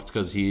 I don't know if it's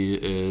because he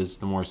is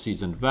the more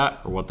seasoned vet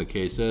or what the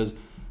case is,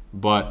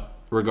 but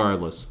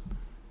regardless,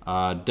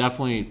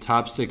 definitely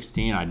top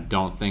 16 I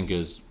don't think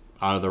is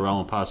out of the realm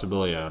of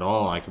possibility at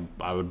all.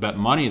 I would bet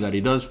money that he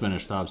does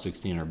finish top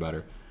 16 or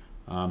better.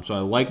 So I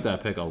like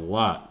that pick a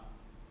lot.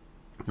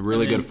 A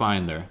really good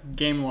find there.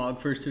 Game log,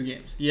 first 2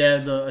 games. Yeah,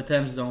 the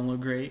attempts don't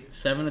look great.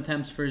 7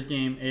 attempts first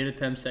game, 8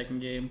 attempts second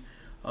game.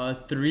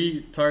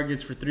 3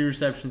 targets for 3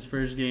 receptions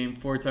first game,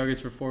 4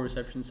 targets for 4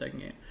 receptions second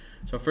game.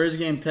 So first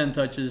game 10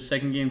 touches,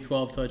 second game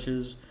 12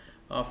 touches.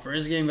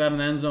 First game got in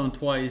the end zone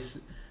twice.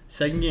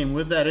 Second game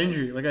with that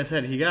injury, like I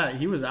said,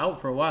 he was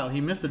out for a while.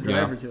 He missed a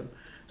drive or two.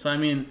 So I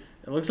mean,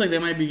 it looks like they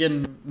might be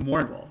getting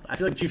more involved. I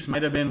feel like the Chiefs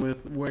might have been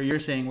with where you're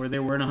saying where they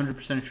weren't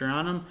 100% sure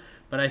on him.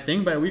 But I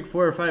think by week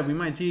 4 or 5, we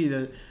might see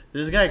that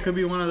this guy could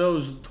be one of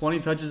those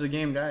 20 touches a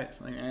game guys.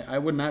 Like, I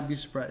would not be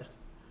surprised.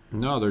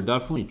 No, they're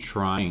definitely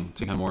trying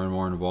to get more and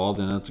more involved,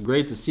 and it's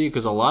great to see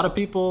because a lot of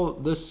people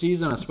this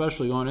season,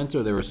 especially going into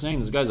it, they were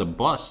saying this guy's a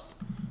bust.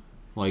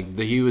 Like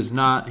he's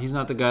not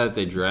the guy that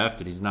they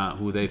drafted. He's not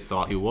who they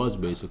thought he was,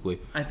 basically.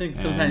 I think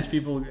sometimes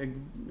people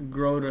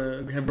grow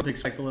to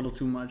expect a little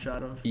too much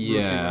out of.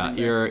 Yeah,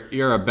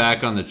 you're a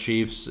back on the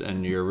Chiefs,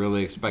 and you're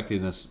really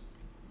expecting this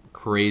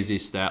crazy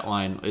stat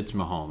line. It's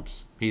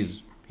Mahomes.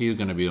 He's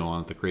going to be the one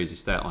with the crazy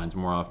stat lines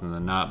more often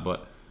than not.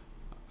 But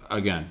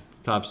again,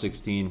 top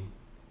 16,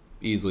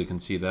 easily can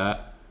see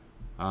that.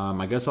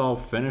 I guess I'll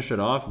finish it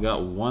off.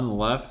 Got one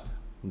left.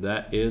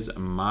 That is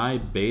my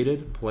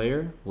baited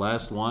player.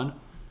 Last one.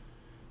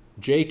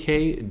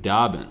 J.K.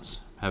 Dobbins.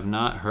 Have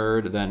not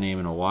heard that name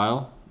in a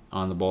while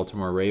on the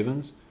Baltimore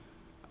Ravens.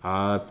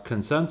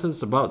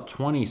 Consensus about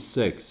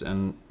 26,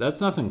 and that's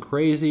nothing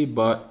crazy,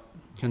 but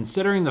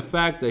considering the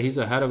fact that he's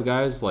ahead of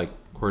guys like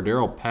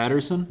Cordero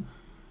Patterson,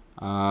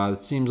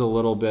 it seems a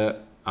little bit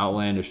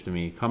outlandish to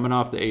me. Coming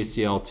off the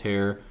ACL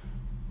tear,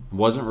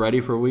 wasn't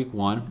ready for week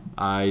 1.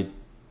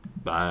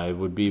 I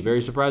would be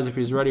very surprised if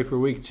he's ready for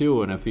week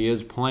 2, and if he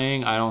is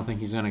playing, I don't think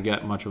he's going to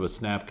get much of a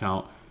snap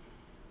count.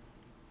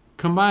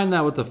 Combine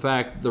that with the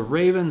fact the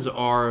Ravens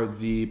are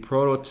the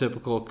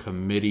prototypical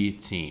committee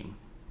team.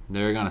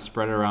 They're going to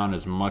spread it around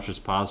as much as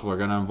possible. They're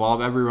going to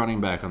involve every running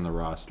back on the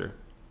roster.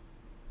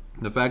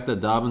 The fact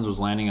that Dobbins was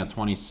landing at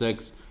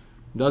 26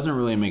 doesn't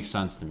really make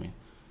sense to me.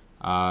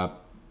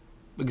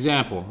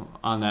 Example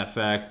on that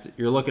fact,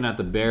 you're looking at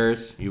the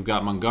Bears. You've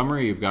got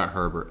Montgomery, you've got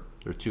Herbert.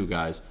 They're 2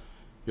 guys.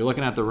 You're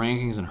looking at the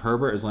rankings, and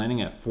Herbert is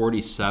landing at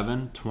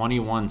 47,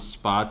 21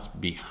 spots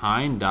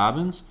behind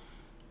Dobbins.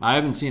 I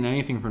haven't seen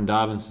anything from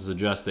Dobbins to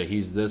suggest that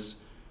he's this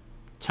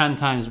 10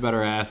 times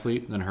better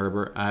athlete than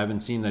Herbert. I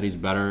haven't seen that he's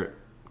better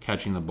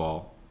catching the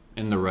ball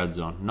in the red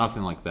zone.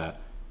 Nothing like that.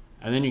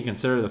 And then you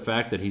consider the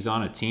fact that he's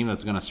on a team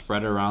that's going to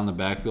spread it around the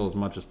backfield as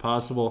much as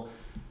possible.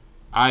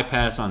 I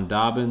pass on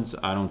Dobbins.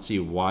 I don't see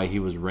why he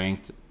was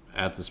ranked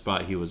at the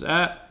spot he was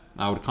at.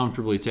 I would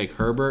comfortably take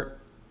Herbert,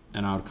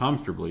 and I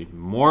would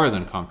more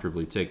than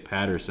comfortably take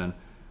Patterson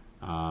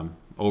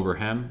over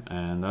him,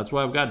 and that's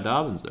why I've got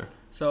Dobbins there.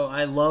 So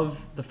I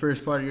love the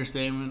first part of your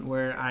statement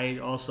where I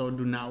also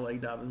do not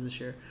like Dobbins this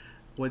year.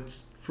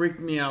 What's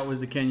freaked me out was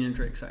the Kenyon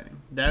Drake signing.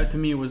 That to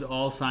me was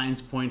all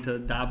signs point to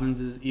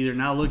Dobbins is either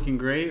not looking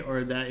great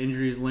or that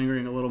injury is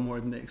lingering a little more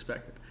than they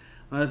expected.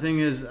 Another thing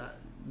is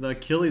the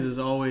Achilles is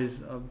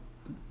always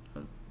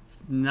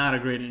not a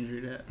great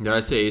injury to have. Did I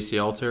say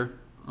ACL tear?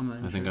 I'm not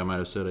even I think I might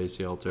have said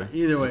ACL tear.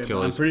 Either way, but I'm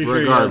Achilles. pretty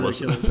sure he had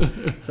Regardless.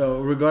 Achilles. So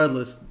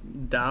regardless,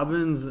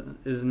 Dobbins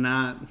is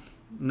not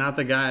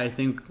the guy I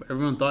think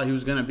everyone thought he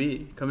was going to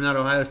be. Coming out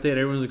of Ohio State,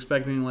 everyone was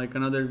expecting like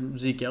another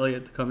Zeke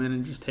Elliott to come in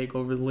and just take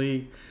over the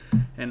league,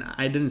 and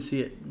I didn't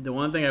see it. The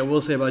one thing I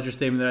will say about your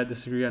statement that I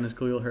disagree on is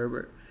Khalil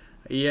Herbert.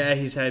 Yeah,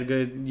 he's had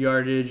good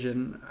yardage,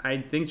 and I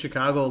think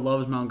Chicago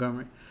loves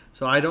Montgomery.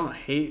 So I don't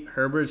hate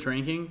Herbert's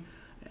ranking.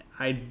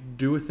 I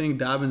do think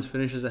Dobbins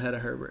finishes ahead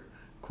of Herbert.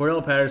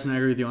 Cordell Patterson, I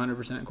agree with you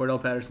 100%.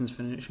 Cordell Patterson's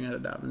finishing ahead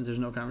of Dobbins. There's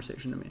no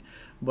conversation to me.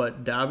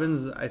 But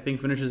Dobbins, I think,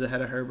 finishes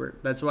ahead of Herbert.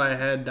 That's why I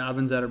had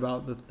Dobbins at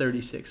about the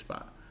 36th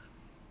spot.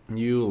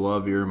 You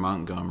love your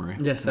Montgomery.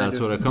 Yes, That's I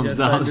do. what it comes Yes,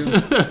 I down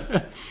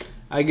to.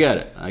 I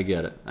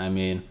get it. I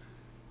mean,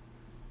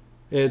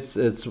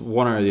 it's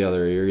one or the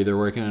other. You're either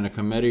working in a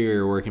committee or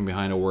you're working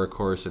behind a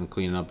workhorse and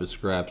cleaning up his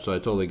scraps. So I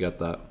totally get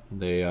that.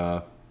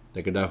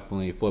 They could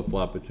definitely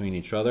flip-flop between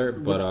each other.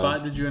 What But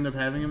spot did you end up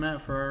having him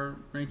at for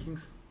our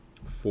rankings?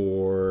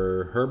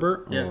 for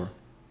Herbert? Yeah. Or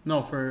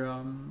No,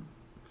 for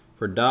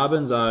for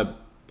Dobbins,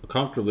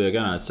 comfortably,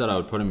 again, I said I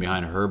would put him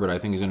behind Herbert. I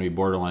think he's going to be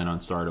borderline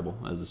unstartable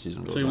as the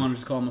season goes so you on. want to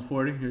just call him a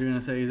 40? You're going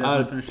to say he's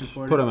definitely I'd finishing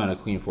 40? put him at a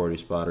clean 40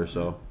 spot or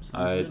so.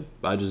 Sounds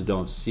I just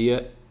don't see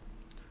it.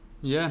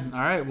 Yeah, all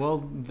right.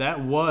 Well,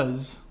 that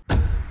was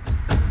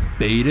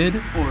Baited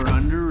or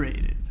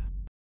underrated.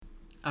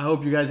 I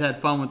hope you guys had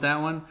fun with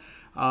that one.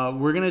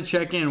 We're going to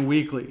check in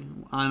weekly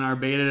on our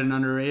baited and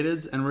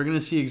underrateds, and we're going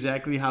to see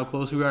exactly how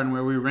close we are and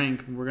where we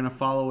rank. We're going to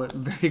follow it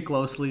very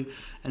closely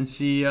and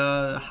see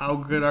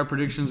how good our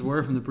predictions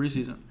were from the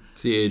preseason.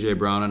 See A.J.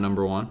 Brown at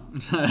number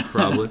 1,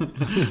 probably.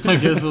 I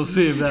guess we'll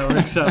see if that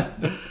works out.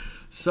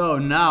 So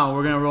now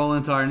we're going to roll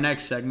into our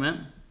next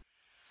segment.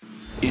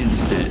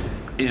 Instant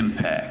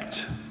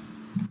Impact.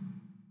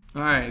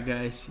 All right,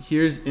 guys,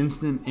 here's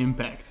Instant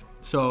Impact.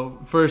 So,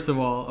 first of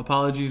all,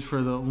 apologies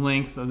for the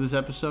length of this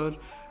episode.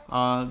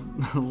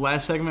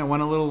 Last segment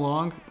went a little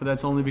long, but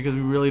that's only because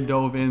we really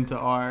dove into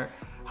our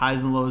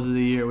highs and lows of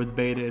the year with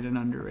baited and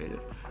underrated.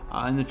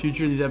 In the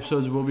future, these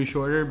episodes will be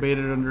shorter.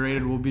 Baited and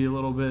underrated will be a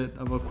little bit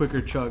of a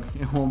quicker chug.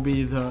 It won't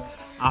be the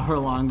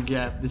hour-long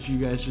gap that you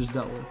guys just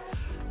dealt with.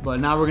 But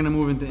now we're going to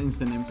move into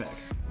Instant Impact.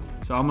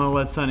 So I'm going to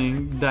let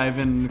Sonny dive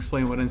in and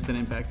explain what Instant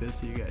Impact is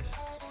to you guys.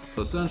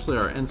 So essentially,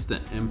 our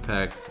Instant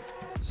Impact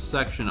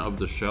section of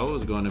the show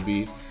is going to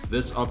be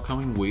this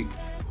upcoming week.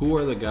 Who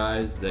are the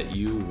guys that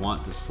you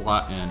want to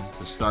slot in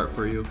to start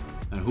for you?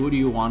 And who do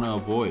you want to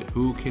avoid?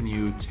 Who can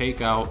you take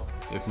out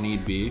if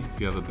need be, if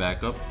you have a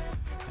backup,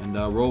 and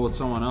roll with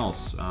someone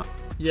else?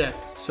 Yeah,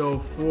 so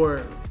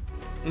for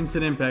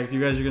Instant Impact, you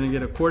guys are going to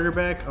get a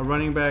quarterback, a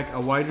running back,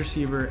 a wide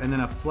receiver, and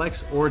then a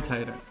flex or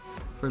tight end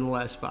for the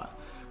last spot.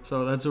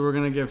 So that's what we're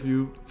going to give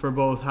you for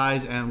both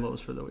highs and lows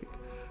for the week.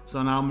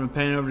 So now I'm going to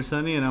pan it over to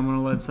Sonny, and I'm going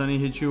to let Sonny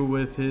hit you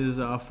with his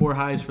 4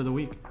 highs for the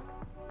week.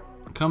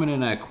 Coming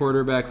in at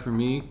quarterback for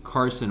me,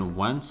 Carson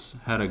Wentz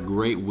had a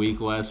great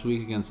week last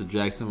week against the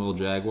Jacksonville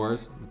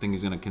Jaguars. I think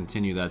he's going to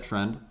continue that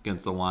trend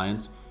against the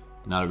Lions.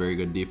 Not a very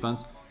good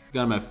defense.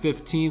 Got him at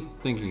 15th.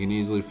 Think he can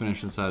easily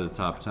finish inside the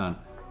top 10.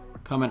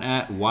 Coming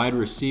at wide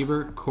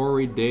receiver,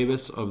 Corey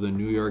Davis of the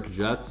New York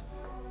Jets.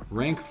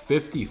 Ranked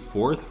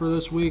 54th for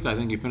this week. I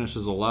think he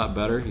finishes a lot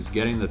better. He's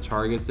getting the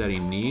targets that he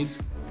needs.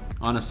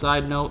 On a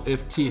side note,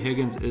 if T.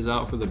 Higgins is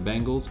out for the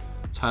Bengals,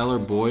 Tyler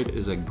Boyd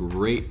is a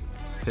great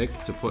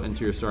pick to put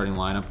into your starting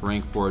lineup.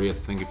 Ranked 40th. I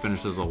think he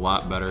finishes a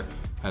lot better.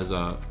 Has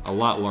a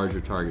lot larger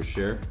target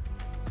share.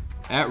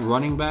 At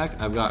running back,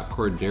 I've got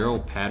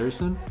Cordero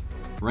Patterson.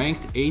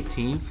 Ranked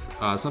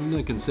 18th. Something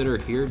to consider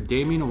here,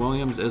 Damian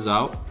Williams is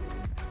out.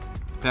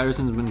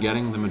 Patterson's been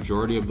getting the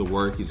majority of the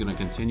work. He's going to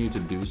continue to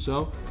do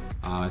so.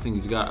 I think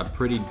he's got a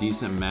pretty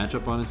decent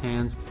matchup on his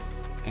hands.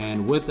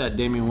 And with that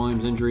Damian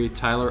Williams injury,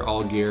 Tyler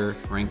Allgeier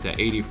ranked at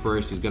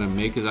 81st. He's going to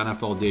make his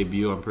NFL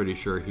debut, I'm pretty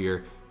sure,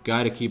 here.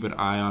 Guy to keep an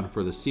eye on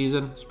for the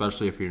season,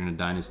 especially if you're in a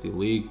dynasty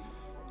league.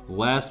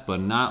 Last but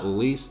not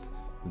least,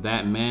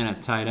 that man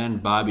at tight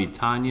end, Bobby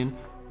Tonyan.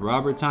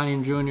 Robert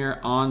Tonyan Jr.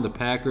 on the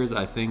Packers.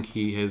 I think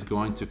he is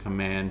going to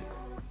command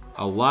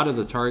a lot of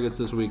the targets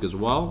this week as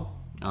well.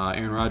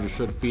 Aaron Rodgers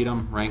should feed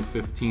him. Ranked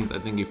 15th. I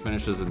think he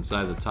finishes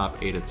inside the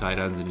top 8 at tight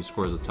ends and he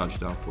scores a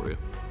touchdown for you.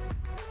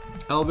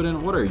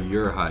 Elvin, what are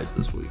your highs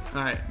this week?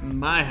 All right,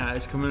 my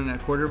highs coming in at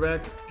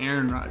quarterback,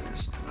 Aaron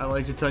Rodgers. I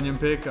like your Tonyan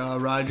pick.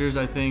 Rodgers,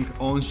 I think,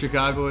 owns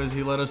Chicago as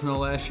he let us know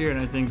last year, and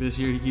I think this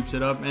year he keeps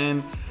it up.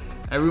 And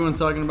everyone's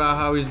talking about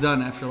how he's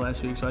done after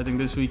last week, so I think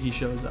this week he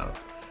shows out.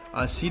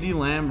 CeeDee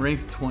Lamb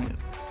ranked 20th.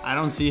 I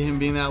don't see him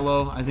being that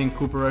low. I think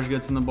Cooper Rush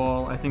gets in the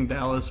ball. I think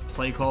Dallas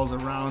play calls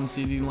around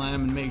CeeDee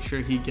Lamb and make sure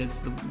he gets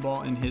the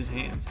ball in his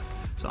hands.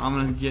 So I'm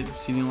going to get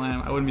CeeDee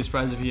Lamb. I wouldn't be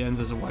surprised if he ends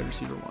as a wide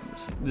receiver one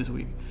this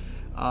week.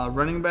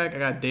 Running back, I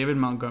got David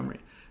Montgomery.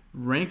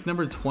 Ranked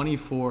number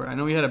 24. I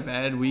know he had a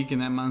bad week in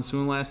that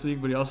monsoon last week,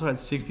 but he also had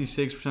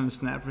 66% of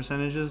snap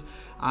percentages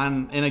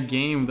in a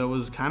game that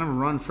was kind of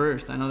run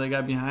first. I know they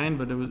got behind,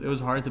 but it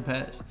was hard to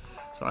pass.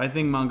 So I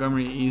think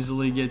Montgomery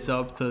easily gets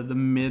up to the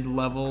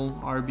mid-level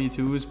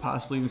RB2s,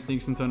 possibly even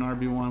sneaks into an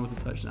RB1 with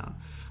a touchdown.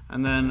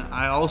 And then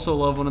I also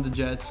love one of the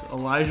Jets.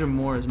 Elijah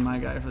Moore is my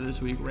guy for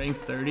this week, ranked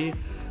 30.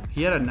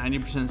 He had a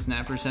 90%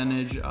 snap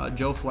percentage.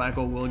 Joe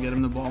Flacco will get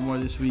him the ball more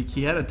this week.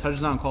 He had a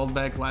touchdown called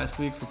back last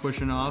week for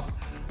pushing off.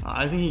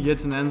 I think he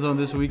gets in the end zone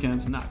this week and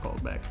it's not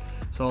called back.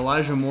 So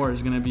Elijah Moore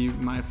is going to be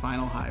my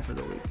final high for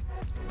the week.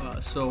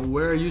 So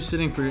where are you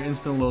sitting for your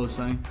instant lows,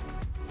 Sonny?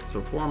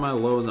 So for my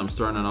lows, I'm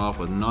starting off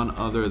with none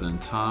other than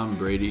Tom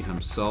Brady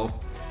himself,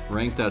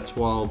 ranked at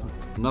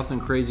 12. Nothing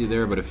crazy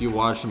there, but if you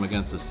watched him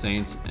against the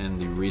Saints in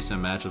the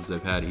recent matchups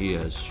they've had, he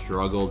has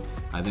struggled.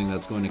 I think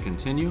that's going to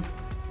continue.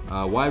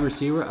 Wide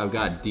receiver, I've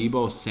got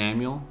Deebo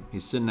Samuel.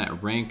 He's sitting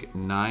at rank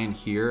 9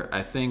 here.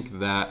 I think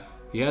that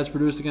he has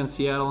produced against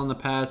Seattle in the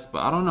past, but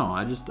I don't know.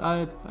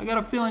 I got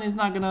a feeling he's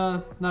not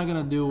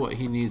gonna do what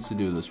he needs to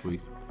do this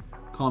week.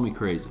 Call me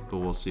crazy, but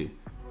we'll see.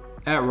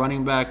 At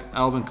running back,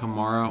 Alvin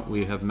Kamara,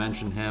 we have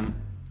mentioned him,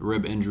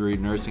 rib injury,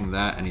 nursing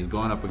that, and he's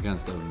going up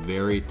against a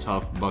very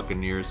tough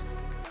Buccaneers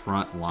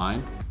front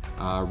line.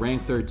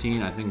 Rank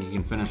 13, I think he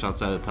can finish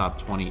outside the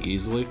top 20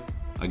 easily,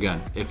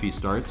 again, if he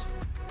starts.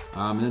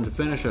 And then to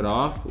finish it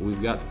off,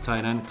 we've got the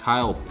tight end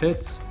Kyle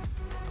Pitts,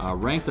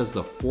 ranked as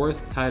the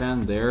 4th tight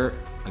end there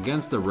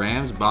against the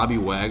Rams. Bobby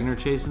Wagner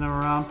chasing him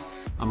around.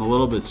 I'm a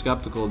little bit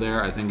skeptical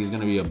there. I think he's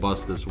going to be a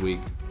bust this week.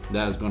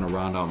 That is going to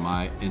round out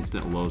my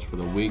instant lows for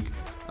the week.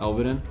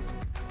 Elvin,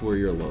 who are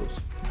your lows?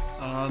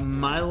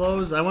 My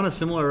lows, I want a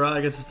similar route.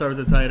 I guess to start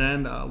with the tight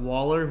end.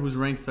 Waller, who's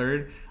ranked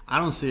 3rd. I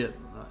don't see it.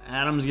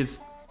 Adams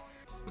gets,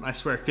 I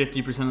swear,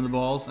 50% of the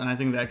balls, and I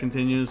think that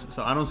continues.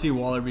 So I don't see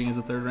Waller being as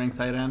a 3rd-ranked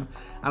tight end.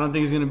 I don't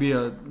think he's going to be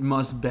a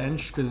must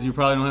bench because you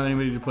probably don't have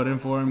anybody to put in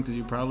for him because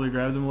you probably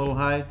grabbed him a little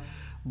high.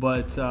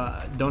 But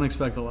don't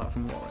expect a lot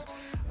from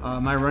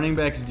Waller. My running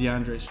back is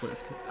DeAndre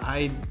Swift.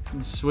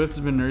 Swift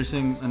has been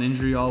nursing an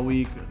injury all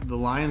week. The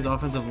Lions'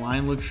 offensive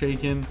line looks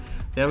shaken.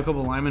 They have a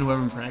couple linemen who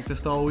haven't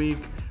practiced all week.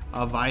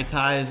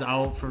 Vaitai is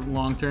out for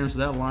long term, so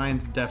that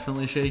line's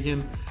definitely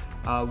shaken.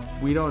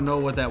 We don't know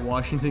what that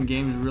Washington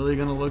game is really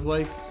going to look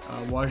like.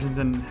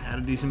 Washington had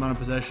a decent amount of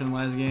possession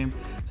last game.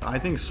 So I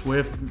think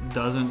Swift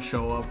doesn't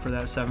show up for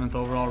that 7th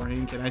overall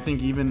rank. And I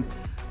think I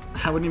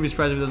wouldn't even be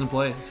surprised if he doesn't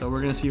play. So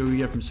we're going to see what we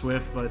get from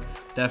Swift, but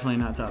definitely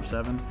not top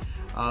 7.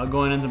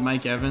 Going into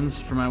Mike Evans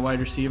for my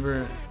wide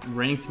receiver,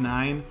 ranked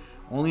 9.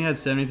 Only had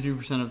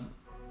 73% of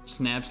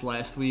snaps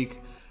last week.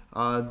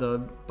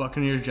 The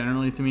Buccaneers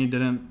generally, to me,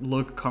 didn't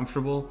look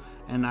comfortable,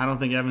 and I don't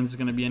think Evans is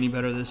going to be any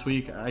better this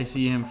week. I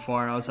see him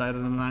far outside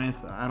of the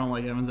 9th. I don't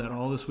like Evans at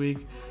all this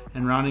week.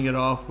 And rounding it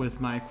off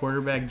with my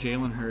quarterback,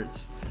 Jalen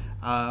Hurts.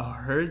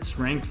 Hurts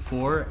ranked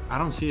 4. I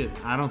don't see it.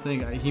 I don't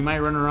think he might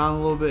run around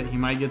a little bit. He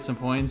might get some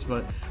points,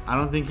 but I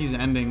don't think he's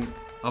ending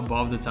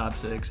above the top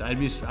 6.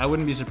 I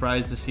wouldn't be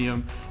surprised to see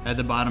him at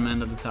the bottom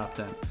end of the top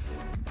 10.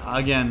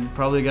 Again,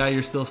 probably a guy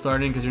you're still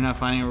starting because you're not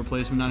finding a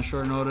replacement on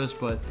short notice,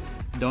 but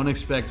don't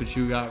expect what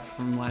you got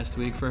from last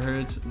week for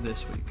Hurts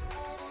this week.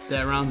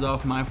 That rounds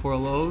off my 4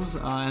 lows,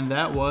 and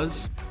that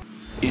was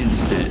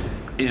Instant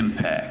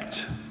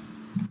Impact.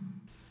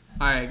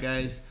 All right,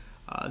 guys.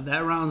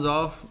 That rounds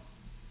off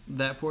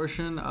that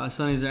portion.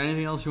 Sonny, is there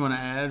anything else you want to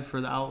add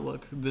for the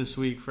outlook this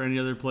week for any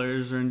other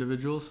players or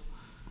individuals?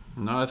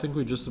 No, I think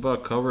we just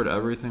about covered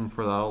everything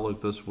for the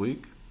outlook this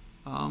week.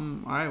 All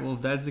right, well,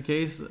 if that's the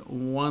case,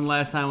 one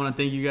last time I want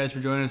to thank you guys for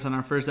joining us on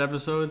our first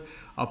episode.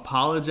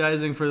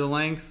 Apologizing for the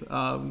length.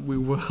 We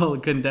will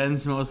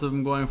condense most of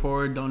them going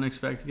forward. Don't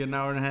expect to get an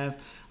hour and a half.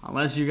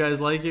 Unless you guys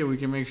like it, we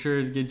can make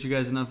sure to get you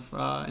guys enough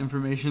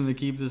information to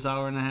keep this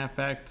hour and a half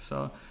packed.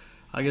 So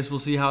I guess we'll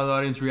see how the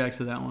audience reacts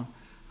to that one.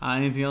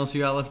 Anything else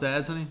you got left to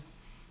add, Sonny?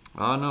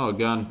 No,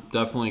 again,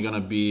 definitely going to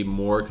be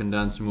more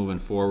condensed moving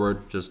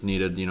forward. Just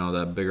needed,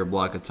 that bigger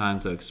block of time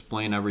to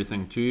explain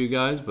everything to you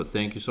guys. But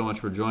thank you so much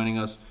for joining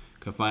us.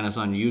 You can find us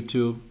on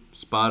YouTube,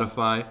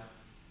 Spotify,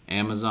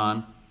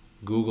 Amazon,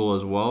 Google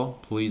as well.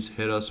 Please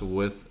hit us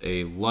with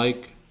a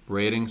like,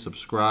 rating,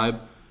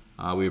 subscribe.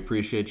 We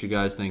appreciate you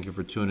guys. Thank you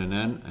for tuning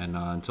in. And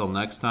until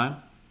next time.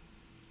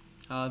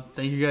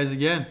 Thank you guys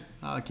again.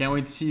 Can't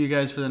wait to see you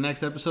guys for the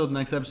next episode. The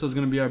next episode is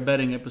going to be our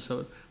betting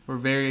episode. We're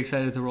very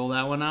excited to roll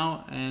that one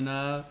out, and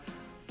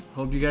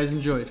hope you guys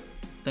enjoyed.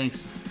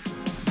 Thanks.